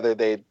either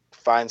they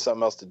find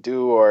something else to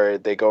do or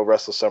they go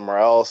wrestle somewhere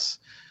else.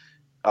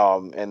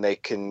 And they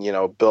can,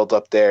 build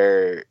up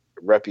their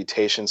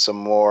reputation some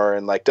more.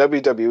 And like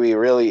WWE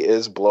really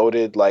is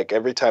bloated. Like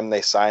every time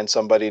they sign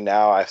somebody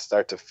now, I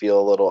start to feel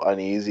a little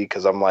uneasy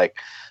because I'm like,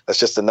 that's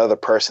just another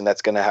person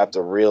that's going to have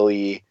to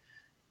really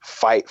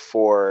fight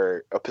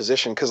for a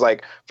position. Because,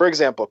 like, for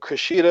example,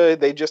 Kushida,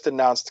 they just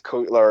announced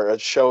or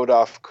showed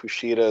off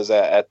Kushida's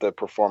at the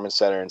Performance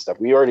Center and stuff.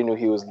 We already knew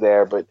he was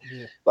there, but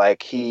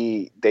like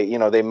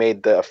they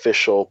made the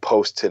official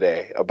post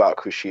today about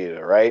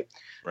Kushida, right?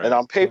 Right. And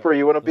on paper,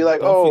 you want to be like,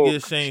 don't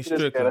forget Shane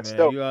Strickland,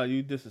 man.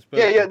 You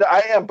disrespectful. Yeah,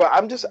 I am, but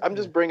I'm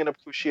just bringing up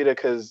Kushida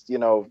because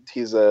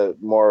he's a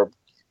more.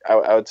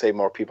 I would say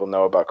more people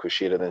know about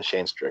Kushida than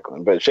Shane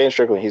Strickland, but Shane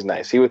Strickland, he's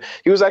nice. He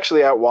was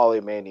actually at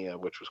Wally Mania,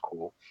 which was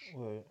cool.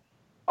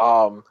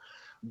 Right.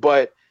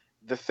 But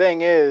the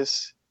thing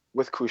is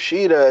with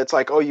Kushida, it's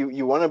like, oh,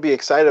 you want to be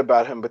excited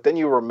about him, but then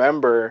you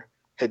remember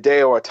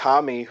Hideo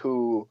Itami,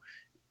 who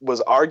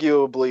was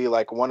arguably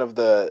like one of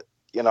the,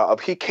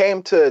 he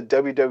came to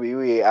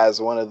WWE as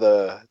one of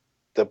the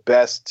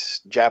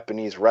best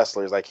Japanese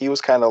wrestlers. Like, he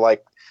was kind of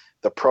like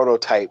the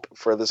prototype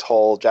for this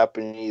whole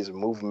Japanese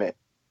movement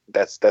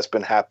that's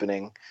been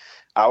happening,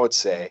 I would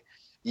say.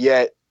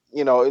 Yet,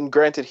 and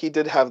granted, he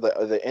did have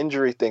the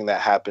injury thing that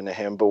happened to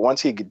him, but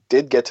once he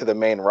did get to the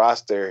main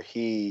roster,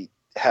 he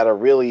had a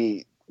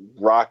really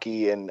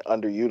rocky and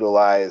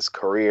underutilized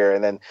career.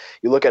 And then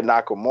you look at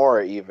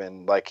Nakamura,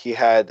 even, like, he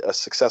had a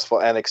successful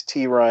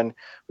NXT run.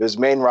 His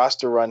main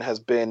roster run has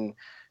been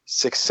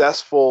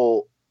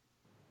successful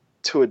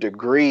to a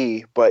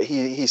degree, but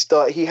he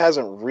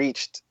hasn't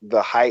reached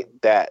the height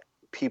that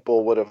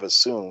people would have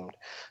assumed.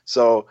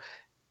 So,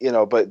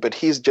 but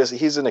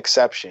he's an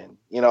exception.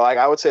 Like,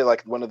 I would say,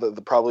 like, one of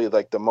the probably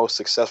like the most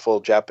successful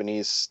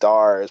Japanese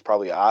star is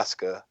probably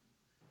Asuka.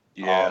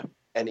 Yeah.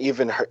 And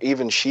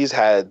even she's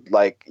had,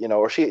 like,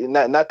 or she,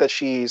 not that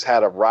she's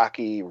had a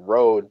rocky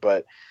road,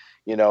 but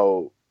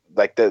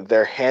like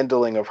their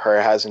handling of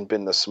her hasn't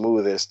been the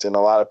smoothest, and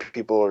a lot of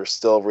people are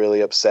still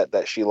really upset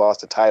that she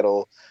lost the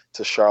title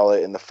to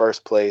Charlotte in the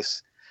first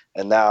place,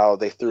 and now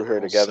they threw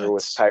her together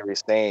with Kairi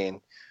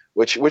Sane,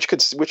 which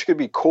could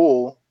be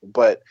cool,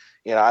 but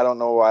I don't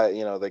know why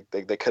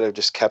they could have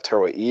just kept her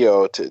with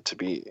Io to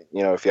be,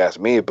 if you ask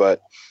me,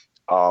 but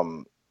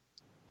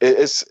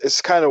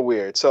it's kind of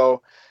weird.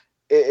 So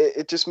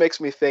it just makes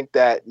me think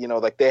that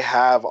like they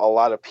have a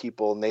lot of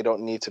people and they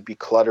don't need to be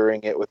cluttering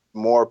it with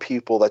more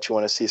people that you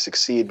want to see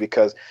succeed,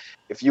 because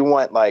if you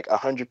want like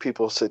 100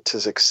 people to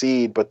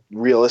succeed but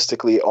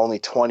realistically only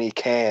 20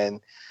 can,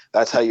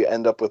 that's how you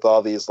end up with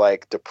all these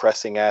like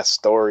depressing ass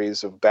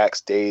stories of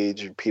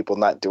backstage and people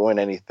not doing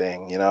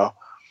anything,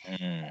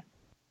 Mm-hmm.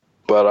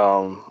 But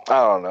I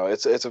don't know.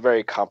 It's a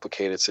very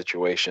complicated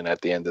situation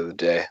at the end of the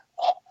day.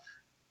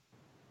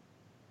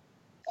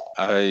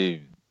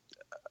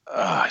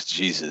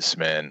 Jesus,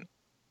 man.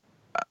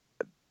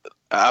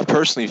 I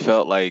personally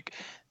felt like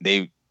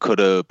they could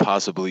have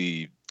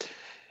possibly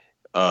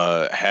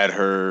had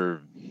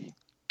her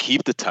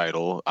keep the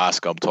title,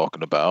 Asuka I'm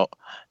talking about,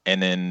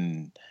 and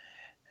then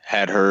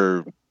had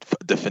her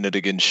defend it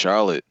against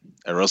Charlotte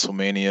at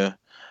WrestleMania.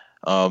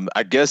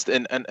 I guess,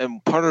 and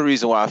part of the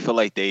reason why I feel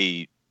like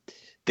they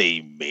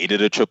made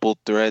it a triple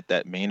threat,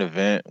 that main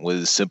event,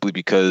 was simply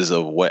because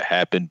of what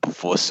happened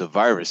before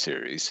Survivor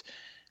Series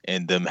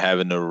and them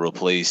having to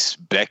replace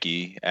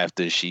Becky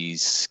after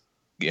she's,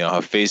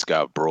 her face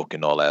got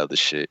broken, all that other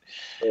shit.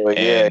 Oh,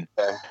 yeah.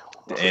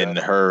 And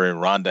her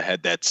and Ronda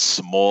had that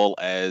small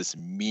as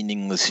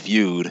meaningless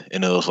feud,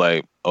 and it was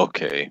like,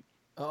 okay.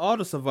 All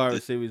the Survivor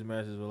Series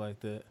matches were like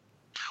that.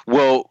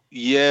 Well,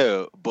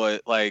 yeah,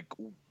 but like,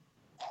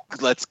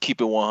 let's keep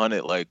it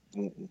 100. Like,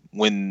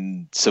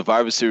 when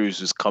Survivor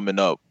Series was coming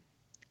up,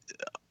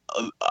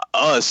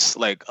 us,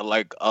 like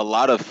a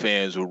lot of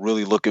fans were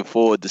really looking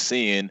forward to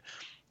seeing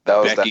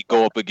Becky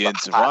go up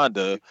against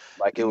Ronda.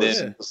 Like, it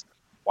was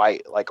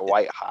white, like a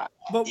white hot.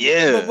 But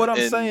what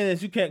I'm saying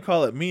is, you can't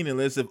call it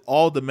meaningless if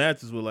all the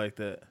matches were like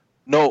that.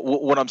 No,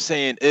 what I'm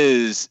saying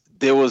is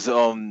there was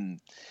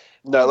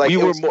no, like,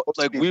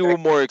 we were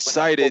more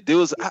excited. There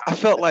was, I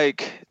felt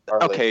like,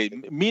 okay,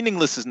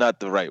 meaningless is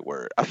not the right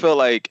word. I felt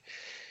like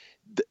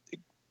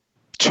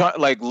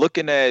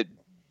looking at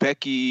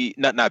Becky,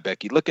 not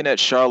Becky, looking at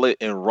Charlotte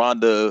and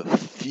Ronda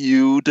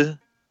feud,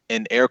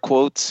 in air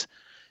quotes,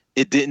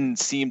 it didn't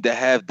seem to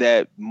have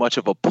that much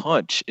of a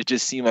punch. It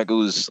just seemed like it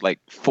was like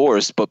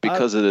forced, but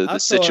because of the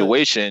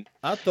situation.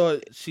 I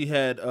thought she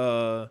had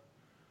I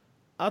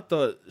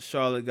thought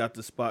Charlotte got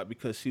the spot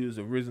because she was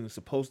originally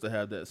supposed to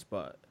have that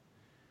spot.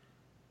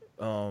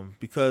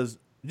 Because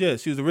she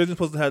was originally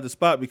supposed to have the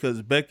spot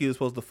because Becky was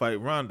supposed to fight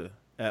Ronda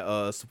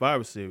at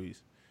Survivor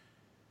Series.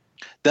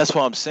 That's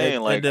what I'm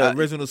saying. And the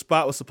original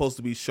spot was supposed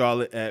to be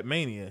Charlotte at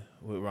Mania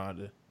with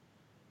Ronda.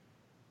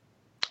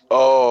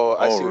 Oh,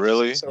 I see.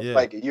 Really? So, yeah.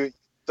 Like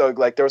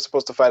they were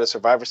supposed to fight a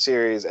Survivor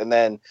Series, and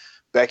then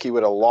Becky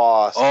would have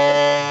lost.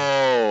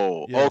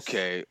 Oh,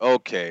 yes.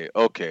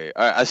 Okay.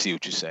 I see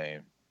what you're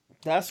saying.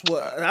 That's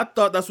what I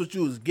thought. That's what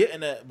you was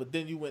getting at, but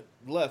then you went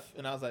left,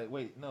 and I was like,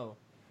 wait, no.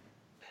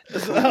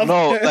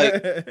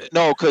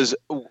 No, because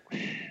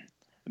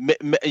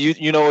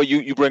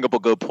you bring up a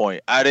good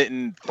point. I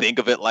didn't think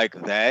of it like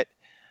that,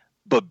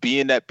 but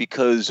being that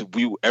because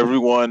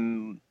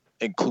everyone,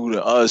 including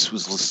us,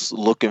 was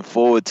looking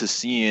forward to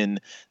seeing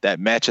that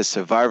match at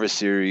Survivor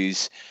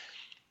Series,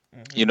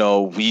 you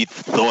know, we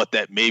thought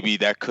that maybe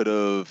that could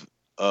have.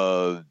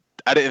 I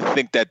didn't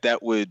think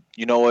that would.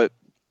 You know what?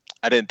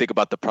 I didn't think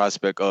about the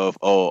prospect of,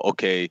 oh,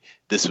 okay,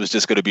 this was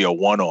just going to be a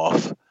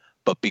one-off,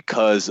 but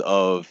because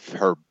of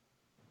her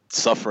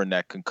suffering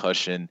that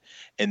concussion,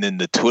 and then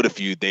the Twitter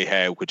feud they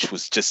had, which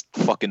was just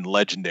fucking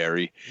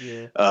legendary.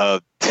 Yeah.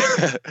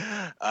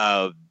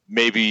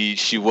 Maybe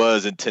she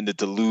was intended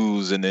to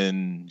lose, and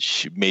then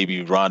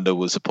maybe Ronda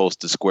was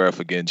supposed to square off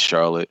against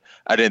Charlotte.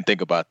 I didn't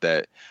think about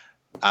that.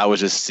 I was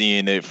just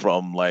seeing it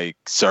from like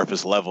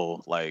surface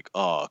level, like,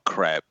 oh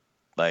crap,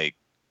 like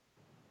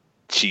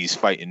she's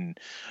fighting,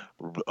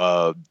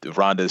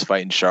 Ronda is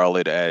fighting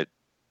Charlotte at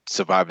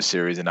Survivor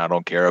Series, and I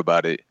don't care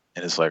about it.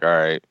 And it's like, all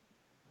right,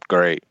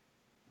 great.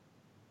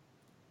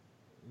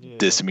 Yeah.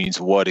 This means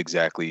what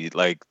exactly?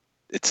 Like,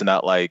 it's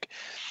not like,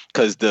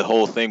 because the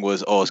whole thing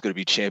was, oh, it's going to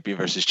be champion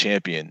versus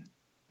champion.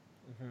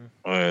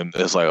 And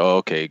it's like, oh,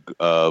 okay,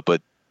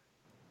 but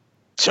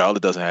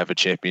Charlotte doesn't have a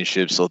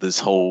championship, so this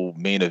whole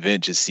main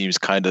event just seems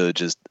kind of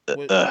just.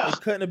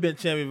 It couldn't have been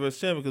champion versus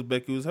champion because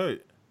Becky was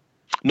hurt.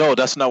 No,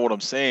 that's not what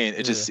I'm saying.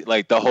 It just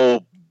like the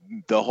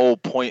whole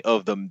point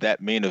of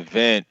that main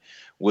event,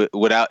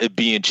 without it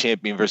being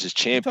champion versus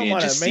champion,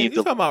 just seemed.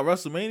 You talking about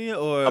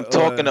WrestleMania or? I'm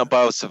talking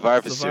about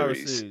Survivor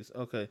Series.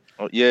 Okay.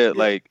 Yeah,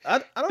 like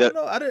I don't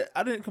know.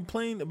 I didn't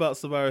complain about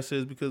Survivor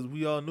Series because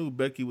we all knew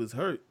Becky was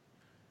hurt,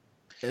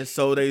 and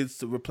so they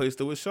replaced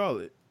her with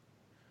Charlotte.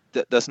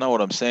 That's not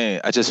what I'm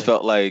saying. I just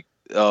felt like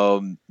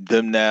them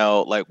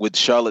now, like with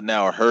Charlotte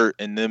now hurt,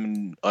 and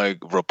them like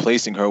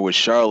replacing her with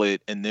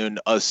Charlotte, and then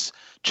us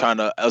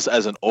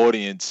as an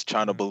audience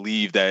trying to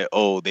believe that,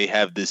 oh, they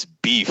have this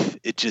beef.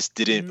 It just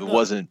didn't. It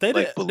wasn't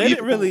believable. They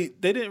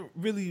didn't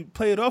really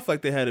play it off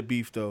like they had a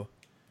beef though.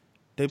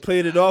 They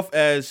played it off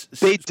as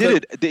they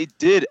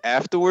did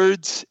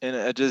afterwards, and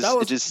it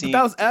just seemed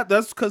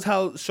that's because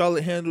how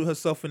Charlotte handled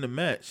herself in the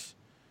match.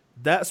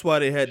 That's why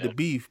they had the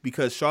beef,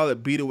 because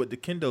Charlotte beat her with the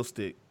kendo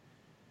stick.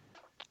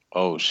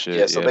 Oh shit!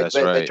 Yeah, so that's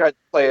right. They tried to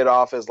play it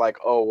off as like,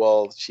 oh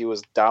well, she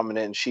was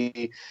dominant, and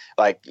she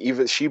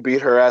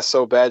beat her ass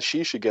so bad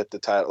she should get the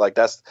title. Like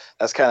that's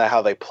kind of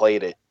how they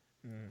played it.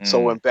 So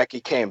when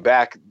Becky came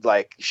back,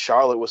 like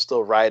Charlotte was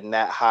still riding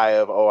that high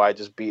of, oh, I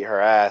just beat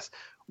her ass.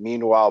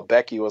 Meanwhile,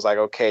 Becky was like,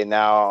 okay,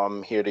 now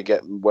I'm here to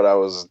get what I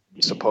was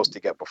supposed to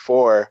get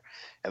before,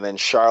 and then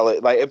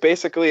Charlotte, like it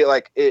basically,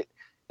 like it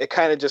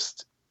kind of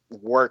just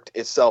worked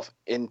itself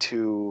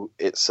into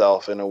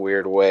itself in a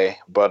weird way.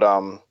 But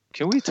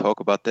can we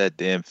talk about that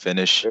damn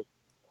finish?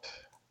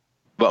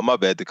 But my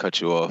bad to cut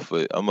you off,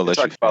 but I'm gonna let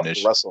you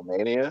finish. About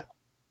WrestleMania.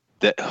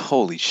 That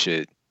holy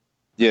shit.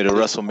 Yeah, the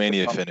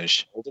WrestleMania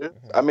finish.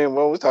 I mean,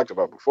 well, we talked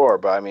about before,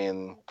 but I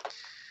mean,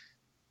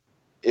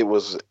 it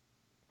was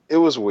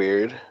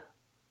weird.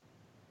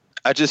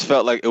 I just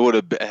felt like it would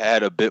have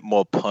had a bit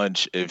more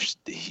punch if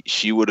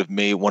she would have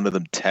made one of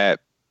them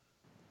tap.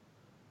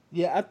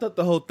 Yeah, I thought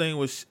the whole thing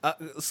was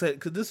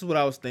because this is what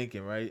I was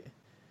thinking, right?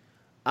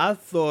 I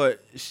thought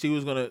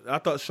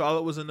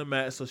Charlotte was in the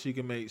match so she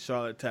could make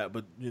Charlotte tap,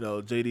 but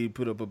JD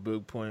put up a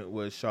big point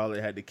where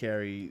Charlotte had to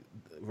carry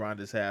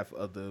Ronda's half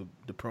of the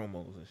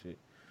promos and shit.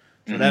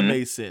 So that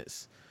made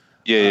sense.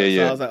 Yeah.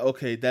 So I was like,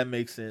 okay, that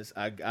makes sense.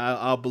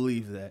 I'll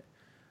believe that.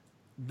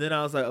 Then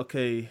I was like,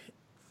 okay.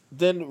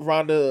 Then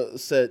Ronda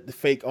said the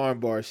fake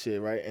armbar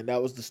shit, right? And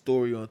that was the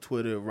story on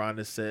Twitter.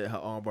 Ronda said her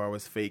armbar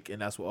was fake,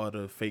 and that's where all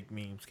the fake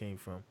memes came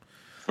from.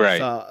 Right.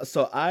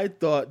 So I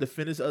thought the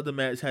finish of the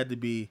match had to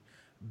be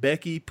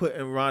Becky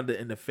putting Ronda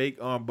in the fake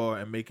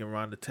armbar and making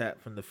Ronda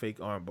tap from the fake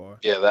armbar.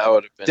 Yeah, that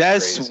would have been.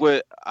 That's crazy.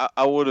 what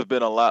I would have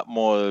been a lot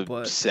more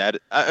sad.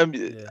 I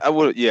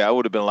would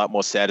have been a lot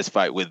more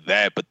satisfied with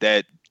that. But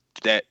that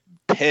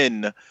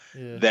pin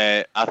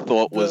that I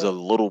thought was a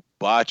little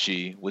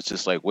botchy was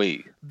just like,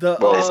 wait,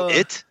 that's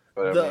it?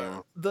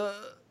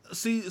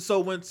 So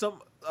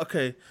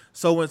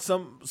when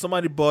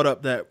somebody brought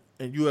up that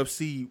in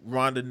UFC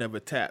Ronda never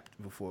tapped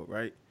before,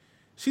 right?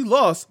 She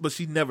lost, but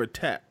she never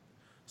tapped.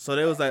 So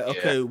they was like,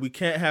 okay, we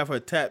can't have her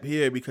tap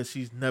here because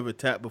she's never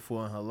tapped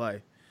before in her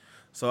life.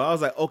 So I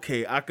was like,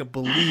 okay, I can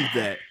believe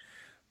that.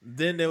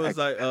 Then there was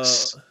like,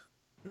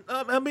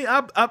 I mean,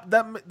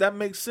 that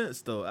makes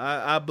sense though.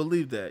 I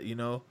believe that,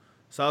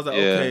 So I was like,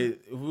 okay,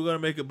 if we're gonna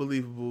make it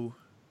believable,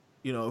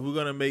 if we're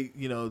gonna make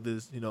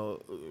this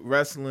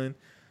wrestling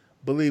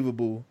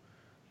believable,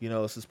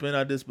 suspend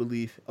our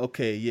disbelief.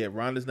 Okay, yeah,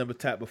 Ronda's never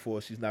tapped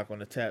before. She's not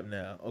gonna tap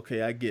now.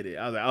 Okay, I get it.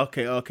 I was like,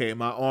 okay,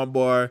 my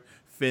armbar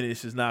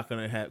finish is not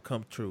gonna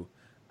come true.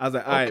 I was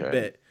like, all right,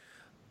 bet.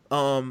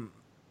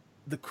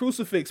 The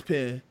crucifix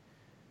pin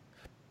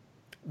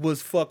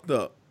was fucked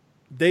up.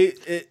 Like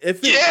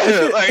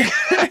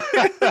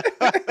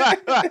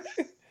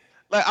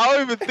I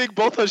don't even think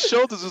both her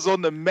shoulders was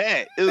on the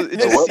mat.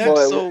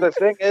 The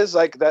thing is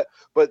like that,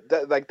 but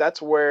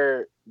that's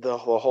where the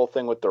whole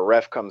thing with the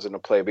ref comes into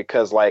play,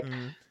 because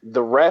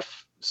the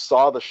ref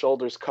saw the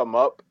shoulders come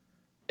up,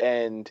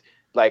 and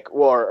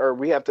or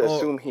we have to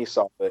assume he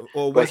saw it.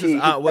 Or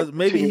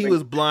maybe he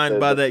was blind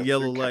by that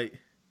yellow light.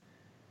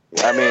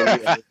 I mean,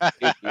 yeah,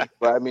 maybe.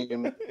 But I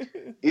mean,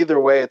 either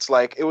way, it's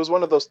like it was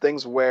one of those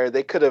things where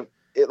they could have,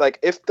 like,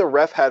 if the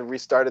ref had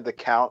restarted the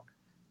count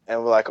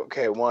and we're like,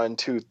 okay, 1,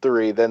 2,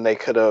 3, then they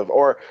could have,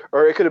 or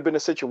it could have been a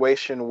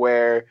situation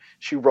where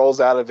she rolls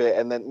out of it,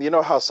 and then you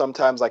know how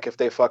sometimes like if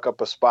they fuck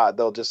up a spot,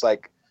 they'll just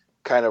like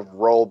kind of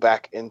roll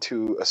back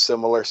into a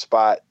similar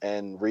spot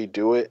and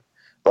redo it.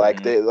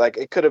 Like they like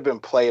it could have been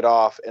played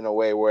off in a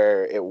way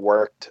where it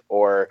worked,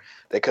 or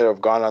they could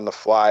have gone on the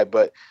fly,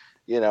 but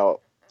you know,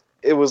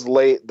 it was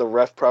late. The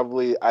ref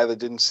probably either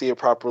didn't see it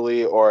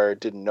properly or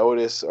didn't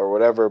notice or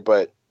whatever.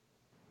 But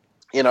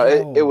you know,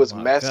 it was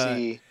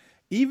messy. God.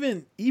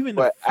 Even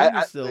the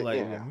finish though,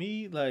 like with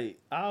me, like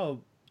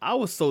I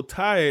was so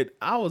tired.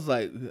 I was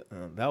like,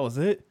 that was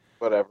it.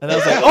 Whatever. And I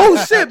was like,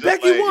 oh shit,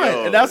 Becky like, won,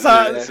 yo, and that's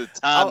how it's a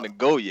time to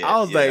go yet. I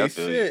was like,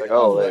 shit. Like,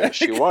 oh, like,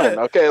 she won.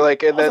 Okay,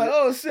 like, and then like,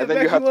 oh, shit, and then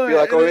Becky you have won. to be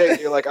like, oh yeah,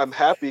 you're like, I'm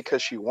happy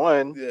because she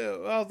won. Yeah,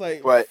 I was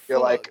like, but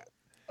you're like,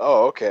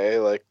 oh okay,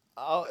 like,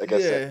 I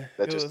guess yeah,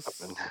 that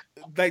just happened.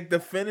 Like the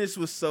finish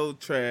was so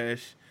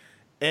trash,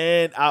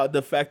 and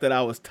the fact that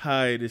I was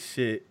tired as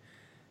shit,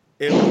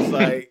 it was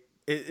like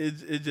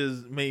it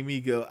just made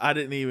me go. I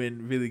didn't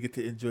even really get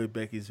to enjoy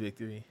Becky's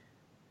victory.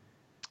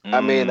 I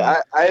mean,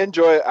 I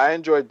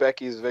enjoyed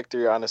Becky's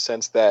victory on a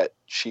sense that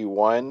she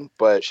won,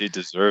 but she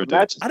deserved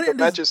it. The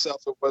match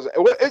itself, it wasn't.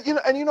 You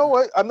know, and you know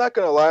what? I'm not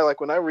gonna lie.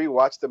 Like when I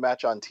rewatched the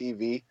match on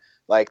TV,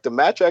 like the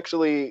match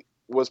actually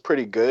was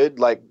pretty good,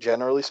 like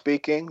generally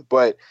speaking,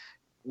 but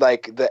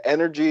like the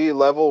energy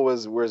level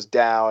was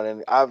down,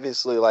 and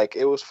obviously like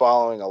it was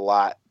following a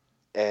lot,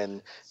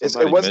 and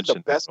it wasn't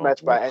the best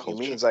match by any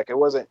means. Like it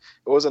wasn't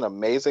an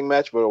amazing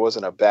match, but it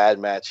wasn't a bad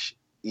match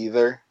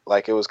either.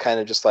 Like it was kind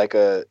of just like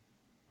a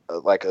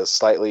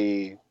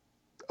slightly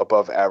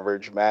above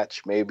average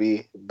match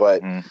maybe,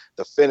 but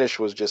the finish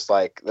was just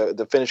like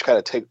the finish kind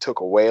of took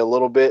away a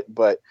little bit,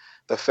 but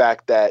the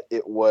fact that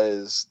it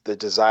was the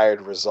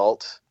desired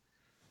result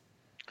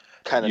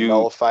kind of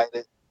nullified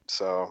it.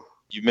 So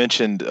you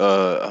mentioned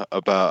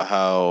about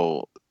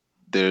how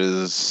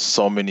there's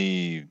so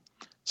many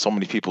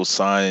people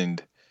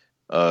signed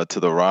to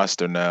the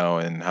roster now,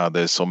 and how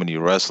there's so many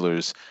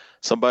wrestlers.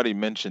 Somebody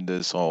mentioned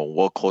this on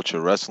What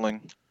Culture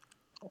Wrestling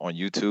on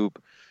YouTube.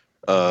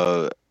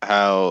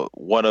 How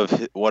one of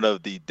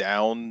the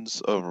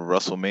downs of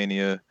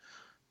WrestleMania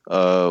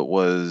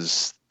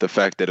was the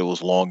fact that it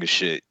was long as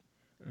shit.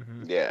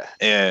 Yeah,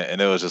 and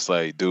it was just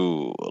like,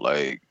 dude,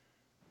 like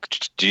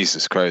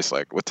Jesus Christ,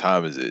 like what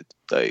time is it?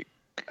 Like,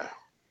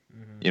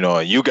 you know,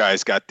 you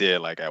guys got there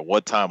like at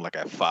what time? Like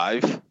at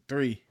 5?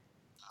 3.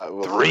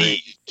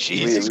 3.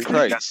 Jesus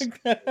Christ,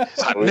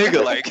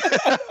 nigga, like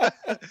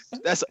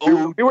that's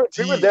old. We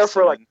were there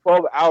for like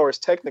 12 hours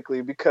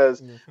technically,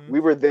 because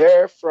we were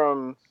there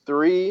from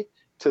 3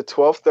 to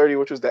 12:30,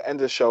 which was the end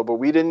of the show, but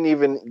we didn't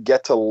even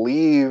get to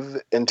leave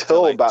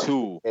until like about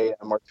 2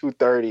 a.m. or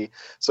 2:30.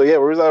 So yeah,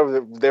 we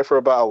were there for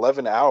about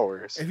 11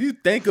 hours. If you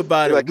think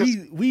about it,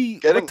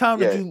 what time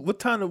did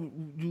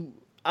you?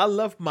 I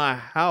left my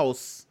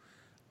house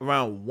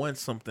around 1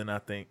 something, I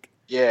think.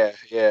 Yeah.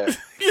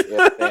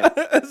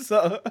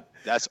 So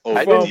that's over.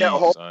 I didn't get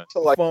home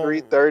until like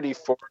 3:30,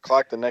 4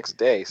 o'clock the next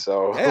day.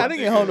 So hey, I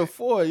didn't get home till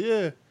 4.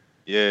 Yeah.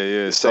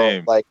 So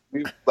same.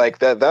 like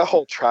that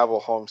whole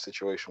travel home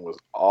situation was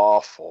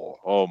awful.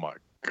 Oh my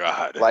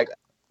god. Like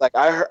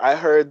I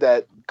heard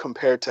that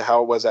compared to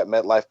how it was at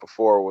MetLife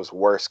before, it was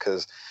worse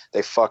because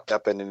they fucked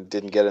up and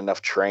didn't get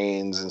enough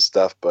trains and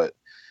stuff. But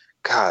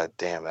god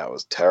damn, that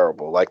was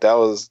terrible. Like that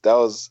was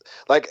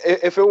like,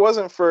 if it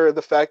wasn't for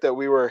the fact that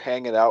we were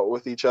hanging out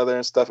with each other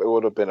and stuff, it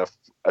would have been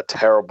a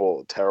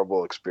terrible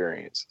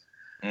experience.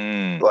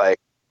 Like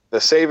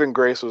the saving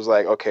grace was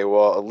like, okay,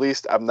 well, at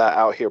least I'm not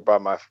out here by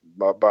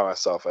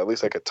myself. At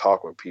least I could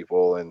talk with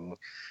people and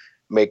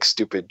make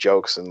stupid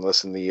jokes and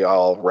listen to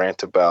y'all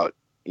rant about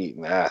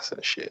eating ass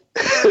and shit.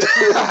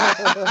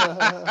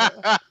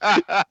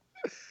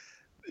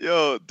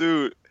 Yo,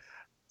 dude.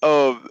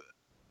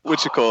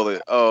 What you call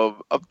it?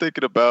 I'm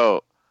thinking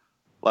about,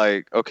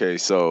 like, okay,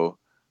 so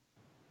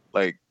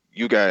like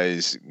you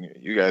guys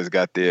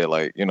got there,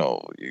 like, you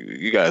know,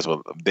 you guys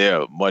were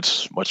there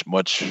much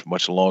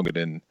longer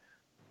than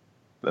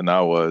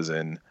I was,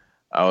 and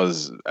I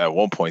was at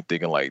one point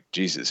thinking like,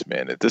 Jesus,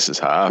 man, if this is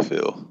how I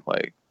feel,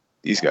 like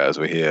these guys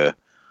were here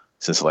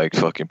since like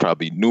fucking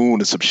probably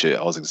noon or some shit.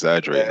 I was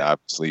exaggerating,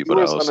 obviously, but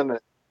I was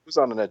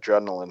on an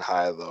adrenaline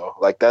high though.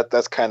 Like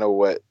that's kind of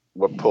what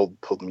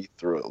pulled me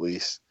through, at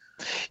least.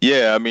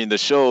 Yeah, I mean the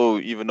show,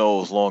 even though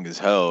it was long as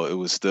hell, it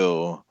was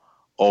still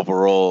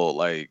overall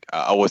like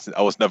I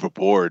was never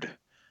bored.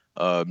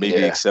 Maybe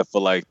except for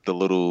like the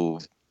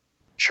little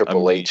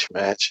Triple H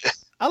match.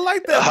 I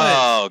like that match.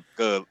 Oh,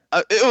 good.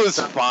 It was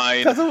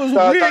fine. Because it was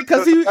weird.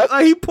 Because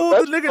he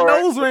pulled the nigga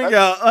nose ring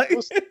out. Like,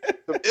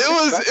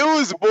 it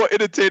was more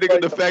entertaining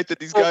in the fact that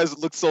these guys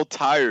look so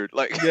tired.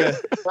 Like, yeah,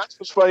 That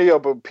was funny, yo.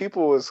 But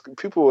people was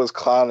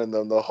clowning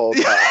them the whole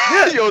time.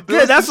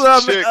 yeah, that's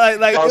what I mean.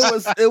 Like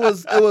it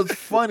was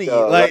funny.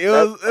 Yo, like it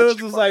was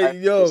just like,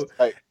 yo.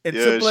 And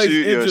yeah, Triple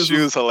H's interest she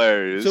was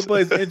hilarious. Triple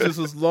H's interest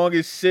was long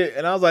as shit,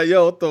 and I was like,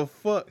 yo, what the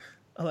fuck?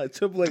 I'm like,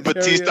 Triple H.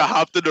 Batista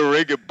hopped in the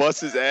ring and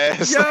bust his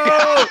ass.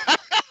 Yo,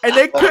 and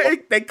they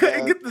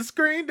couldn't get the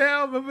screen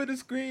down. Remember the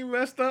screen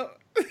messed up.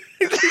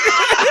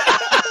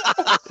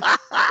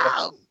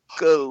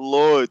 Good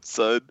Lord,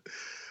 son.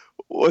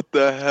 What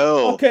the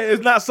hell? Okay,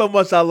 it's not so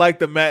much I like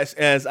the match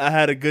as I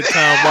had a good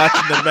time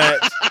watching the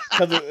match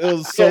because it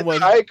was so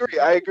much. I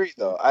agree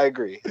though. I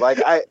agree.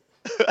 Like I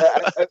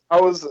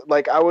was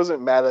like I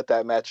wasn't mad at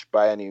that match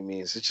by any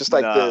means. It's just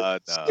like the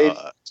stage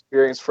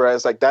experience for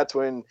us. Like that's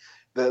when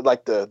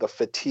the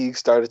fatigue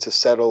started to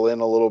settle in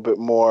a little bit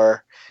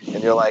more,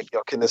 and you're like,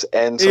 yo, can this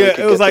end? So yeah,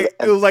 it was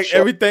like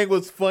everything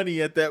was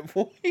funny at that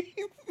point.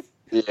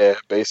 Yeah,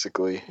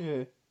 basically.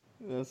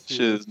 Yeah,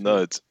 shit is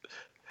nuts.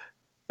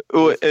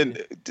 Oh,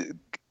 and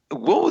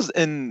what was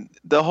in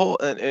the whole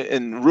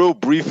and real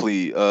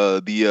briefly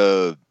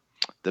the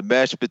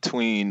match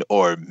between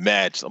I'm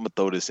gonna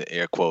throw this in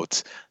air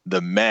quotes, the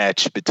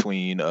match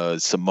between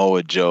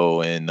Samoa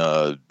Joe and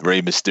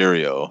Rey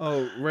Mysterio.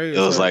 Oh, Rey. It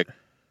was like,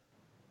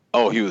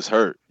 oh, he was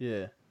hurt.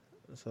 Yeah.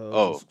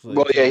 So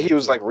he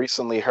was like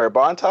recently hurt.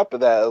 But on top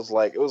of that,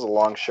 it was a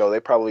long show. They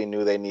probably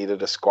knew they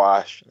needed a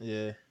squash.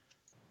 Yeah.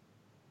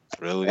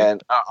 Really?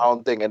 And I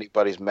don't think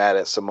anybody's mad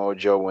at Samoa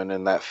Joe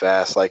winning that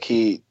fast. Like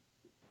he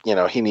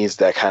needs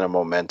that kind of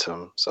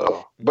momentum.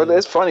 So, but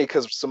it's funny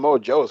because Samoa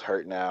Joe's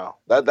hurt now.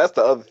 That's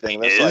the other thing.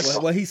 That's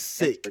well, he's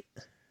sick.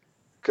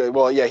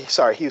 Well, yeah.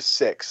 He's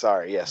sick.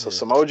 Sorry, yeah. So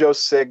Samoa Joe's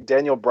sick.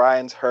 Daniel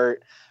Bryan's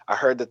hurt. I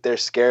heard that they're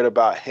scared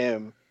about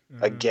him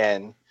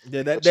again.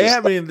 Yeah, they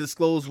haven't even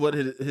disclosed what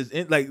his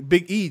like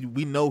Big E.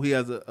 We know he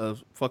has a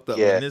fucked up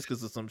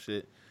meniscus or some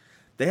shit.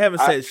 They haven't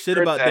said shit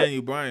about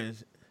Daniel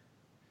Bryan's.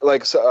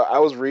 Like, so I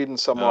was reading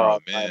somewhere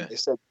online. They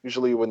said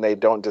usually when they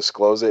don't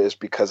disclose it, it's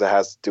because it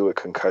has to do with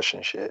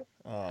concussion shit.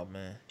 Oh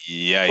man,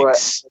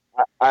 yikes!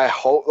 But I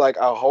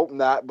hope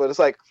not. But it's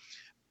like,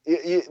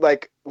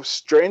 like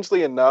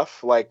strangely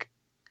enough, like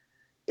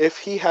if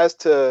he has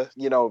to,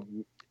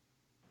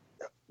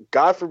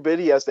 God forbid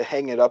he has to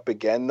hang it up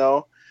again,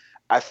 though.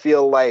 I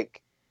feel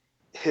like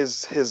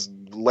his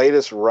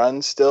latest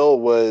run still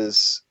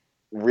was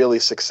really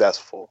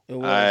successful.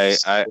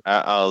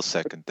 I'll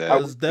second that.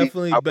 It was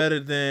definitely better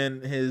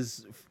than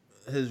his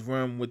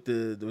run with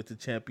the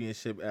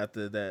championship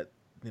after that.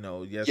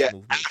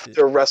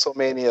 After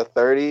WrestleMania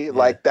 30,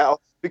 like that.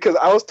 Because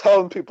I was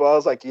telling people, I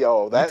was like,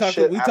 "Yo,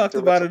 we talked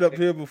about it up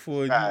here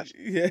before." Yeah,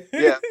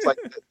 it's like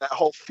that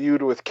whole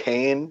feud with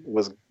Kane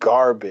was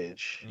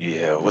garbage.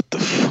 Yeah, what the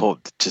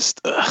fuck?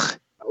 Just that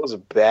was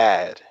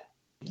bad.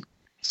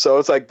 So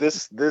it's like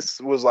this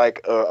was like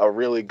a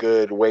really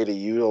good way to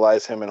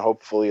utilize him, and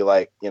hopefully,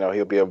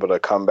 he'll be able to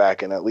come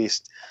back and at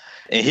least.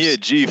 And he a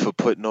G for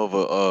putting over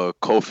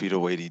Kofi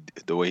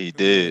the way he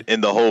did,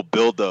 and the whole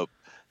build up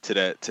to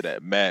that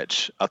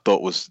match I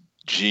thought was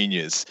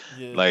genius.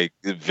 Yeah. Like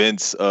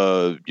Vince,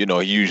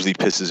 he usually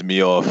pisses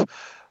me off,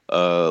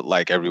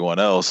 like everyone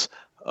else,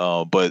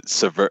 but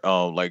swerving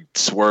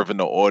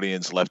the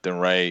audience left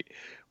and right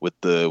with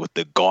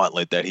the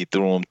gauntlet that he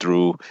threw him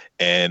through.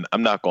 And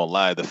I'm not gonna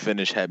lie, the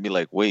finish had me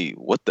like, wait,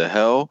 what the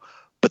hell?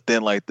 But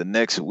then like the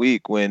next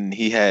week when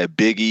he had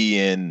Big E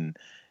and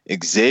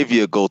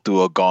Xavier go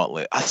through a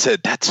gauntlet, I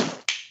said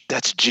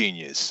that's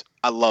genius.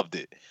 I loved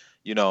it,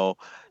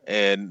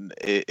 and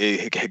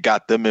it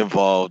got them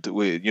involved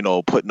with,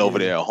 putting over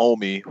their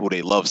homie who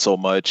they love so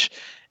much.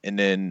 And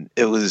then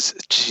it was,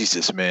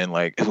 Jesus, man,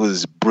 like it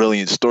was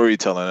brilliant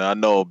storytelling. And I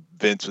know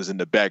Vince was in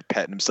the back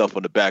patting himself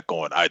on the back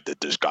going, I did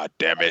this, God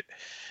damn it.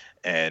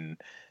 And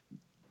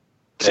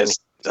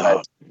just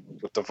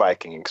with the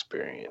Viking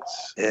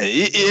experience. Yeah,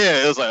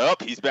 it was like, oh,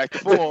 he's back to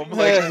form.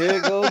 Like, here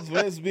goes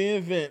Vince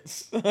being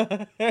Vince.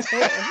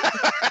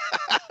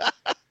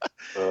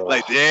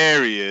 Like,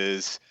 there he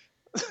is.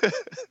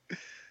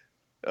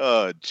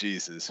 Oh,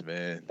 Jesus,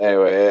 man.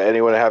 Anyway,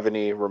 anyone have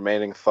any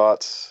remaining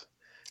thoughts?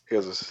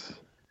 Because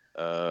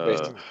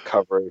basically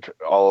covered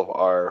all of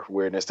our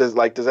weirdness. Does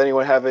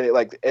anyone have any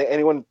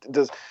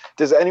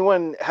does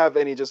anyone have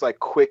any just like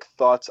quick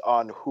thoughts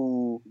on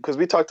who? Because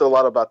we talked a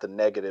lot about the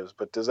negatives,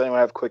 but does anyone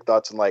have quick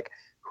thoughts on like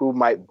who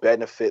might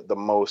benefit the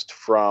most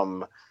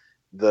from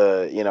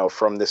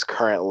from this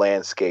current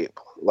landscape?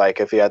 Like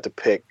if you had to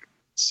pick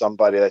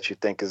somebody that you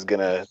think is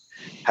gonna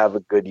have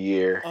a good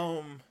year.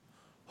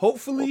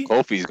 Hopefully,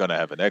 Kofi's gonna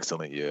have an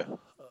excellent year.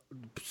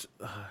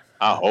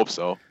 I hope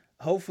so.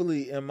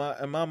 Hopefully, in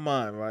my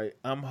mind, right,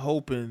 I'm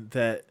hoping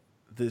that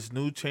this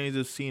new change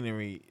of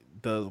scenery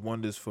does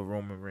wonders for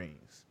Roman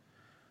Reigns.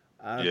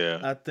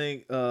 I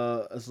think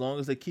as long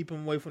as they keep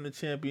him away from the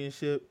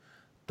championship,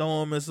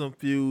 throw him in some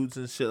feuds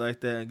and shit like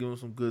that, and give him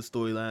some good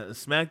storylines. And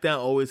SmackDown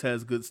always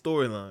has good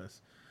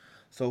storylines.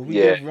 So if we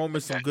Yeah. give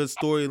Roman some good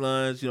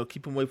storylines,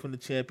 keep him away from the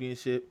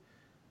championship.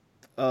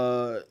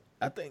 I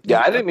think.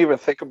 Yeah, I didn't even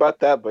think about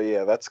that, but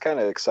yeah, that's kind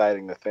of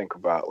exciting to think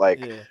about. Like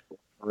Yeah.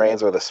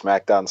 Reigns with a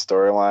SmackDown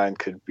storyline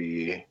could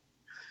be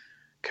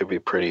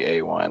pretty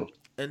A1.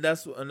 And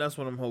that's what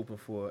I'm hoping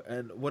for.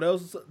 And what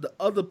else? The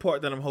other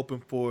part that I'm hoping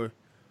for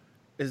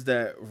is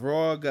that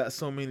Raw got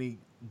so many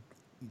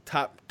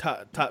top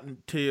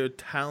tier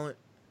talent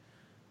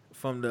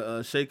from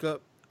the shakeup.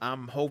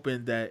 I'm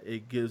hoping that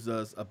it gives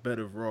us a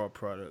better Raw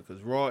product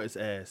because Raw is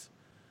ass.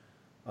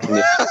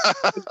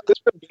 It's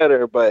been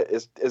better, but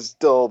it's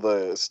still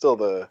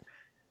the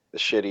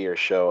shittier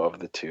show of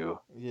the two.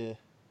 Yeah.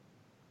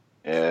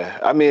 Yeah,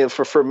 I mean,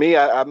 for me,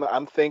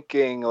 I'm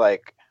thinking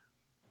like,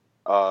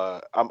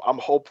 I'm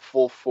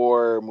hopeful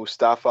for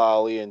Mustafa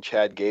Ali and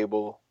Chad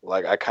Gable.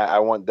 Like, I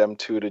want them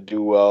two to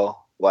do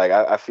well. Like,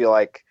 I feel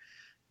like,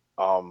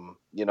 I'm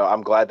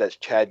glad that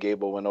Chad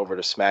Gable went over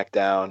to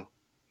SmackDown.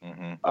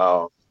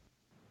 Mm-hmm.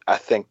 I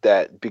think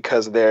that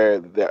because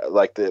they're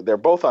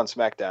both on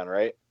SmackDown,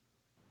 right?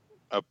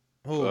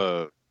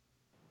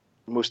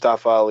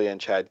 Mustafa Ali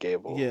and Chad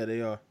Gable. Yeah, they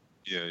are.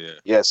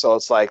 Yeah, so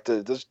it's like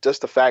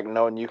just the fact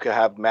knowing you could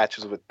have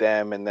matches with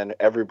them and then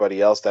everybody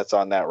else that's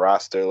on that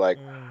roster. Like,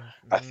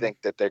 I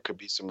think that there could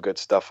be some good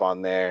stuff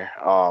on there.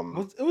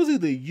 It was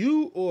either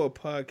you or a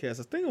podcast.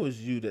 I think it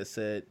was you that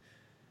said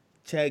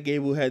Chad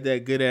Gable had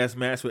that good ass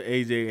match with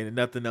AJ and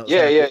nothing else.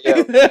 Yeah.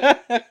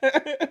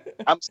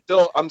 I'm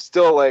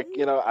still like,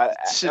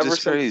 Shit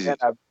is crazy. Then,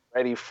 I'm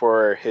ready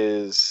for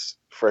his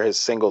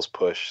singles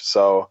push.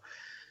 So,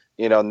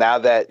 now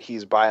that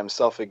he's by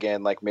himself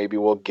again, like maybe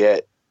we'll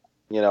get,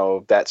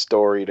 that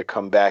story to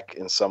come back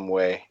in some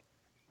way.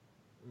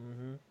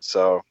 Mm-hmm.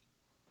 So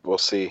we'll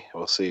see.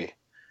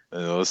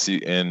 And we'll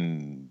see.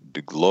 And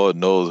the Lord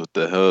knows what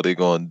the hell they're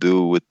going to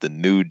do with the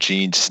new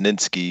Gene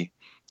Snitsky.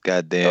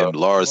 Goddamn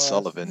Lars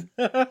Sullivan.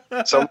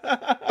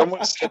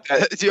 Someone said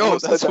that. Yo,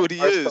 that's what he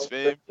is,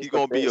 man. He's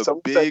going to be a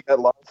big,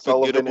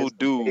 forgettable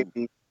dude.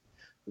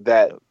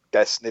 That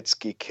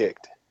Snitsky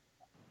kicked.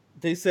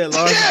 They said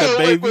Lars is the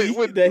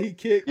baby that he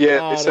kicked?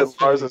 Yeah, they said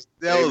Lars is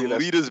the baby. That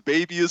was Lita's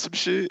baby or some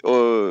shit?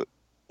 Or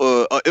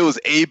it was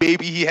a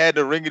baby he had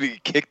in the ring and he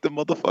kicked the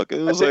motherfucker?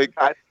 It was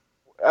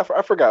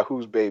I forgot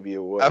whose baby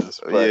it was.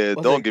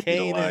 Don't give me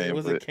the line.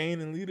 Was it Kane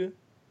and Lita?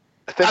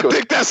 I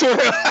think that's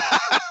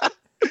what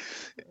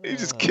he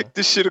just kicked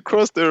this shit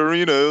across the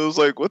arena. It was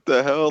like, what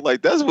the hell?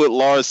 Like, that's what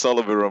Lars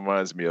Sullivan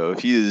reminds me of.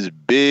 He is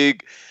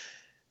big,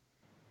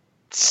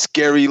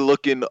 scary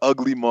looking,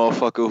 ugly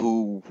motherfucker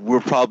who we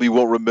probably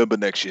won't remember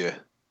next year.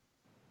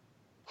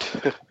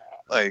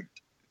 Like,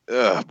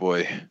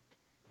 boy.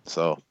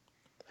 So,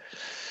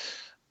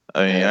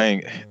 I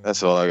mean,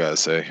 that's all I gotta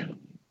say.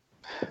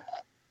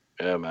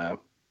 Yeah, man.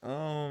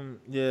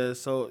 Yeah.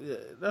 So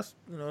that's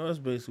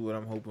basically what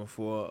I'm hoping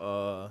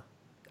for.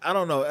 I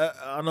don't know.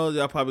 I know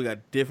y'all probably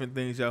got different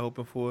things y'all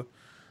hoping for.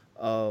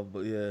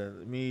 But yeah,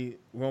 me,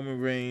 Roman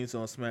Reigns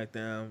on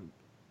SmackDown.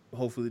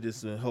 Hopefully,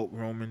 this will help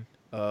Roman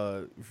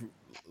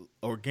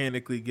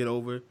organically get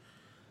over,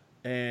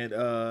 and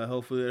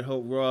hopefully it'll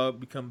help Raw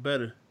become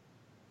better.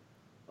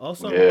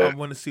 Also, I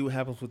want to see what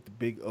happens with the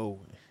Big O.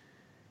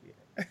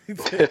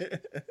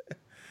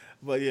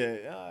 But yeah,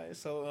 all right.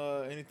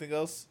 So anything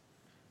else?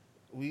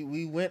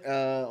 We went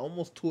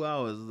almost 2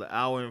 hours. It was an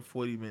hour and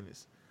 40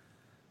 minutes.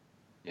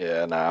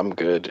 Yeah, nah, I'm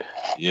good.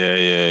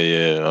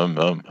 Yeah.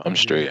 I'm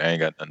straight. I ain't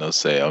got nothing to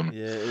say.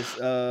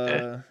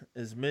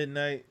 It's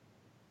midnight.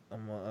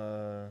 I'm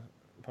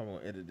probably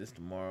gonna edit this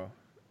tomorrow.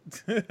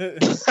 Yeah.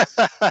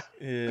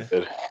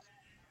 Good.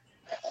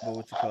 But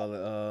what you call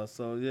it?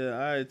 So yeah, all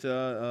right,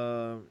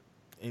 y'all.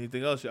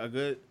 Anything else? Y'all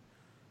good?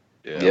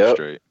 Yeah, yep. I'm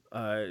straight.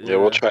 All right. Yeah,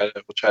 we'll try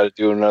to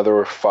do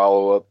another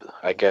follow up,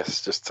 I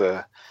guess, just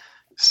to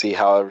see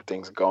how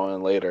everything's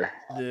going later.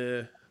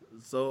 Yeah.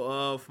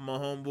 So for my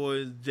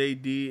homeboys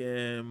JD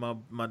and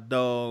my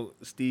dog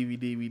Stevie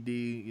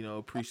DVD,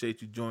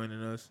 appreciate you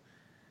joining us.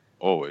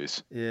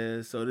 Always.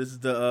 Yeah, so this is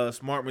the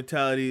Smart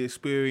Mentality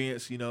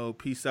Experience,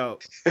 peace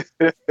out.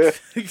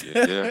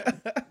 Yeah.